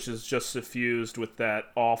 which is just suffused with that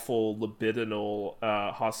awful libidinal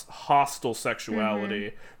hostile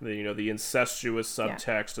sexuality, the incestuous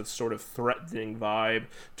subtext of sort of threatening vibe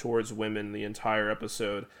towards women the entire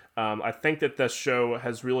episode. I think that this show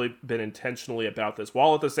has really been intentionally about this,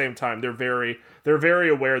 while at the same time they're very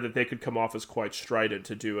aware that they could come off as quite strident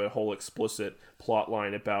to do a whole explicit plot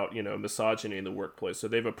line about misogyny in the workplace. So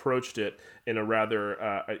they've approached it in a rather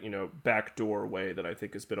backdoor way that I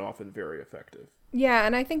think has been often very effective. Yeah,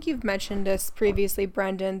 and I think you've mentioned this previously,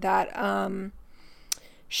 Brendan, that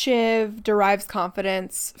Shiv derives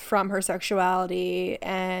confidence from her sexuality,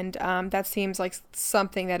 and that seems like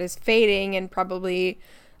something that is fading and probably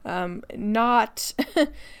not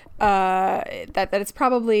that it's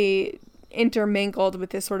probably intermingled with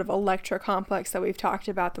this sort of Electra complex that we've talked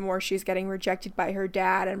about. The more she's getting rejected by her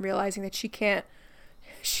dad and realizing that she can't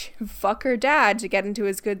fuck her dad to get into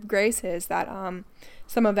his good graces, that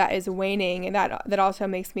some of that is waning, and that also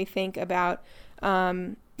makes me think about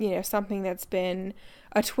something that's been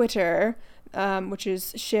a Twitter, which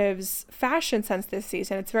is Shiv's fashion sense this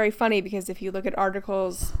season. It's very funny because if you look at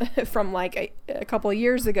articles from like a couple of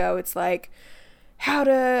years ago, it's like how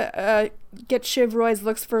to get Shiv Roy's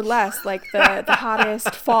looks for less, like the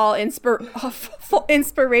hottest fall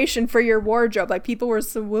inspiration for your wardrobe. Like people were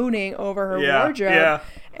swooning over her wardrobe. Yeah.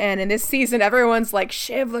 And in this season, everyone's like,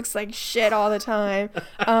 Shiv looks like shit all the time.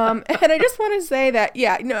 And I just want to say that,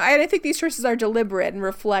 I think these choices are deliberate and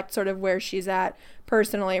reflect sort of where she's at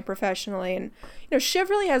personally and professionally. And, Shiv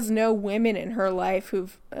really has no women in her life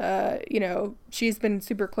who've, she's been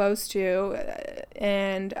super close to.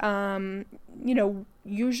 And,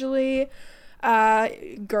 usually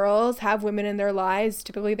girls have women in their lives,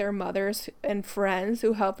 typically their mothers and friends,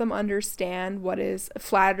 who help them understand what is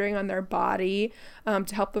flattering on their body,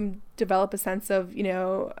 to help them develop a sense of,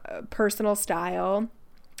 personal style.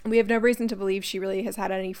 We have no reason to believe she really has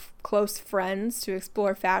had any close friends to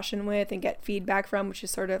explore fashion with and get feedback from, which is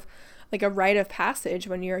sort of like a rite of passage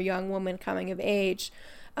when you're a young woman coming of age.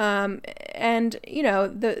 And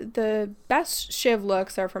the best Shiv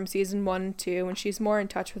looks are from season 1 and 2, when she's more in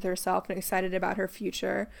touch with herself and excited about her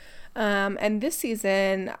future. And this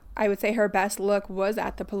season, I would say her best look was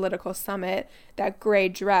at the political summit, that gray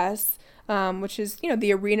dress, which is,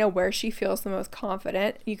 the arena where she feels the most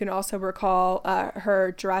confident. You can also recall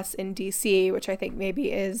her dress in DC, which I think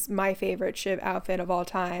maybe is my favorite Shiv outfit of all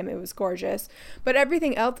time. It was gorgeous. But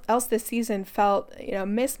everything else this season felt,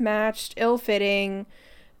 mismatched, ill-fitting,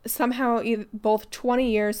 somehow both 20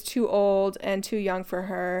 years too old and too young for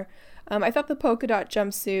her. I thought the polka dot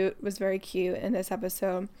jumpsuit was very cute in this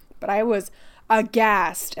episode, but I was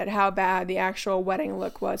aghast at how bad the actual wedding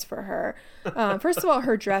look was for her. First of all,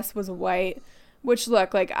 her dress was white, which,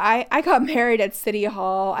 look, like I got married at City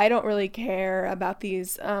Hall. I don't really care about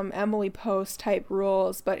these Emily Post type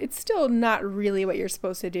rules, but it's still not really what you're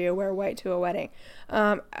supposed to do, wear white to a wedding.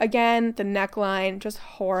 Again, the neckline, just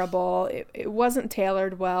horrible. It wasn't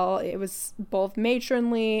tailored well. It was both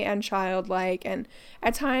matronly and childlike, and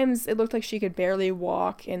at times it looked like she could barely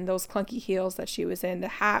walk in those clunky heels that she was in. The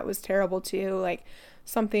hat was terrible too, like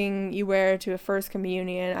something you wear to a first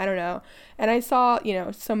communion. I don't know. And I saw,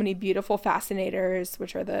 so many beautiful fascinators,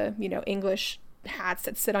 which are the, English hats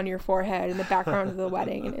that sit on your forehead in the background of the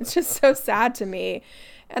wedding, and it's just so sad to me.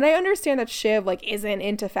 And I understand that Shiv like isn't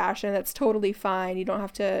into fashion. That's totally fine. You don't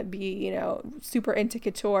have to be, you know, super into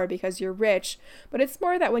couture because you're rich. But it's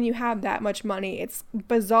more that when you have that much money, it's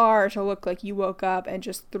bizarre to look like you woke up and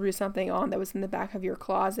just threw something on that was in the back of your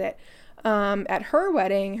closet. At her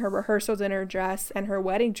wedding, her rehearsal dinner dress and her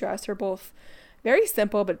wedding dress are both very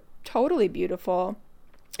simple but totally beautiful.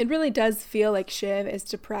 It really does feel like Shiv is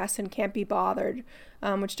depressed and can't be bothered,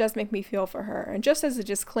 which does make me feel for her. And just as a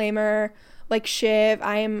disclaimer, like Shiv,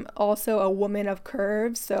 I am also a woman of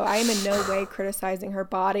curves, so I am in no way criticizing her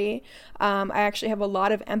body. I actually have a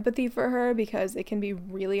lot of empathy for her because it can be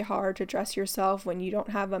really hard to dress yourself when you don't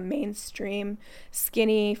have a mainstream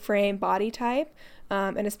skinny frame body type.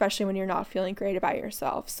 And especially when you're not feeling great about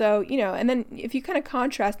yourself. So, you know, and then if you kind of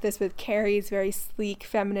contrast this with Carrie's very sleek,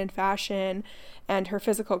 feminine fashion and her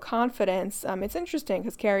physical confidence, it's interesting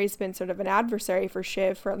because Carrie's been sort of an adversary for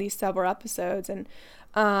Shiv for at least several episodes. And,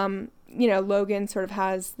 you know, Logan sort of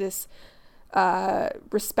has this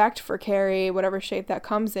respect for Carrie, whatever shape that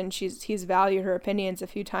comes in. He's valued her opinions a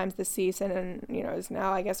few times this season and, you know, is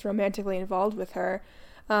now, I guess, romantically involved with her.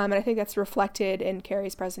 And I think that's reflected in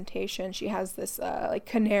Carrie's presentation. She has this like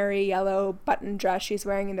canary yellow button dress she's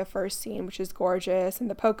wearing in the first scene, which is gorgeous. And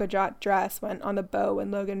the polka dot dress went on the bow when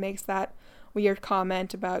Logan makes that weird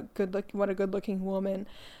comment about what a good looking woman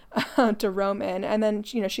to Roman. And then,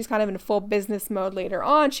 you know, she's kind of in full business mode later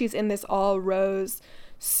on. She's in this all rose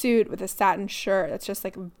suit with a satin shirt that's just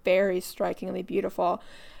like very strikingly beautiful.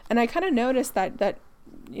 And I kind of noticed that,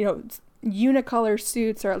 you know, unicolor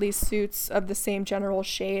suits, or at least suits of the same general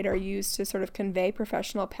shade, are used to sort of convey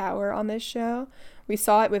professional power on this show. We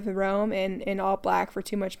saw it with Rome in all black for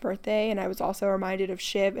Too Much Birthday, and I was also reminded of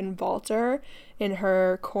Shiv and Walter in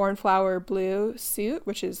her cornflower blue suit,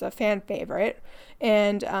 which is a fan favorite.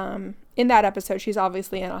 And in that episode, she's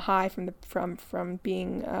obviously on a high from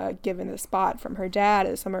being given the spot from her dad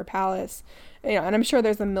at Summer Palace. You know, and I'm sure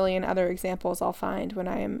there's a million other examples I'll find when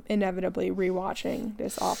I am inevitably rewatching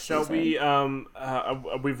this off-season. Shall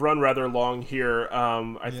we? We've run rather long here.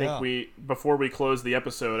 I think before we close the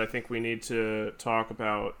episode, I think we need to talk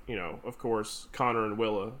about, you know, of course, Connor and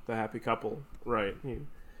Willa, the happy couple, right?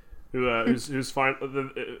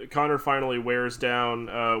 Connor finally wears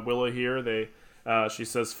down Willa here. She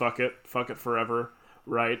says fuck it forever.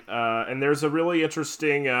 Right, and there's a really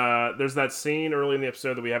interesting, there's that scene early in the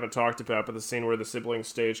episode that we haven't talked about, but the scene where the siblings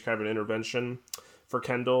stage kind of an intervention for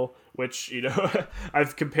Kendall, which, you know,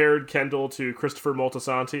 I've compared Kendall to Christopher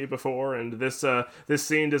Moltisanti before, and this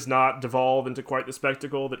scene does not devolve into quite the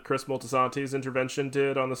spectacle that Chris Moltisanti's intervention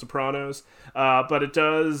did on The Sopranos, but it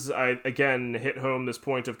does, again, hit home this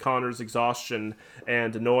point of Connor's exhaustion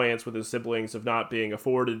and annoyance with his siblings of not being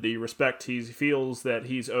afforded the respect he feels that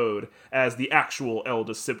he's owed as the actual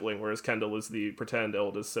eldest sibling, whereas Kendall is the pretend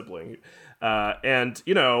eldest sibling. And,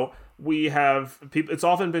 you know, we have people, it's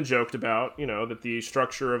often been joked about, you know, that the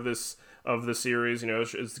structure of the series, you know,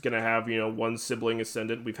 is going to have, you know, one sibling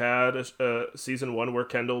ascendant. We've had season 1 where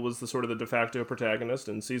Kendall was the sort of the de facto protagonist,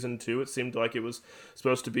 and season 2 it seemed like it was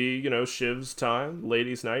supposed to be, you know, Shiv's time,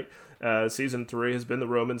 ladies' night. Season 3 has been the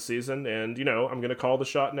Roman season, and, you know, I'm going to call the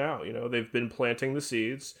shot now. You know, they've been planting the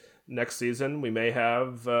seeds. Next season, we may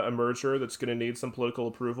have a merger that's going to need some political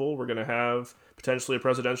approval. We're going to have potentially a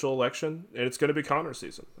presidential election, and it's going to be Connor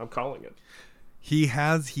season. I'm calling it. He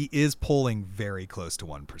is polling very close to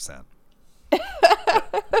 1%.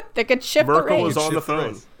 They could shift the Merkel range. is on the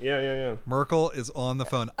phone. Yeah. Merkel is on the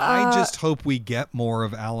phone. I just hope we get more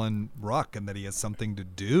of Alan Ruck and that he has something to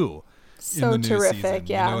do in the new terrific, season.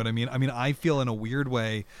 yeah. You know what I mean? I mean, I feel in a weird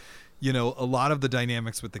way, you know, a lot of the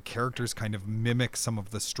dynamics with the characters kind of mimic some of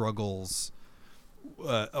the struggles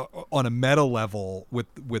on a meta level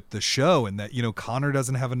with the show, and that, you know, Connor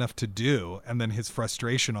doesn't have enough to do, and then his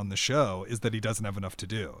frustration on the show is that he doesn't have enough to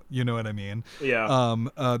do. You know what I mean? Yeah.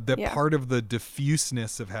 Part of the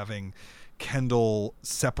diffuseness of having Kendall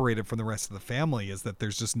separated from the rest of the family is that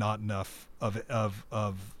there's just not enough of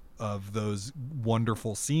those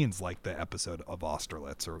wonderful scenes like the episode of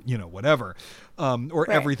Austerlitz, or, you know, whatever, or Right.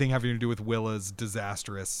 everything having to do with Willa's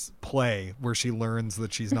disastrous play where she learns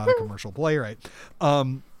that she's not a commercial playwright.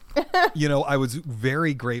 You know, I was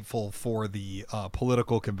very grateful for the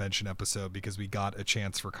political convention episode because we got a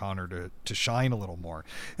chance for Connor to shine a little more,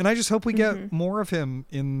 and I just hope we get more of him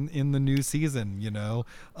in the new season. You know,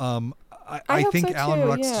 I hope think so Alan too,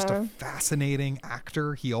 Ruck's just a yeah. fascinating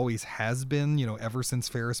actor. He always has been, you know, ever since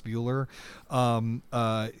Ferris Bueller.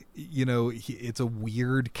 You know, it's a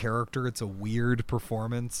weird character. It's a weird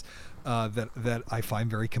performance that I find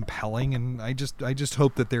very compelling, and I just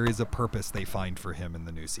hope that there is a purpose they find for him in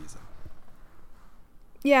the new season.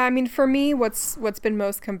 Yeah, I mean, for me, what's been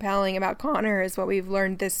most compelling about Connor is what we've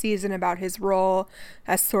learned this season about his role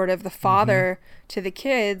as sort of the father to the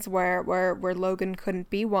kids, where Logan couldn't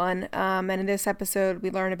be one. And in this episode,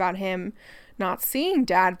 we learn about him not seeing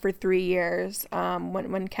Dad for 3 years,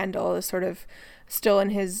 when Kendall is sort of still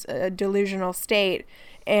in his delusional state,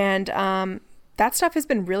 and that stuff has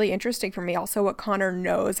been really interesting for me. Also, what Connor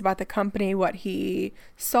knows about the company, what he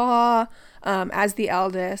saw as the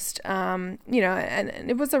eldest, and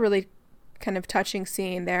it was a really kind of touching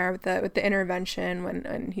scene there with the intervention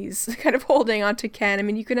when he's kind of holding on to Ken. I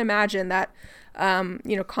mean, you can imagine that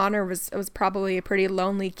Connor was probably a pretty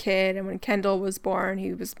lonely kid, and when Kendall was born,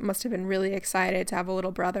 he must have been really excited to have a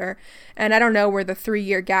little brother. And I don't know where the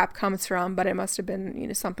 3-year gap comes from, but it must have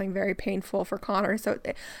been something very painful for Connor. So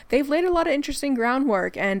they've laid a lot of interesting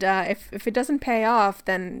groundwork, and if it doesn't pay off,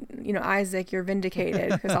 then Isaac, you're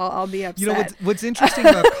vindicated, because I'll be upset. What's interesting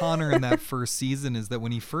about Connor in that first season is that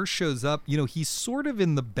when he first shows up, he's sort of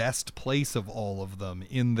in the best place of all of them,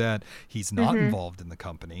 in that he's not involved in the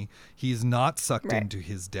company, he's not sucked into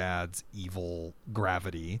his dad's evil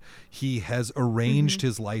gravity. He has arranged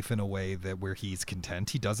his life in a way where he's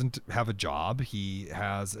content. He doesn't have a job. He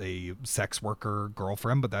has a sex worker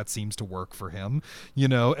girlfriend, but that seems to work for him,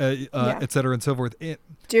 et cetera and so forth.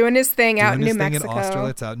 Doing his thing out in New Mexico. In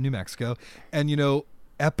Austerlitz, out in New Mexico. And,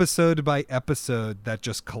 episode by episode, that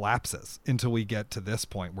just collapses until we get to this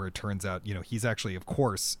point where it turns out, he's actually, of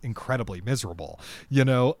course, incredibly miserable,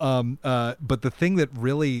 but the thing that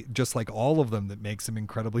really, just like all of them, that makes him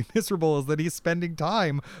incredibly miserable is that he's spending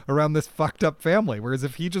time around this fucked up family. Whereas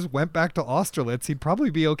if he just went back to Austerlitz, he'd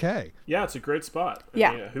probably be okay. Yeah, it's a great spot. I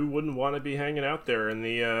mean, who wouldn't want to be hanging out there in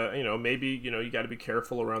the, maybe, you got to be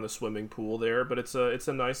careful around the swimming pool there, but it's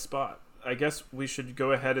a nice spot. I guess we should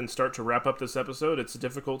go ahead and start to wrap up this episode. It's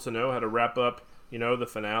difficult to know how to wrap up, the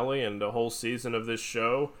finale and the whole season of this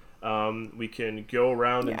show. We can go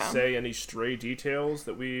around and say any stray details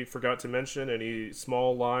that we forgot to mention, any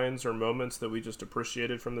small lines or moments that we just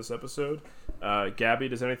appreciated from this episode. Gabby,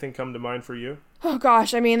 does anything come to mind for you? Oh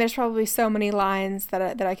gosh, I mean, there's probably so many lines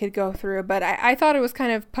that I could go through, but I thought it was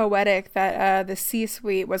kind of poetic that the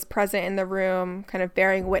C-suite was present in the room, kind of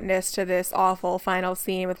bearing witness to this awful final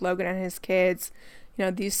scene with Logan and his kids.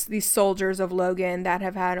 These soldiers of Logan that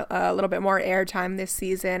have had a little bit more airtime this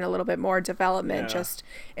season, a little bit more development, just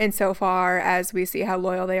insofar as we see how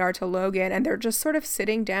loyal they are to Logan, and they're just sort of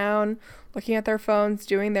sitting down, looking at their phones,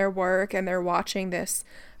 doing their work, and they're watching this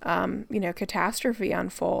catastrophe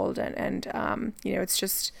unfold, and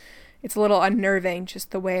it's a little unnerving, just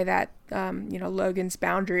the way that Logan's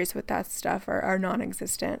boundaries with that stuff are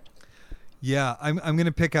non-existent. Yeah, I'm going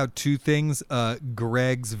to pick out two things.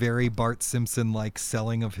 Greg's very Bart Simpson-like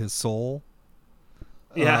selling of his soul.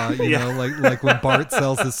 Yeah, like when Bart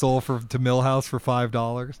sells his soul to Milhouse for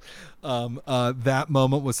 $5. That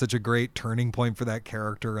moment was such a great turning point for that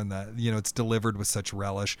character, and that it's delivered with such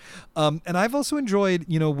relish. And I've also enjoyed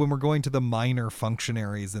when we're going to the minor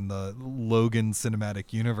functionaries in the Logan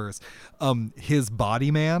cinematic universe, his body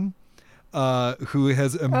man. Who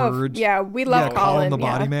has emerged. We love Colin the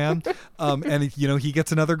body man. And he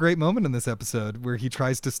gets another great moment in this episode where he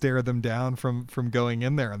tries to stare them down from going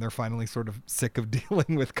in there, and they're finally sort of sick of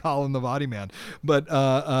dealing with Colin the body man. But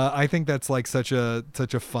I think that's like such a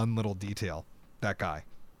fun little detail, that guy.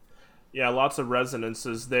 Yeah, lots of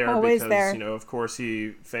resonances there. Always because, there. Of course,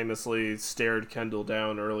 he famously stared Kendall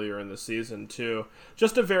down earlier in the season, too.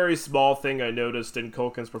 Just a very small thing I noticed in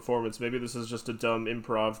Culkin's performance. Maybe this is just a dumb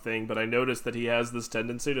improv thing, but I noticed that he has this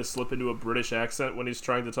tendency to slip into a British accent when he's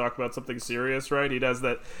trying to talk about something serious, right? He does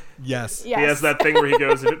that. Yes. He has that thing where he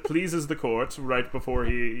goes, if it pleases the court, right before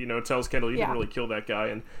he, tells Kendall, you didn't really kill that guy.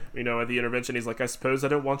 And, at the intervention, he's like, I suppose I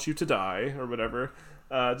don't want you to die, or whatever.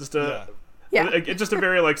 Just a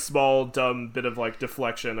very small dumb bit of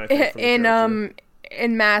deflection, I think, from the character.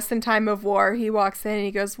 In Mass and Time of War, he walks in and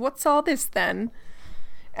he goes, "What's all this then?"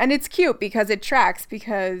 And it's cute because it tracks,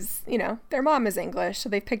 because their mom is English, so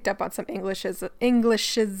they picked up on some Anglicisms.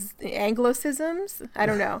 I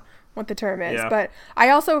don't know what the term is, but I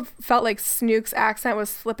also felt like Snook's accent was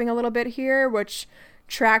slipping a little bit here, which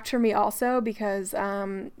tracked for me also, because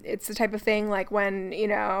it's the type of thing like when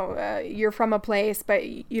you're from a place but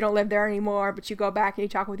you don't live there anymore, but you go back and you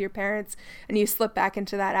talk with your parents and you slip back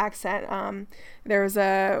into that accent. There was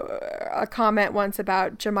a comment once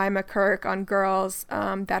about Jemima Kirk on Girls,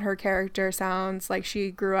 that her character sounds like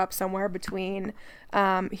she grew up somewhere between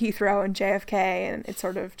Heathrow and JFK, and it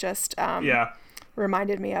sort of just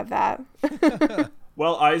reminded me of that.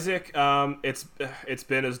 Well, Isaac, it's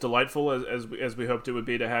been as delightful as we hoped it would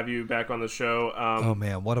be to have you back on the show. Oh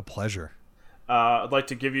man, what a pleasure! I'd like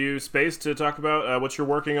to give you space to talk about what you're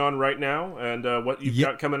working on right now and what you've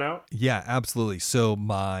got coming out. Yeah, absolutely. So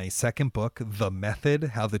my second book, The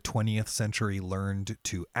Method, How the 20th Century Learned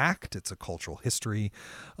to Act. It's a cultural history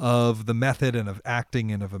of the method and of acting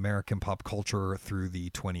and of American pop culture through the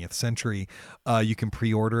 20th century. You can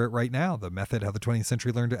pre-order it right now. The Method, How the 20th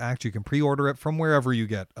Century Learned to Act. You can pre-order it from wherever you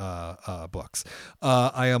get books.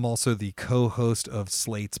 I am also the co-host of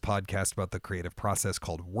Slate's podcast about the creative process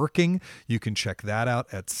called Working. You can check that out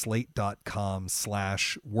at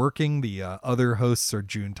slate.com/working. The other hosts are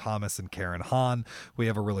June Thomas and Karen Hahn. We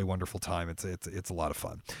have a really wonderful time. It's a lot of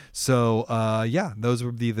fun. So those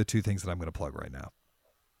would be the two things that I'm going to plug right now.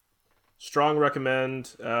 Strong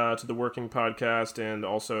recommend to the Working podcast, and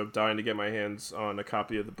also dying to get my hands on a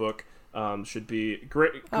copy of the book. Should be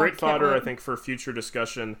great fodder, I think, for future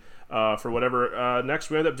discussion for whatever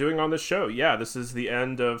next we end up doing on this show. Yeah, this is the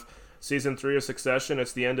end of Season 3 of Succession.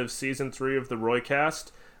 It's the end of Season 3 of the Roycast.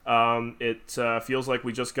 It feels like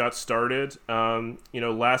we just got started.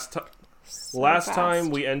 Last time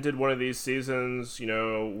we ended one of these seasons,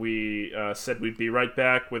 we said we'd be right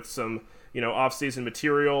back with some, off-season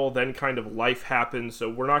material. Then kind of life happened, so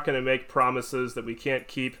we're not going to make promises that we can't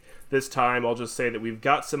keep this time. I'll just say that we've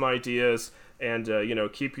got some ideas, and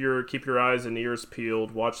keep your eyes and ears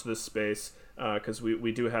peeled. Watch this space. Because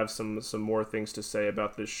we do have some more things to say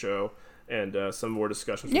about this show and some more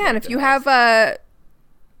discussions. Yeah, and if you have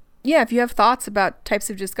thoughts about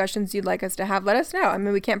types of discussions you'd like us to have, let us know. I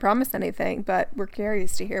mean, we can't promise anything, but we're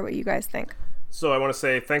curious to hear what you guys think. So I want to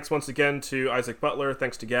say thanks once again to Isaac Butler,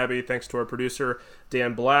 thanks to Gabby, thanks to our producer,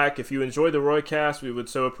 Dan Black. If you enjoyed the Roycast, we would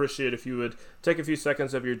so appreciate if you would take a few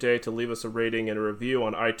seconds of your day to leave us a rating and a review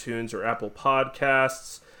on iTunes or Apple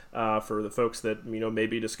Podcasts. For the folks that may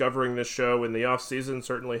be discovering this show in the off season,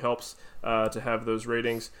 certainly helps to have those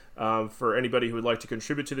ratings. For anybody who would like to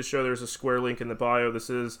contribute to the show, there's a Square link in the bio. This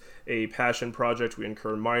is a passion project. We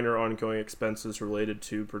incur minor ongoing expenses related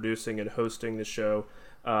to producing and hosting the show,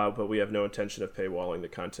 but we have no intention of paywalling. The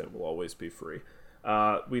content will always be free.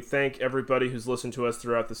 We thank everybody who's listened to us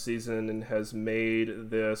throughout the season and has made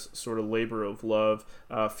this sort of labor of love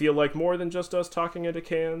feel like more than just us talking into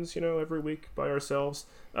cans, every week by ourselves.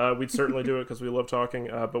 We'd certainly do it because we love talking,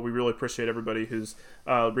 but we really appreciate everybody who's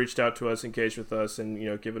reached out to us, engaged with us,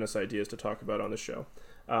 and given us ideas to talk about on the show.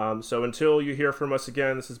 So until you hear from us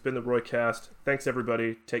again, this has been the Roycast. Thanks,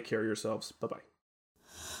 everybody. Take care of yourselves. Bye-bye.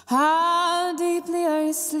 How deeply are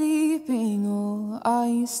you sleeping, or are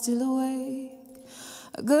you still awake?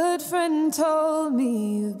 A good friend told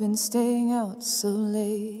me you've been staying out so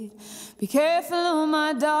late. Be careful, oh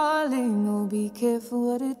my darling, oh be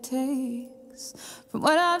careful what it takes. From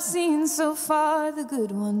what I've seen so far, the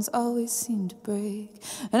good ones always seem to break.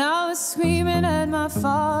 And I was screaming at my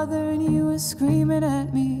father, and you were screaming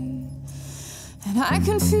at me. And I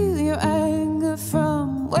can feel your anger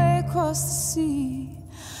from way across the sea.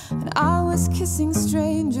 And I was kissing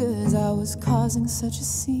strangers, I was causing such a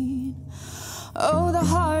scene. Oh, the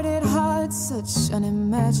heart, it hides such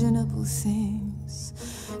unimaginable things.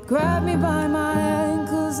 Grab me by my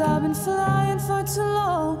ankles, I've been flying for too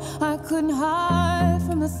long. I couldn't hide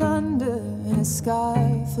from the thunder in a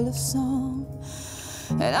sky full of song.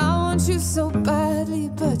 And I want you so badly,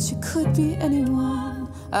 but you could be anyone.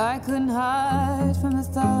 I couldn't hide from the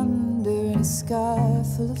thunder in a sky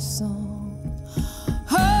full of song.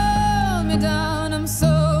 Hold me down, I'm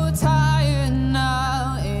so tired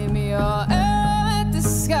now. Aim your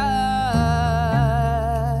sky.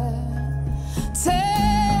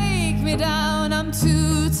 Take me down, I'm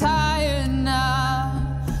too tired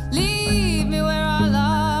now. Leave me where I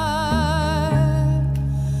lie.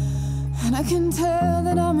 And I can tell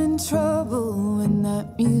that I'm in trouble when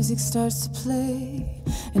that music starts to play.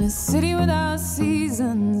 In a city without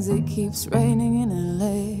seasons, it keeps raining in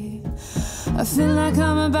LA. I feel like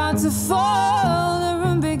I'm about to fall, the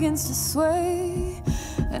room begins to sway.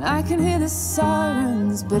 And I can hear the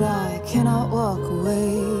sirens, but I cannot walk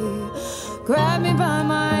away. Grab me by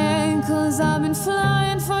my ankles, I've been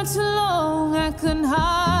flying for too long. I couldn't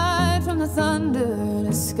hide from the thunder in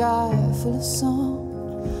a sky full of song.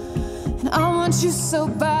 And I want you so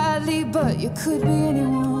badly, but you could be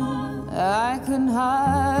anyone. I couldn't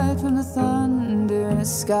hide from the thunder in a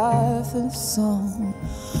sky full of song.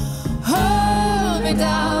 Hold me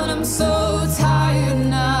down, I'm so tired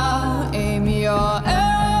now.